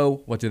too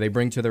low, what do they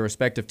bring to their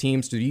respective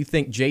teams? Do you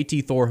think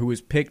JT Thor, who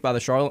was picked by the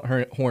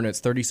Charlotte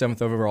Hornets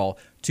 37th overall,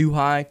 too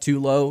high,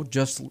 too low,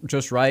 just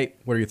right?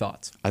 What are your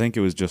thoughts? I think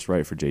it was just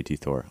right for JT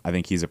Thor. I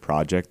think he's a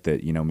project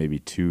that, maybe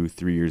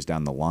 2-3 years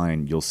down the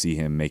line, you'll see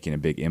him making a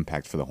big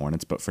impact for the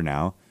Hornets. But for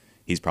now,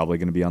 he's probably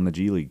going to be on the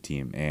G League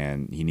team,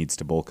 and he needs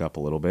to bulk up a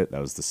little bit. That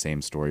was the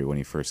same story when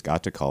he first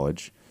got to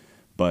college.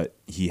 But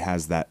he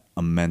has that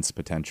immense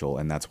potential,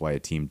 and that's why a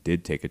team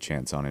did take a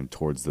chance on him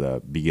towards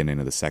the beginning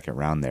of the second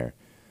round there.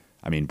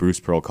 I mean, Bruce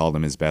Pearl called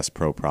him his best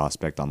pro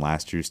prospect on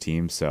last year's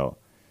team, so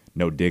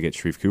no dig at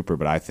Sharife Cooper,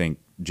 but I think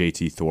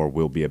JT Thor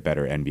will be a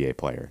better NBA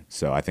player.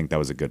 So I think that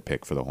was a good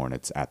pick for the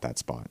Hornets at that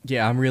spot.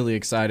 Yeah, I'm really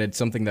excited.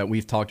 Something that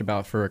we've talked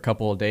about for a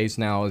couple of days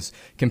now is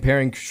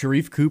comparing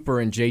Sharife Cooper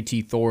and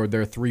JT Thor,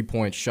 their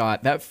three-point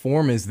shot. That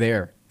form is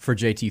there for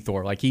JT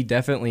Thor. Like, he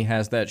definitely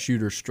has that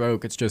shooter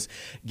stroke. It's just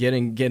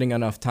getting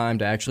enough time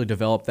to actually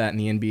develop that in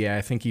the NBA.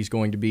 I think he's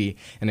going to be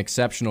an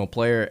exceptional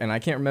player. And I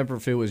can't remember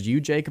if it was you,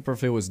 Jacob, or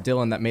if it was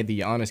Dylan that made the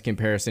Giannis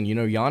comparison.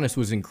 Giannis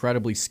was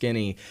incredibly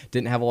skinny,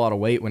 didn't have a lot of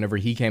weight whenever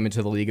he came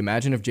into the league.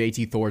 Imagine if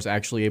JT Thor's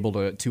actually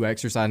able to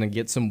exercise and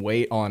get some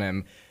weight on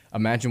him.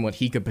 Imagine what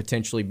he could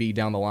potentially be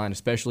down the line,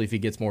 especially if he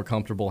gets more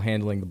comfortable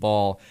handling the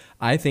ball.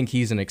 I think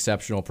he's an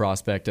exceptional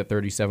prospect at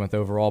 37th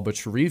overall. But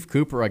Sharife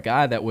Cooper, a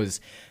guy that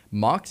was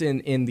mocked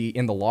in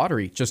the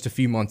lottery just a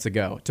few months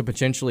ago to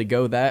potentially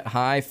go that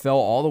high, fell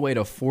all the way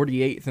to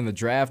 48th in the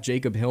draft.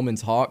 Jacob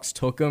Hillman's Hawks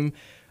took him.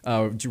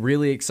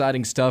 Really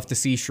exciting stuff to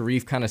see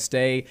Sharife kind of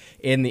stay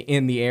in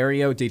the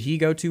area. Did he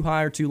go too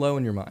high or too low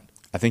in your mind?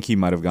 I think he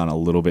might have gone a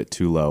little bit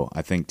too low.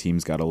 I think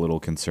teams got a little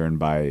concerned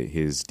by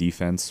his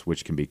defense,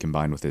 which can be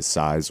combined with his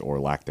size or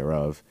lack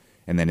thereof,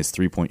 and then his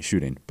three-point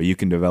shooting. But you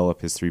can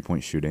develop his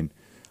three-point shooting.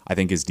 I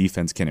think his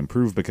defense can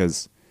improve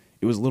because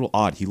it was a little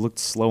odd. He looked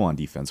slow on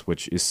defense,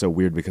 which is so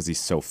weird because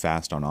he's so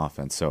fast on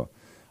offense. So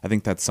I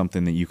think that's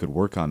something that you could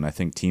work on. I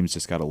think teams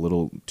just got a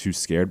little too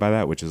scared by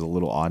that, which is a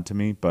little odd to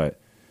me. But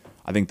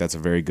I think that's a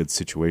very good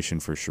situation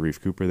for Sharife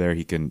Cooper there.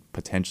 He can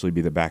potentially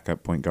be the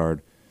backup point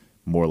guard.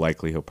 More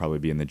likely he'll probably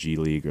be in the G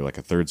League or like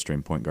a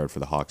third-string point guard for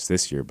the Hawks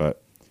this year.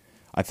 But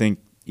I think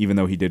even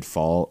though he did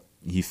fall,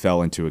 he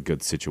fell into a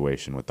good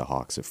situation with the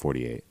Hawks at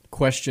 48.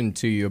 Question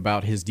to you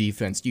about his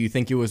defense. Do you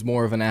think it was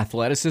more of an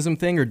athleticism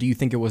thing, or do you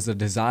think it was a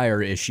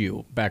desire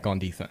issue back on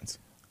defense?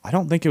 I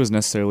don't think it was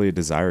necessarily a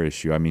desire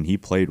issue. I mean, he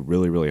played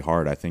really, really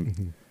hard. I think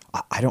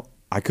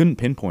I couldn't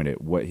pinpoint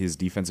it, what his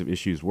defensive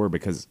issues were,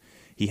 because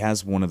he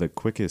has one of the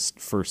quickest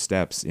first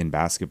steps in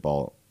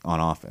basketball on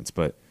offense,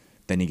 but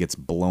then he gets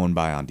blown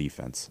by on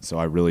defense. So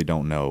I really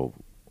don't know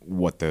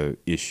what the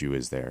issue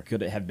is there.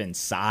 Could it have been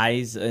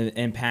size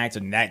impact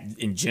and that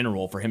in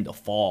general for him to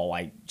fall,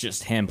 like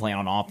just him playing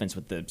on offense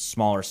with the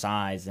smaller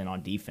size and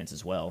on defense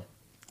as well?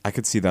 I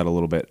could see that a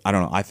little bit. I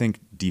don't know. I think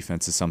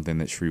defense is something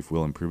that Sharife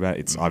will improve at.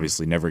 It's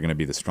obviously never going to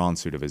be the strong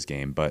suit of his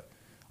game, but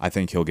I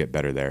think he'll get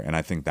better there, and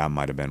I think that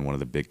might have been one of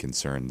the big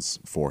concerns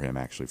for him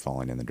actually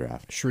falling in the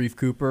draft. Sharife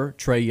Cooper,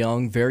 Trae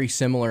Young, very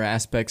similar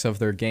aspects of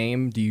their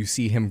game. Do you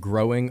see him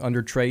growing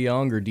under Trae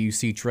Young, or do you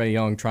see Trae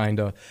Young trying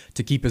to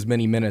keep as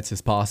many minutes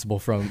as possible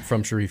from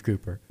Sharife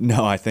Cooper?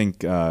 No, I think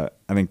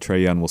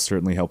Trae Young will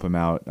certainly help him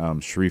out.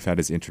 Sharife had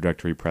his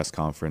introductory press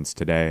conference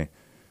today.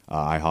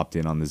 I hopped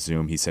in on the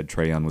Zoom. He said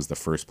Trae Young was the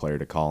first player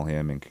to call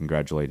him and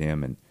congratulate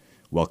him and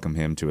welcome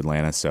him to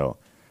Atlanta. So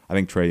I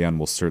think Trae Young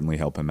will certainly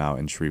help him out,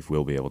 and Sharife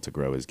will be able to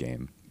grow his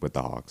game with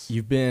the Hawks.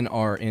 You've been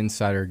our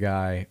insider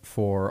guy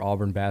for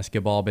Auburn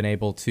basketball, been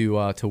able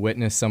to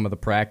witness some of the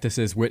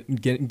practices,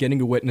 getting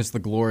to witness the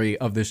glory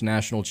of this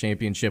national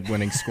championship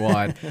winning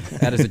squad.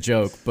 That is a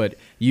joke, but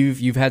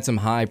you've had some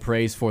high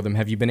praise for them.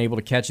 Have you been able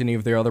to catch any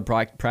of their other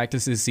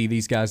practices, see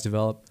these guys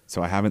develop?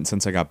 So I haven't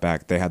since I got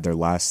back. They had their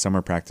last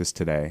summer practice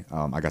today.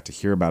 I got to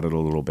hear about it a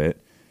little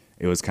bit.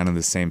 It was kind of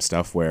the same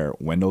stuff where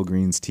Wendell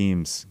Green's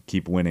teams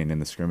keep winning in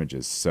the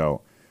scrimmages.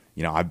 So,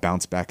 I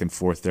bounced back and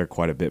forth there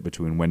quite a bit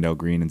between Wendell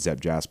Green and Zep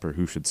Jasper,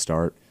 who should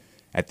start.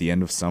 At the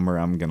end of summer,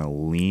 I'm going to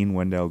lean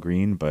Wendell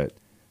Green, but,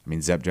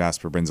 Zep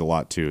Jasper brings a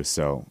lot too.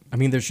 So,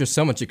 there's just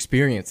so much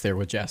experience there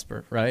with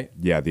Jasper, right?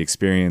 Yeah, the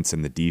experience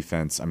and the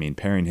defense.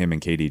 Pairing him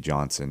and KD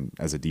Johnson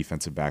as a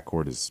defensive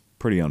backcourt is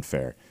pretty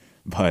unfair.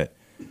 But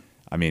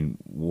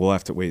we'll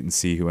have to wait and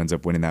see who ends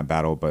up winning that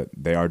battle, but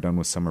they are done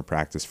with summer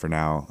practice for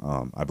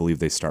now. I believe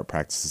they start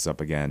practices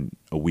up again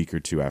a week or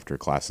two after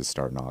classes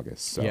start in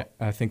August. So. Yeah,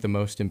 I think the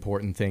most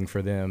important thing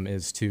for them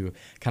is to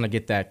kind of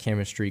get that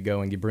chemistry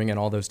going. You bring in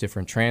all those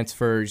different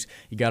transfers.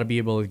 You got to be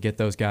able to get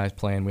those guys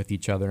playing with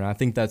each other, and I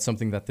think that's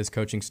something that this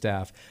coaching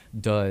staff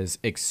does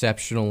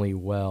exceptionally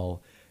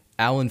well.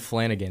 Alan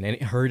Flanagan,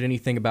 heard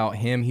anything about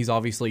him? He's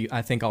obviously,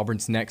 I think,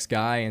 Auburn's next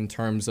guy in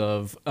terms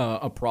of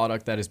a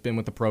product that has been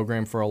with the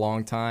program for a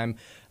long time,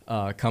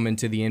 coming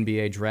to the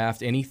NBA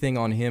draft. Anything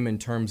on him in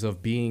terms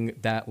of being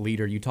that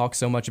leader? You talk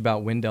so much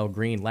about Wendell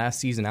Green. Last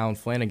season, Alan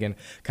Flanagan,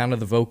 kind of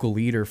the vocal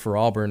leader for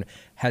Auburn.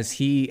 Has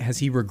he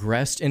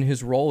regressed in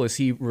his role? Is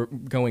he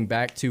going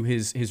back to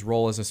his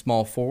role as a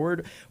small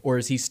forward, or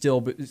is he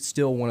still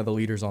one of the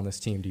leaders on this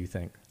team, do you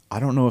think? I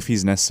don't know if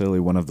he's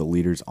necessarily one of the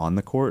leaders on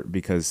the court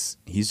because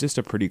he's just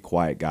a pretty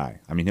quiet guy.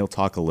 He'll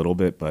talk a little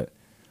bit, but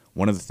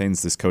one of the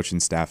things this coaching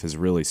staff has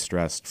really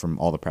stressed from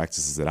all the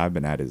practices that I've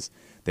been at is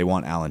they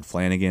want Alan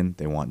Flanagan,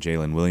 they want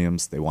Jalen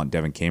Williams, they want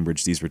Devin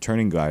Cambridge, these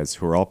returning guys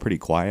who are all pretty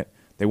quiet.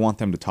 They want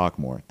them to talk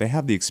more. They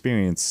have the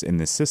experience in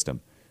this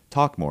system.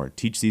 Talk more,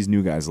 teach these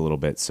new guys a little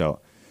bit. So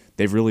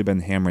they've really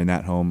been hammering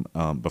that home.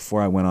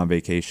 Before I went on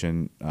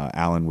vacation,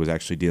 Alan was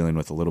actually dealing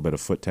with a little bit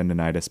of foot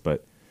tendonitis,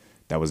 but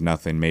that was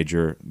nothing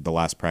major. The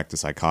last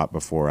practice I caught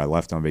before I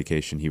left on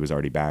vacation, he was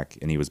already back,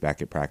 and he was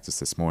back at practice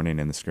this morning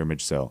in the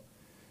scrimmage. So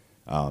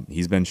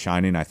he's been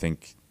shining. I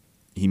think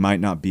he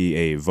might not be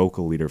a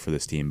vocal leader for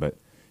this team, but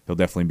he'll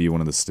definitely be one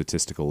of the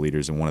statistical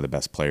leaders and one of the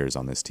best players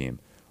on this team.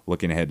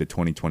 Looking ahead to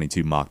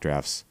 2022 mock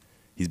drafts,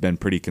 he's been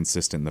pretty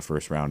consistent in the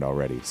first round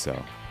already.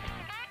 So.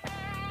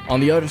 On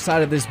the other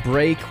side of this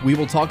break, we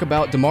will talk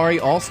about Damari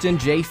Alston,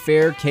 Jay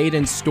Fair,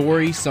 Caden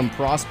Story, some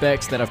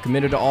prospects that have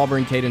committed to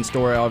Auburn. Caden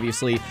Story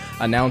obviously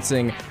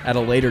announcing at a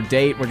later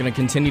date. We're going to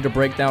continue to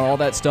break down all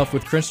that stuff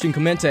with Christian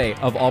Clemente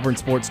of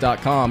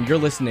auburnsports.com. You're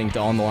listening to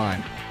On the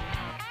Line.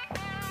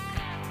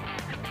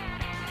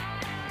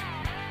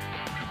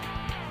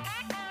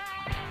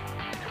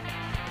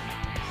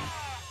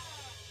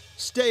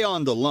 Stay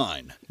on the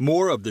line.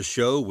 More of the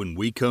show when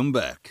we come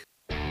back.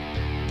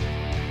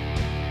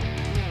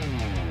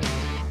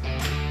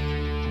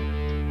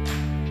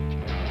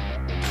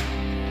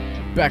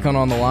 Back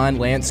on the Line,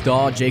 Lance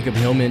Dawe, Jacob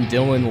Hillman,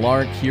 Dylan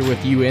Larck here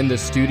with you in the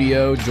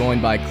studio,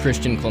 joined by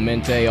Christian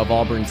Clemente of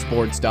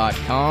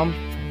auburnsports.com.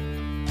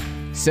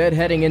 Said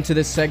heading into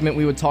this segment,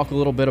 we would talk a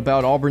little bit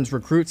about Auburn's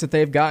recruits that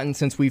they've gotten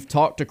since we've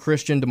talked to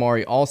Christian,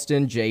 Damari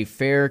Alston, Jay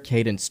Fair,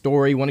 Caden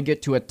Story. Want to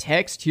get to a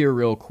text here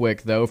real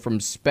quick, though, from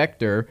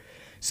Spectre.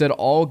 Said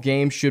all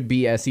games should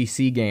be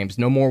SEC games.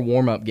 No more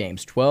warm-up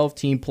games.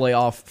 12-team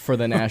playoff for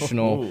the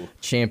national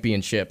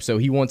championship. So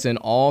he wants an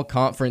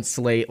all-conference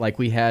slate like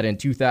we had in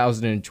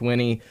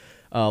 2020.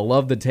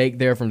 Love the take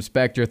there from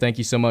Spectre. Thank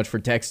you so much for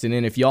texting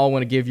in. If y'all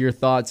want to give your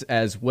thoughts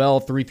as well,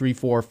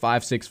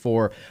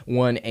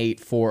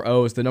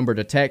 334-564-1840 is the number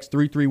to text.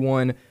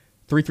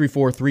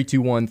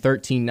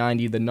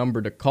 334-321-1390, the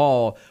number to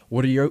call.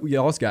 What are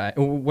y'all's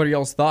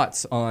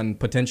thoughts on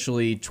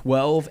potentially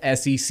 12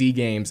 SEC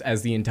games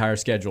as the entire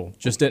schedule?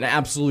 Just an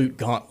absolute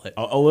gauntlet.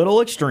 A little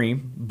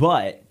extreme,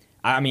 but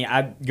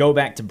I go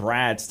back to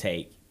Brad's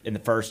take in the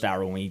first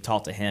hour when we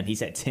talked to him. He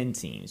said 10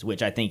 teams,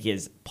 which I think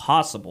is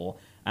possible.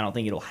 I don't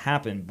think it'll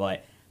happen,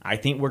 but I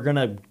think we're going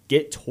to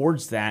get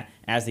towards that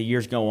as the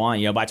years go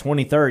on. By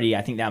 2030,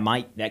 I think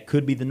that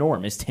could be the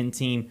norm, is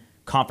 10-team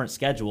conference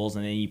schedules,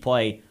 and then you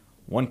play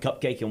one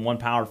cupcake and one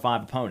Power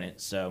 5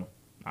 opponent. So,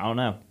 I don't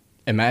know.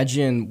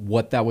 Imagine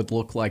what that would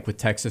look like with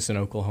Texas and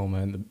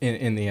Oklahoma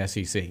in the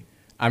SEC.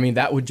 I mean,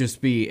 that would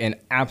just be an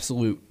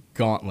absolute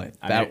gauntlet.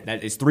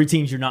 That is 3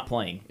 teams you're not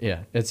playing.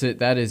 Yeah,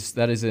 that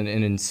is an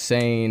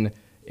insane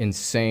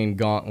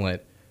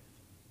gauntlet.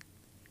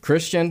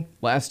 Christian,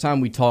 last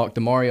time we talked,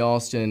 Damari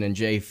Alston and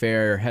Jay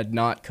Fair had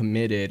not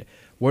committed.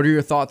 What are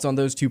your thoughts on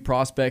those two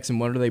prospects,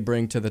 and what do they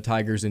bring to the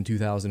Tigers in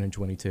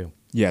 2022?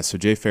 Yeah, so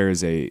Jay Fair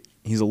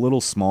he's a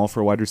little small for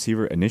a wide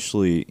receiver.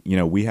 Initially,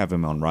 we have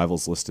him on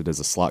Rivals listed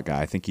as a slot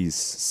guy. I think he's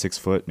 6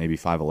 foot, maybe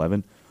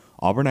 5'11".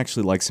 Auburn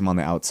actually likes him on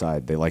the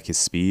outside. They like his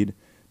speed.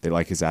 They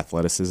like his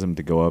athleticism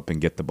to go up and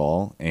get the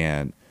ball,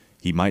 and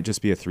he might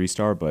just be a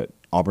 3-star, but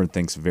Auburn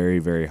thinks very,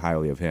 very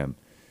highly of him.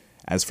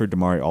 As for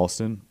Damari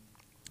Alston,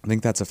 I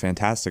think that's a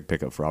fantastic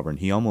pickup for Auburn.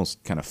 He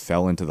almost kind of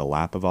fell into the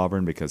lap of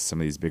Auburn because some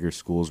of these bigger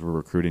schools were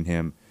recruiting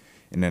him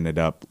and ended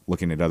up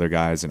looking at other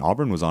guys. And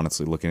Auburn was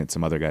honestly looking at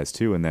some other guys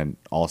too, and then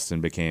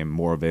Alston became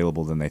more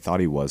available than they thought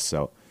he was,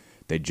 so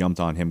they jumped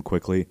on him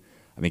quickly.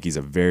 I think he's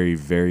a very,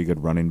 very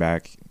good running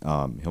back.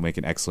 He'll make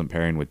an excellent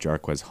pairing with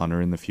Jarquez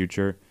Hunter in the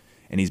future,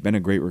 and he's been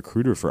a great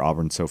recruiter for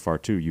Auburn so far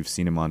too. You've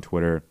seen him on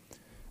Twitter.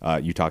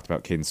 You talked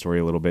about Caden Story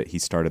a little bit. He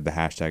started the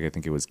hashtag, I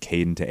think it was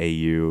Caden to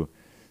AU.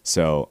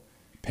 So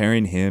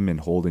pairing him and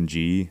Holden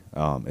G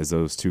as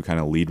those two kind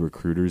of lead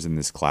recruiters in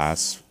this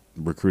class,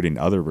 recruiting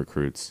other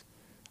recruits,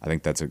 I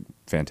think that's a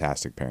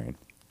fantastic pairing.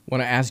 I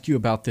want to ask you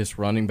about this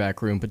running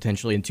back room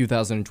potentially in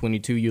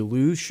 2022. You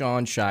lose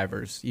Sean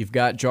Shivers. You've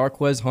got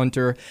Jarquez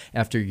Hunter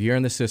after a year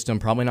in the system,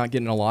 probably not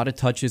getting a lot of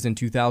touches in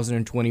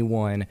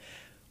 2021.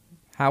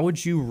 How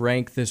would you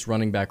rank this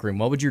running back room?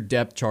 What would your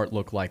depth chart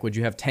look like? Would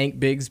you have Tank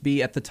Bigsby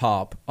at the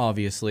top,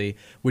 obviously?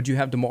 Would you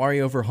have Damari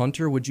over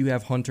Hunter? Would you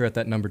have Hunter at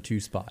that number 2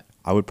 spot?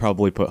 I would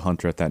probably put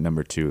Hunter at that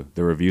number 2.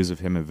 The reviews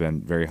of him have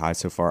been very high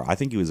so far. I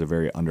think he was a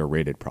very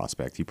underrated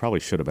prospect. He probably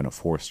should have been a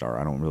 4-star.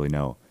 I don't really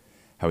know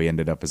how he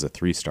ended up as a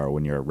 3-star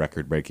when you're a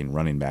record-breaking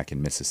running back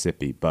in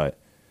Mississippi. But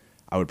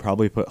I would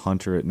probably put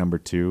Hunter at number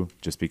 2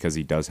 just because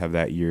he does have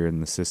that year in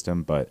the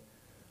system. But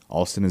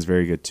Alston is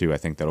very good too. I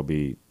think that'll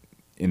be,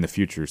 in the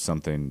future,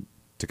 something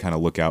to kind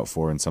of look out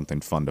for and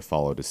something fun to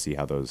follow to see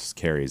how those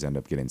carries end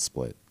up getting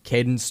split.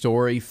 Caden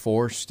Story,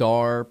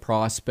 4-star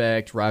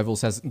prospect.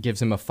 Rivals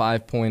gives him a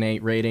 5.8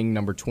 rating,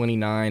 number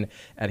 29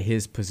 at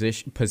his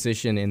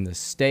position in the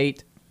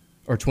state,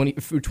 or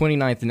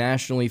 29th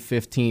nationally,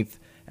 15th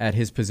at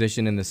his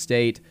position in the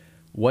state.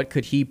 What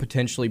could he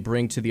potentially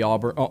bring to the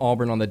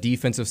Auburn on the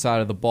defensive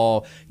side of the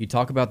ball? You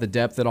talk about the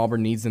depth that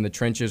Auburn needs in the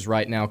trenches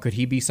right now. Could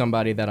he be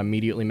somebody that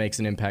immediately makes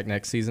an impact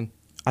next season?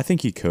 I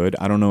think he could.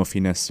 I don't know if he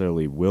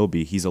necessarily will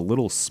be. He's a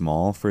little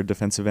small for a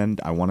defensive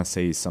end. I want to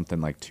say he's something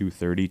like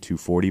 230,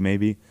 240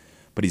 maybe,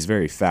 but he's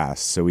very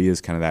fast. So he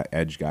is kind of that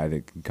edge guy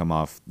that can come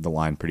off the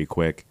line pretty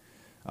quick.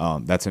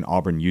 That's an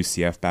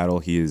Auburn-UCF battle.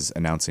 He is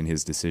announcing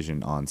his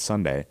decision on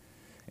Sunday,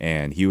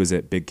 and he was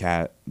at Big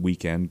Cat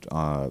Weekend.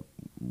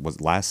 Was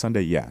it last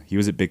Sunday? Yeah, he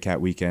was at Big Cat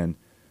Weekend.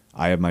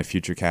 I have my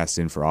future cast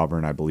in for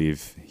Auburn. I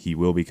believe he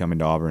will be coming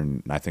to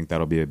Auburn, and I think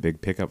that'll be a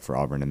big pickup for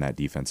Auburn in that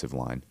defensive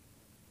line.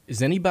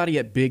 Does anybody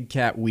at Big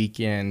Cat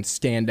Weekend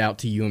stand out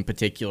to you in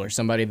particular?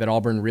 Somebody that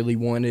Auburn really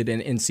wanted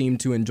and seemed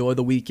to enjoy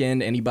the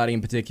weekend? Anybody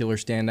in particular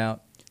stand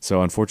out?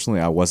 So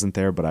unfortunately, I wasn't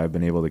there, but I've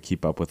been able to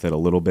keep up with it a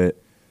little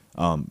bit.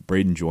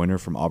 Braden Joyner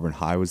from Auburn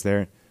High was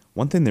there.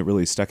 One thing that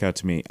really stuck out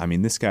to me, I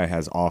mean, this guy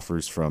has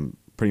offers from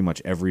pretty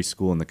much every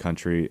school in the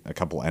country, a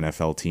couple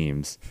NFL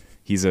teams.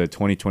 He's a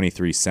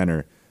 2023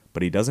 center,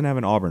 but he doesn't have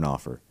an Auburn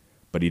offer.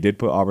 But he did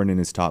put Auburn in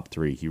his top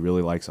 3. He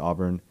really likes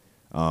Auburn.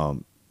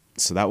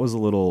 So that was a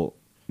little,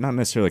 not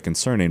necessarily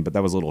concerning, but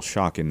that was a little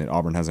shocking that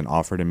Auburn hasn't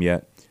offered him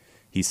yet.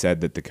 He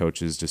said that the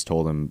coaches just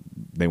told him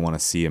they want to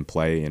see him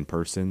play in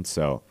person,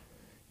 so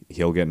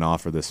he'll get an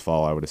offer this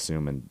fall, I would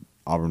assume, and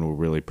Auburn will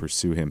really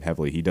pursue him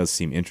heavily. He does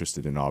seem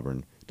interested in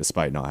Auburn,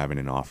 despite not having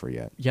an offer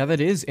yet. Yeah, that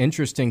is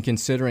interesting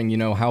considering,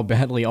 how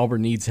badly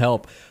Auburn needs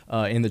help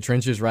in the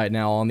trenches right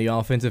now on the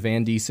offensive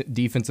and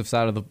defensive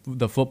side of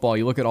the football.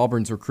 You look at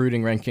Auburn's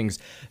recruiting rankings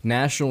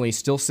nationally,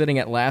 still sitting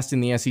at last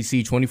in the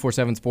SEC.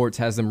 24/7 Sports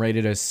has them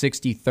rated as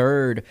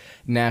 63rd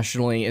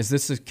nationally. Is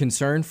this a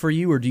concern for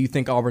you, or do you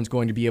think Auburn's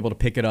going to be able to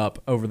pick it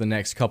up over the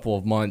next couple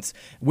of months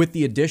with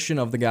the addition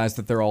of the guys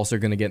that they're also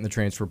going to get in the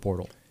transfer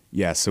portal?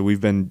 Yeah, so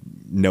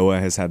Noah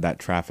has had that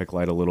traffic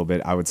light a little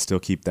bit. I would still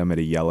keep them at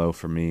a yellow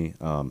for me.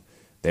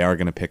 They are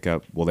going to pick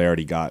up, they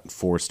already got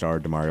 4-star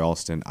Damari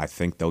Alston. I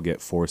think they'll get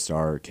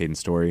 4-star Caden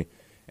Story.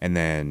 And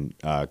then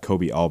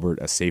Kobe Albert,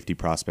 a safety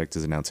prospect,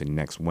 is announcing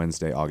next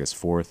Wednesday, August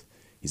 4th.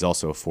 He's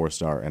also a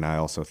 4-star, and I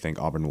also think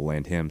Auburn will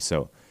land him.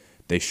 So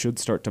they should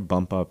start to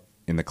bump up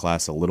in the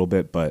class a little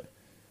bit, but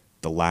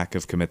the lack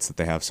of commits that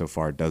they have so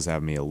far does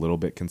have me a little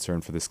bit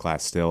concerned for this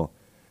class still.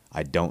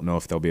 I don't know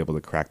if they'll be able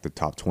to crack the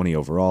top 20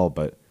 overall,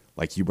 but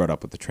like you brought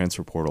up with the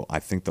transfer portal, I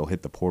think they'll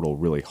hit the portal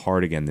really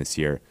hard again this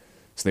year.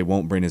 so they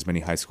won't bring as many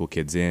high school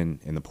kids in,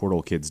 and the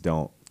portal kids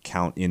don't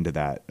count into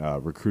that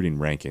recruiting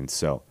ranking.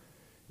 So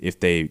if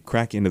they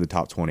crack into the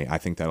top 20, I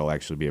think that'll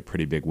actually be a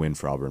pretty big win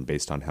for Auburn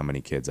based on how many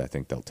kids I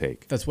think they'll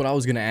take. That's what I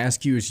was going to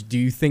ask you is, do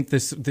you think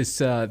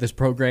this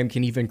program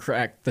can even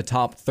crack the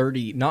top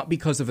 30, not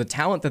because of the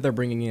talent that they're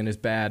bringing in is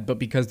bad, but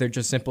because they're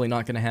just simply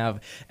not going to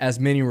have as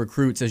many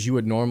recruits as you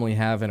would normally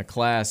have in a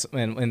class,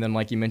 and then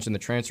like you mentioned, the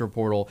transfer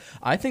portal.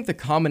 I think the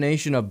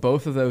combination of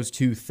both of those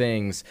two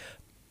things,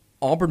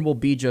 Auburn will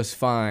be just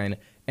fine.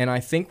 And I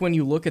think when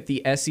you look at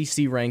the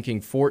SEC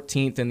ranking,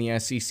 14th in the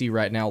SEC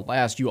right now,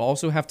 last, you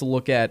also have to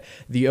look at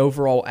the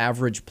overall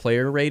average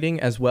player rating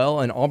as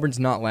well. And Auburn's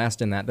not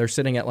last in that. They're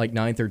sitting at like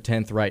 9th or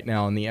 10th right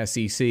now in the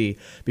SEC,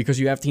 because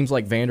you have teams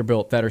like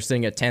Vanderbilt that are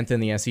sitting at 10th in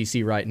the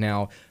SEC right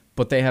now,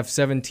 but they have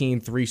 17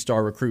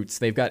 three-star recruits.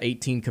 They've got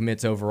 18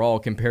 commits overall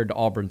compared to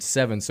Auburn's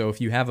 7. So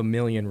if you have 1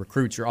 million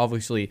recruits, you're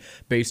obviously,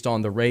 based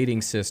on the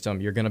rating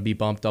system, you're going to be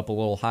bumped up a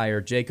little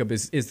higher. Jacob,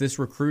 is this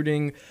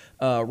recruiting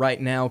right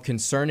now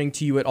concerning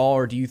to you at all,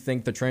 or do you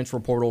think the transfer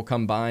portal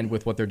combined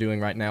with what they're doing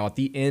right now, at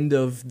the end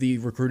of the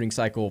recruiting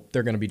cycle,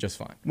 they're going to be just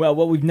fine? Well,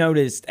 what we've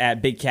noticed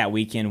at Big Cat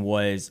Weekend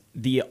was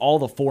all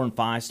the 4 and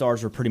 5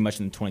 stars were pretty much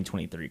in the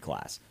 2023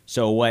 class.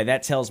 So what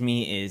that tells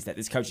me is that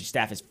this coaching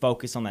staff is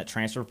focused on that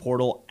transfer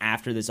portal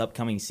after this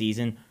upcoming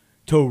season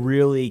to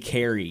really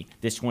carry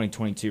this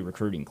 2022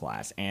 recruiting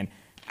class. And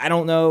I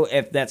don't know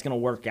if that's going to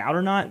work out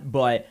or not,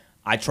 but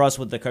I trust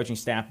what the coaching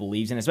staff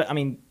believes in. I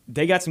mean,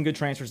 they got some good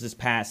transfers this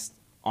past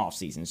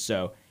offseason.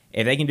 So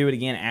if they can do it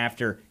again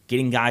after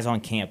getting guys on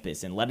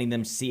campus and letting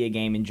them see a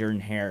game in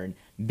Jordan-Hare and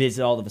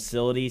visit all the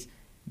facilities,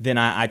 then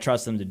I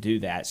trust them to do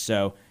that.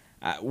 So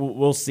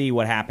we'll see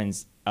what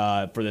happens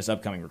for this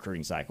upcoming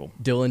recruiting cycle.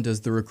 Dylan,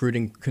 does the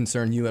recruiting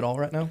concern you at all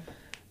right now?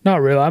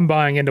 Not really. I'm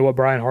buying into what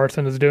Brian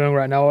Hartson is doing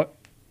right now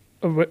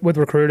with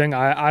recruiting.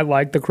 I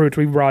like the recruits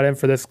we brought in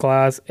for this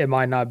class. It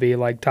might not be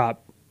like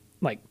top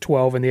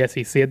 12 in the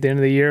SEC at the end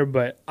of the year,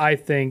 but I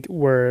think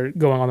we're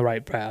going on the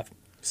right path.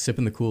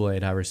 Sipping the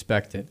Kool-Aid. I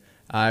respect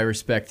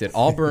it.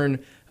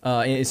 Auburn,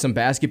 in some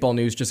basketball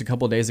news just a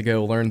couple of days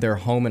ago, learned their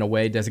home and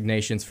away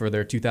designations for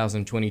their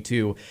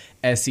 2022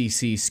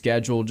 SEC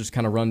schedule. Just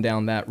kind of run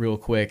down that real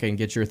quick and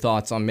get your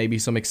thoughts on maybe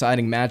some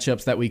exciting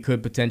matchups that we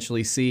could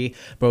potentially see,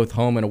 both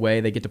home and away.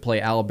 They get to play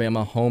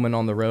Alabama home and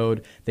on the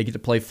road. They get to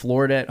play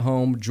Florida at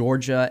home,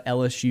 Georgia,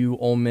 LSU,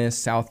 Ole Miss,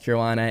 South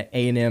Carolina,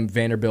 A&M,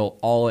 Vanderbilt,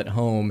 all at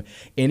home.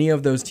 Any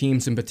of those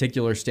teams in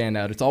particular stand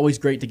out? It's always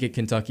great to get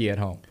Kentucky at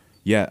home.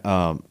 Yeah,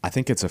 I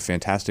think it's a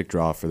fantastic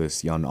draw for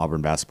this young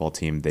Auburn basketball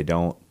team. They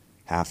don't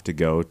have to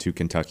go to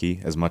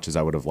Kentucky. As much as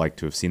I would have liked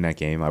to have seen that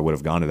game, I would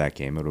have gone to that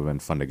game. It would have been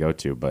fun to go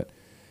to, but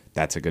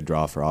that's a good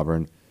draw for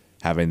Auburn.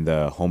 Having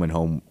the home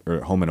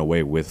and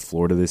away with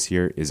Florida this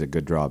year is a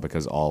good draw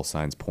because all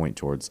signs point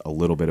towards a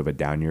little bit of a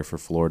down year for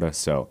Florida.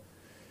 So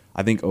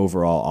I think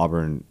overall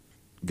Auburn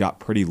got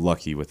pretty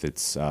lucky with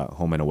its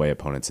home and away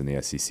opponents in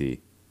the SEC.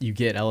 You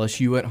get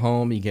LSU at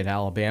home, you get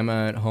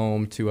Alabama at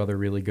home, 2 other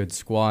really good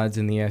squads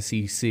in the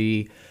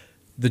SEC.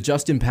 The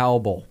Justin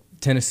Powell Bowl,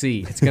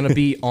 Tennessee. It's going to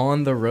be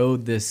on the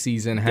road this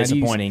season.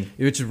 Disappointing.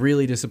 It's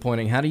really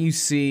disappointing. How do you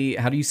see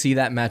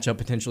that matchup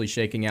potentially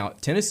shaking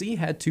out? Tennessee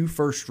had 2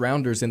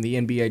 first-rounders in the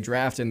NBA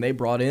draft, and they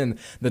brought in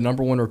the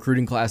number 1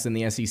 recruiting class in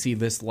the SEC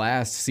this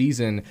last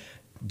season.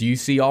 Do you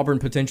see Auburn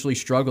potentially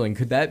struggling?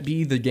 Could that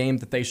be the game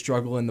that they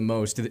struggle in the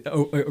most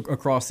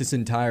across this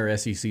entire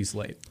SEC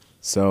slate?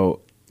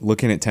 So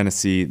looking at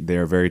Tennessee, they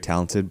are very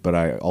talented, but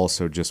I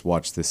also just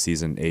watched this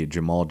season a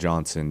Jamal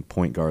Johnson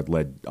point guard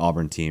led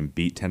Auburn team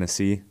beat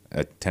Tennessee,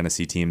 a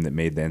Tennessee team that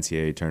made the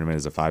NCAA tournament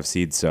as a 5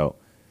 seed. So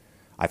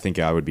I think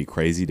I would be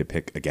crazy to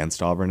pick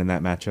against Auburn in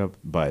that matchup,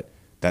 but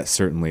that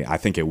certainly, I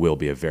think it will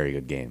be a very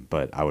good game,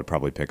 but I would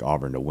probably pick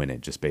Auburn to win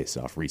it just based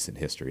off recent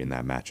history in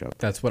that matchup.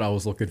 That's what I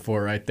was looking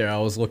for right there. I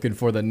was looking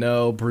for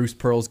Bruce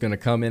Pearl's going to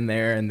come in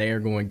there and they are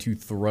going to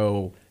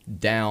throw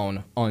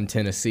down on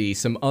Tennessee.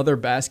 Some other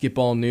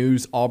basketball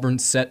news: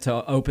 Auburn's set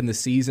to open the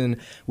season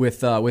with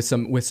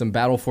some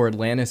Battle for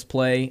Atlantis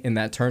play in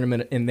that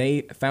tournament, and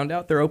they found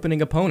out their opening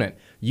opponent,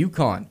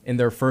 UConn, in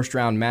their first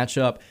round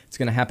matchup. It's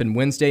going to happen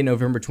Wednesday,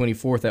 November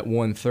 24th at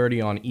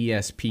 1:30 on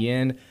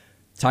ESPN.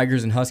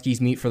 Tigers and Huskies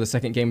meet for the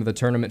second game of the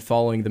tournament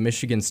following the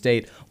Michigan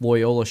State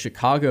Loyola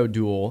Chicago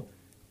duel.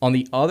 On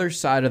the other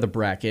side of the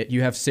bracket,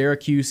 you have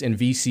Syracuse and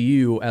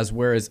VCU as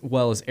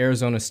well as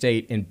Arizona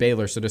State and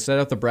Baylor. So to set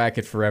up the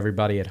bracket for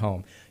everybody at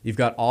home, you've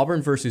got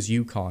Auburn versus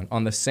UConn.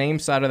 On the same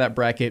side of that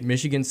bracket,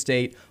 Michigan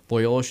State,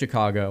 Loyola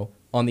Chicago.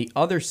 On the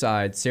other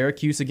side,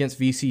 Syracuse against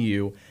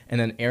VCU, and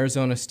then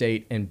Arizona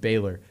State and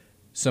Baylor.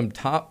 Some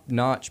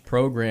top-notch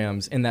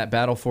programs in that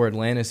Battle for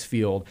Atlantis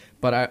field,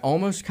 but I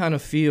almost kind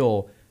of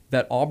feel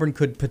that Auburn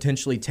could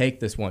potentially take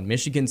this one.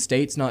 Michigan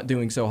State's not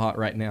doing so hot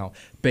right now.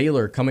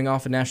 Baylor, coming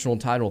off a national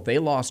title, they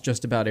lost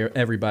just about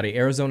everybody.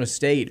 Arizona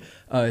State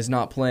is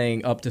not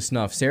playing up to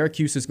snuff.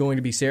 Syracuse is going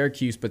to be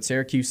Syracuse, but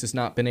Syracuse has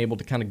not been able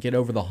to kind of get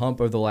over the hump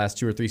over the last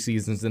 2 or 3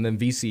 seasons. And then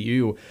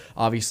VCU,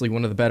 obviously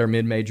one of the better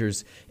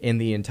mid-majors in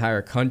the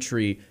entire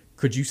country.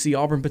 Could you see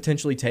Auburn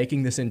potentially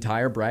taking this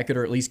entire bracket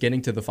or at least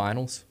getting to the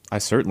finals? I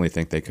certainly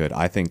think they could.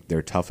 I think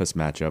their toughest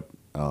matchup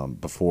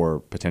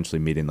before potentially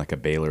meeting like a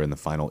Baylor in the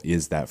final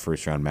is that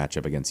first round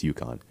matchup against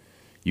UConn.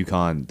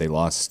 UConn, they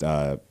lost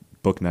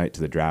Book Night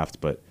to the draft,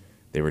 but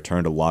they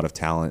returned a lot of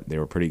talent. They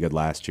were pretty good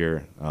last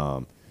year.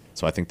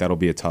 So I think that'll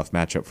be a tough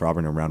matchup for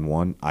Auburn in round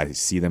one. I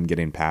see them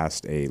getting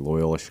past a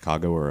Loyola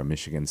Chicago or a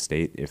Michigan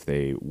State if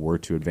they were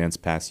to advance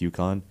past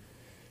UConn.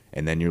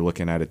 And then you're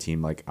looking at a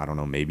team like, I don't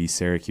know, maybe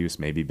Syracuse,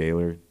 maybe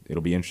Baylor.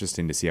 It'll be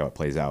interesting to see how it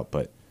plays out,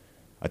 but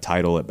a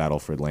title at Battle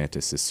for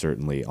Atlantis is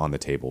certainly on the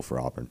table for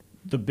Auburn.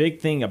 The big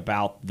thing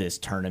about this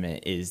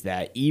tournament is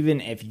that even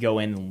if you go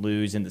in and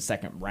lose in the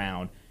second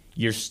round,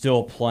 you're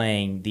still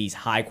playing these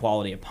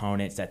high-quality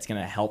opponents that's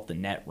going to help the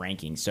net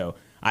ranking. So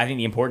I think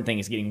the important thing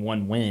is getting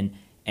one win.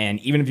 And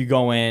even if you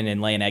go in and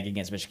lay an egg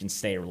against Michigan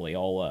State or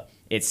Loyola,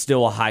 it's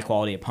still a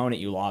high-quality opponent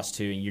you lost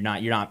to, and you're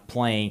not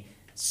playing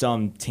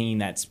some team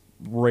that's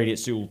rated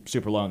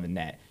super low in the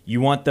net.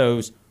 You want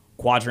those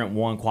quadrant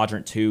 1,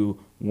 quadrant 2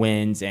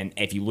 wins, and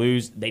if you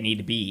lose, they need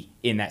to be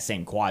in that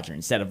same quadrant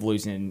instead of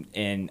losing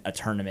in a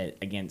tournament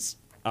against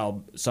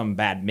some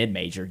bad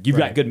mid-major. You've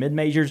got good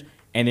mid-majors,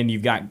 and then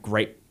you've got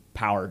great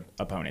powered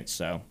opponents.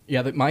 So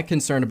yeah, my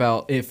concern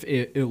about if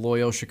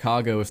Loyola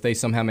Chicago, if they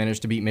somehow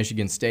manage to beat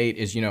Michigan State,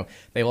 is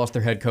they lost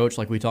their head coach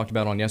like we talked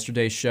about on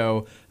yesterday's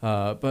show,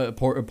 but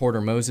Porter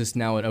Moses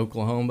now at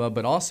Oklahoma.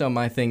 But also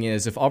my thing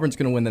is, if Auburn's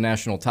going to win the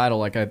national title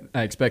like I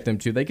expect them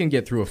to, they can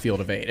get through a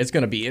field of 8. It's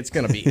going to be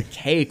a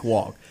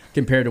cakewalk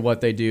compared to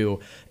what they do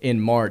in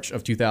March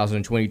of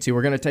 2022.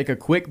 We're going to take a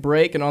quick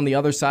break, and on the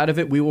other side of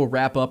it, we will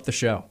wrap up the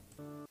show.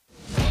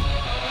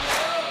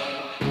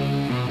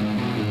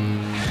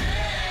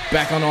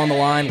 Back on the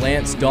line,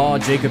 Lance Dawe,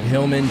 Jacob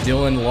Hillman,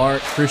 Dylan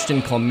Larck,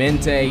 Christian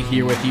Clemente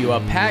here with you.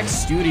 A packed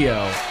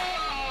studio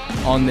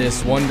on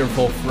this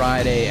wonderful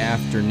Friday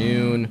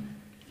afternoon.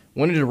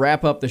 Wanted to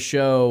wrap up the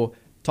show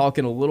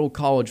talking a little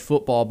college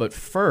football, but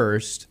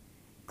first,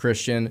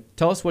 Christian,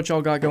 tell us what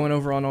y'all got going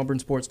over on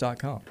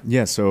auburnsports.com.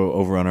 Yeah, so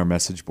over on our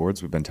message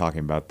boards, we've been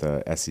talking about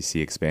the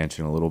SEC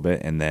expansion a little bit,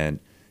 and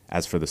then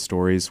as for the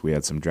stories, we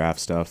had some draft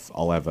stuff.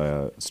 I'll have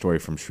a story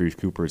from Sharife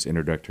Cooper's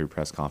introductory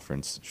press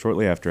conference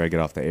shortly after I get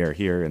off the air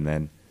here, and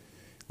then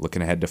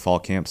looking ahead to fall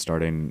camp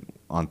starting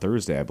on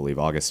Thursday, I believe,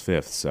 August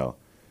 5th. So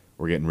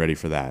we're getting ready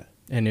for that.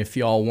 And if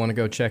y'all want to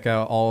go check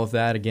out all of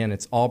that, again,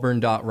 it's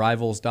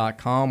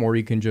auburn.rivals.com, or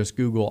you can just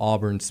Google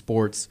Auburn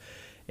Sports,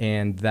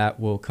 and that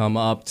will come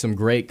up. Some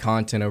great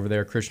content over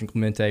there. Christian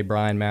Clemente,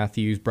 Brian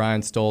Matthews,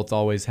 Brian Stoltz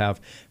always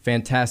have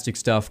fantastic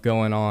stuff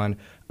going on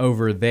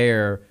over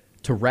there.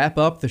 To wrap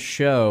up the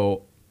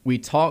show, we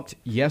talked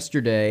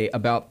yesterday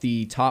about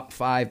the top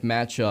 5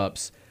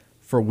 matchups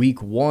for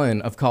week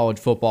 1 of college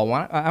football.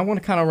 I want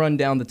to kind of run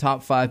down the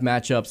top 5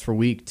 matchups for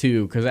week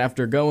 2, because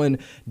after going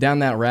down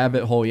that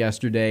rabbit hole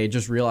yesterday,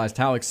 just realized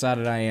how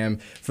excited I am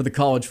for the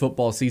college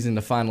football season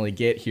to finally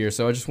get here.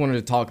 So I just wanted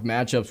to talk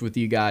matchups with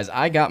you guys.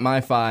 I got my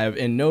 5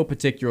 in no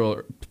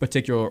particular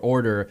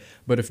order,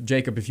 but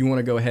if you want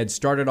to go ahead,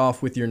 start it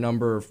off with your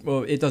number.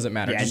 Well, it doesn't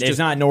matter. Yeah, it's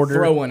not in order.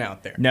 Throw one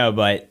out there. No,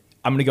 but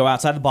I'm going to go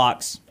outside the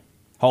box.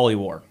 Holy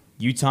War.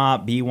 Utah,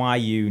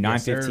 BYU,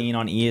 9:15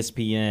 on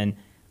ESPN.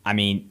 I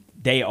mean,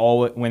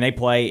 when they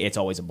play, it's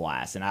always a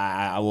blast. And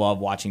I love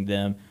watching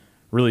them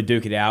really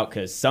duke it out,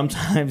 because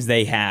sometimes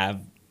they have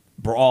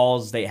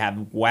brawls, they have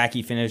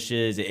wacky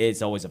finishes.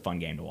 It's always a fun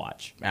game to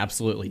watch.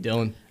 Absolutely.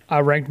 Dylan? I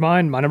ranked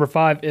mine. My number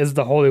 5 is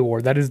the Holy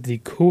War. That is the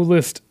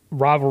coolest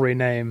rivalry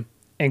name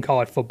in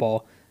college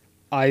football.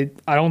 I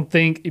don't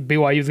think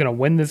BYU is going to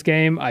win this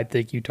game. I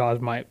think Utah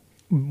might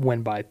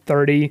win by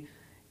 30.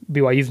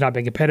 BYU's not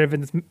been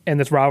competitive in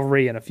this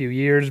rivalry in a few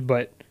years,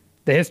 but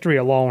the history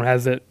alone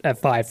has it at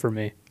 5 for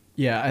me.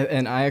 Yeah,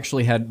 and I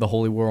actually had the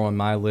Holy War on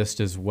my list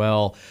as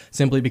well,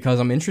 simply because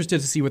I'm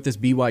interested to see what this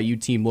BYU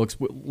team looks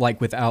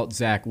like without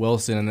Zach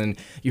Wilson. And then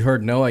you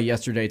heard Noah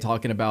yesterday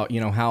talking about,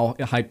 how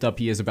hyped up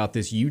he is about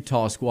this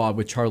Utah squad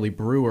with Charlie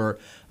Brewer,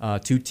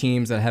 2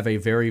 teams that have a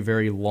very,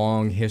 very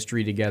long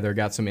history together,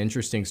 got some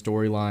interesting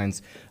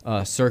storylines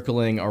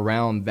circling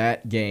around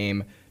that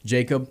game.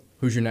 Jacob,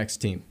 who's your next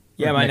team?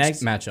 Yeah, my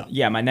next matchup.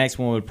 Yeah, my next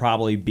one would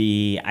probably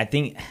be, I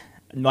think,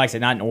 like I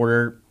said, not in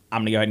order.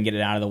 I'm going to go ahead and get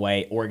it out of the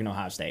way. Oregon,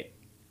 Ohio State.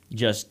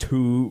 Just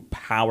 2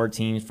 power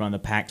teams from the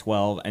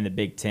Pac-12 and the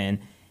Big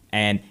Ten.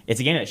 And it's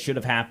a game that should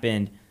have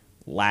happened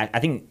I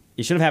think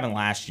it should have happened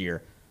last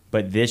year.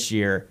 But this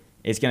year,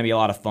 it's going to be a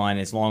lot of fun.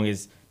 As long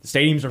as the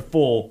stadiums are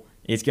full,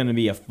 it's going to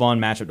be a fun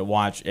matchup to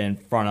watch in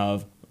front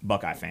of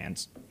Buckeye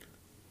fans.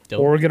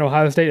 Oregon,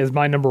 Ohio State is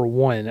my number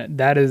 1.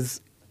 That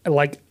is,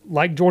 like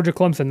Georgia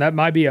Clemson, that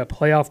might be a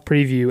playoff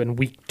preview in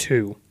week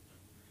 2.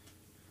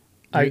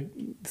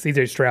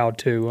 CJ Stroud,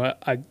 too.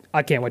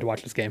 I can't wait to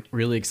watch this game.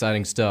 Really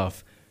exciting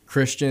stuff.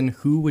 Christian,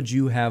 who would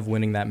you have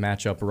winning that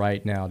matchup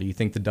right now? Do you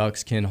think the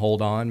Ducks can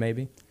hold on,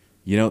 maybe?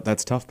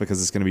 That's tough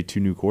because it's going to be 2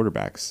 new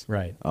quarterbacks.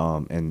 Right.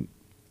 And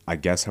I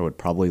guess I would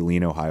probably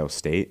lean Ohio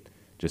State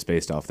just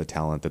based off the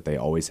talent that they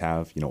always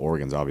have.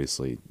 Oregon's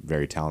obviously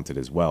very talented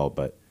as well,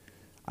 but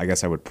I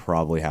guess I would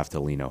probably have to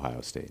lean Ohio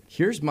State.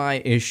 Here's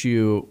my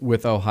issue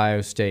with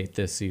Ohio State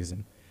this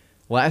season.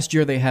 Last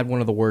year, they had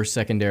one of the worst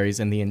secondaries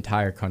in the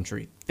entire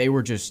country. They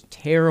were just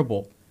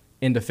terrible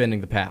in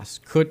defending the pass.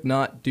 Could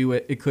not do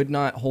it. It could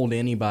not hold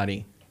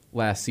anybody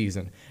last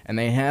season. And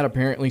they had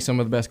apparently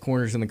some of the best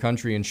corners in the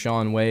country in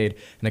Sean Wade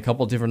and a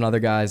couple different other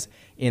guys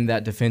in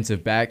that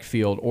defensive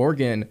backfield.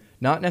 Oregon,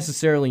 not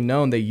necessarily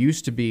known, they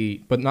used to be,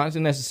 but not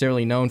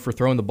necessarily known for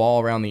throwing the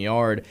ball around the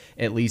yard,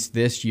 at least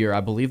this year.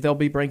 I believe they'll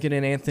be bringing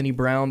in Anthony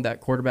Brown,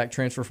 that quarterback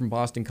transfer from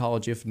Boston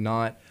College. If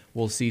not,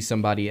 we'll see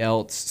somebody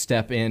else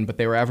step in. But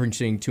they were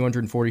averaging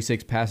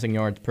 246 passing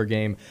yards per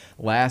game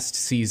last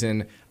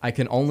season. I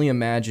can only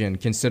imagine,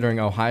 considering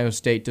Ohio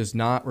State does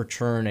not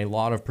return a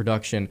lot of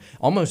production,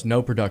 almost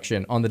no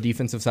production on the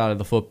defensive side of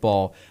the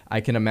football,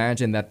 I can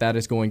imagine that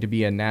is going to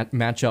be a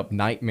matchup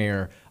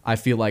nightmare, I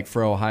feel like,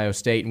 for Ohio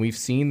State. And we've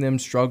seen them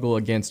struggle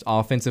against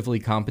offensively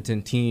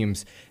competent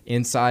teams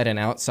inside and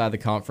outside the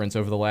conference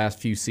over the last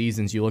few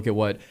seasons. You look at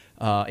what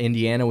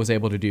Indiana was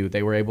able to do.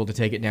 They were able to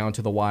take it down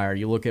to the wire.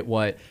 You look at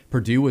what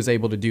Purdue was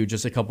able to do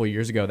just a couple of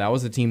years ago. That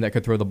was a team that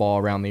could throw the ball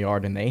around the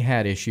yard, and they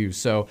had issues.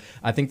 So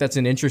I think that's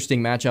an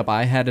interesting matchup.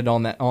 I had it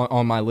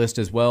on my list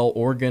as well.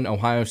 Oregon,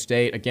 Ohio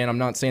State. Again, I'm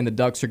not saying the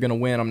Ducks are going to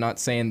win. I'm not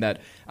saying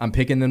that I'm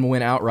picking them to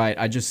win outright.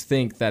 I just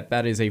think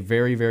that is a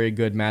very, very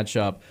good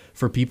matchup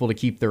for people to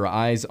keep their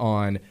eyes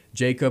on.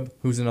 Jacob,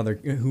 it's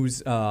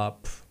not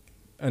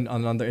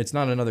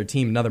another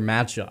team, another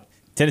matchup.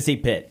 Tennessee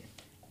Pitt.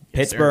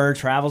 Pittsburgh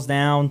travels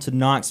down to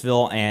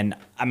Knoxville, and,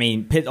 I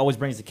mean, Pitt always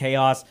brings the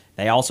chaos.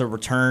 They also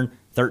return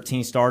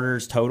 13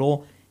 starters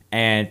total.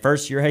 And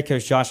first-year head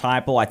coach Josh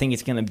Heupel, I think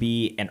it's going to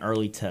be an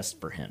early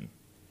test for him.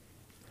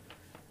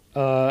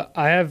 I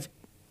have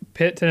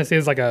Pitt, Tennessee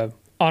as like a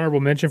honorable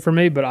mention for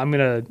me, but I'm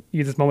going to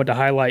use this moment to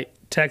highlight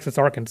Texas,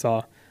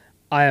 Arkansas.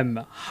 I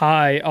am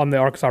high on the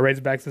Arkansas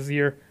Razorbacks this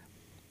year,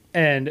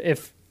 and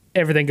if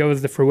everything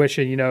goes to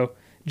fruition,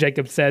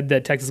 Jacob said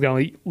that Texas is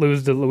going to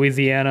lose to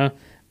Louisiana.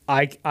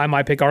 I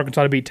might pick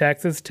Arkansas to beat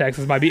Texas.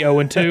 Texas might be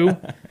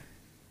 0-2.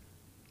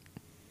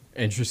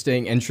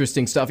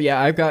 Interesting stuff.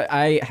 Yeah,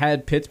 I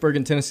had Pittsburgh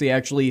and Tennessee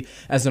actually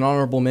as an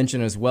honorable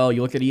mention as well.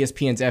 You look at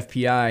ESPN's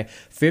FPI,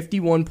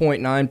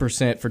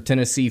 51.9% for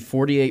Tennessee,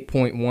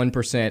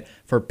 48.1%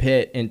 for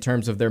Pitt in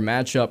terms of their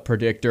matchup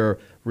predictor.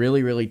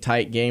 Really, really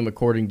tight game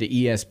according to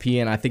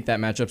ESPN. I think that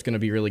matchup's going to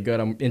be really good.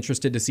 I'm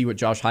interested to see what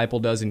Josh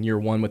Heupel does in year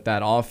one with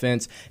that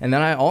offense. And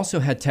then I also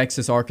had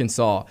Texas,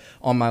 Arkansas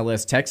on my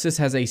list. Texas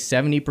has a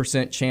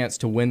 70% chance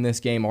to win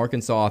this game.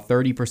 Arkansas, a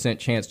 30%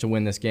 chance to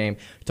win this game.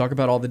 Talk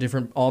about all the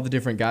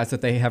different guys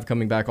that they have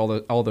coming back,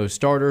 all those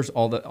starters,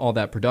 all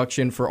that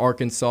production for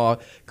Arkansas.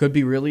 Could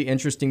be really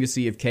interesting to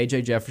see if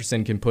KJ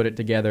Jefferson can put it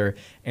together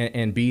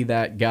and be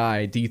that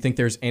guy. Do you think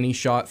there's any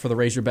shot for the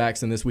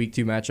Razorbacks in this Week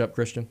 2 matchup,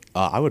 Christian?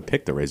 I would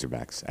pick the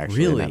Razorbacks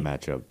actually really? in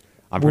that matchup.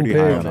 I'm pretty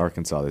high on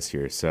Arkansas this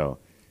year, so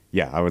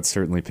yeah, I would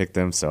certainly pick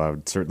them. So I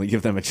would certainly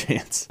give them a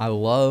chance. I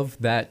love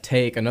that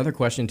take. Another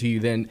question to you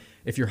then: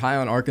 if you're high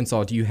on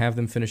Arkansas, do you have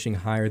them finishing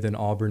higher than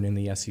Auburn in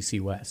the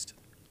SEC West?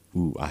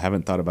 Ooh, I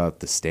haven't thought about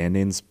the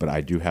standings, but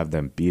I do have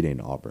them beating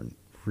Auburn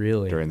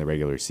during the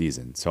regular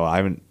season. So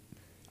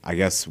I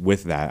guess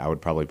with that, I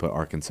would probably put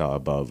Arkansas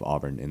above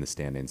Auburn in the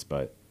standings,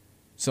 but.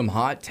 Some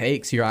hot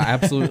takes here. I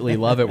absolutely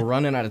love it. We're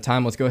running out of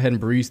time. Let's go ahead and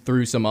breeze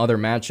through some other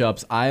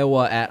matchups.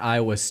 Iowa at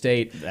Iowa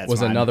State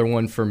was another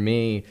one for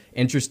me.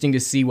 Interesting to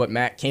see what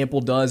Matt Campbell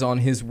does on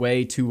his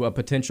way to a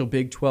potential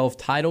Big 12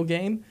 title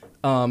game.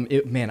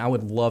 I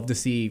would love to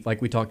see,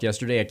 like we talked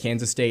yesterday, a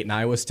Kansas State and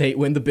Iowa State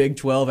win the Big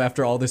 12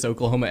 after all this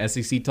Oklahoma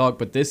SEC talk,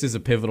 but this is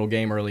a pivotal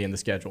game early in the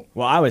schedule.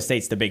 Well, Iowa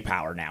State's the big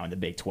power now in the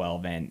Big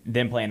 12, and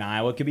them playing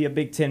Iowa could be a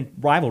Big 10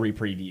 rivalry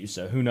preview,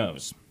 so who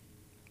knows?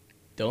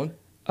 Dylan?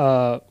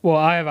 Well,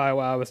 I have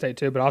Iowa State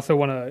too, but I also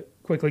want to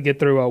quickly get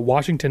through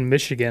Washington,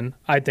 Michigan.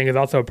 I think is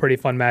also a pretty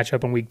fun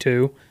matchup in Week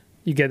 2.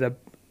 You get a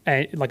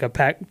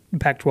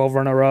Pac-12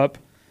 runner-up,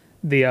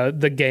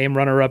 the game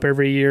runner-up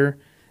every year.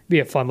 Be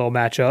a fun little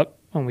matchup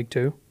on Week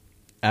 2.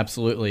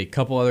 Absolutely. A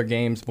couple other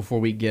games before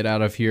we get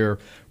out of here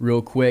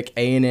real quick.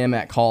 A&M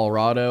at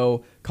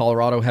Colorado.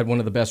 Colorado had one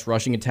of the best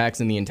rushing attacks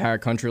in the entire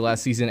country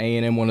last season.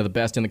 A&M, one of the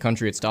best in the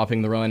country at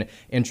stopping the run.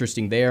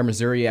 Interesting there.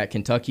 Missouri at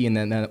Kentucky, and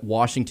then that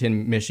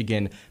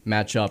Washington-Michigan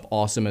matchup,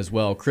 awesome as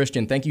well.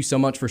 Christian, thank you so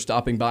much for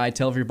stopping by.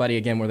 Tell everybody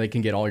again where they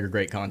can get all your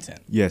great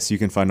content. Yes, you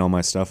can find all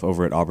my stuff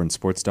over at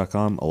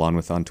auburnsports.com, along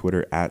with on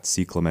Twitter at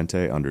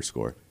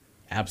 @CClemente_.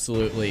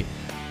 Absolutely.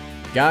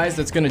 Guys,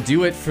 that's going to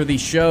do it for the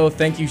show.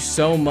 Thank you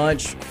so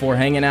much for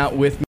hanging out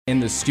with me in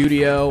the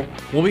studio.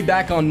 We'll be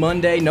back on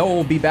Monday. Noah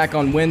will be back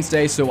on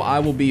Wednesday, so I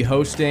will be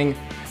hosting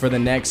for the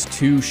next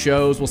 2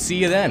 shows. We'll see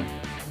you then.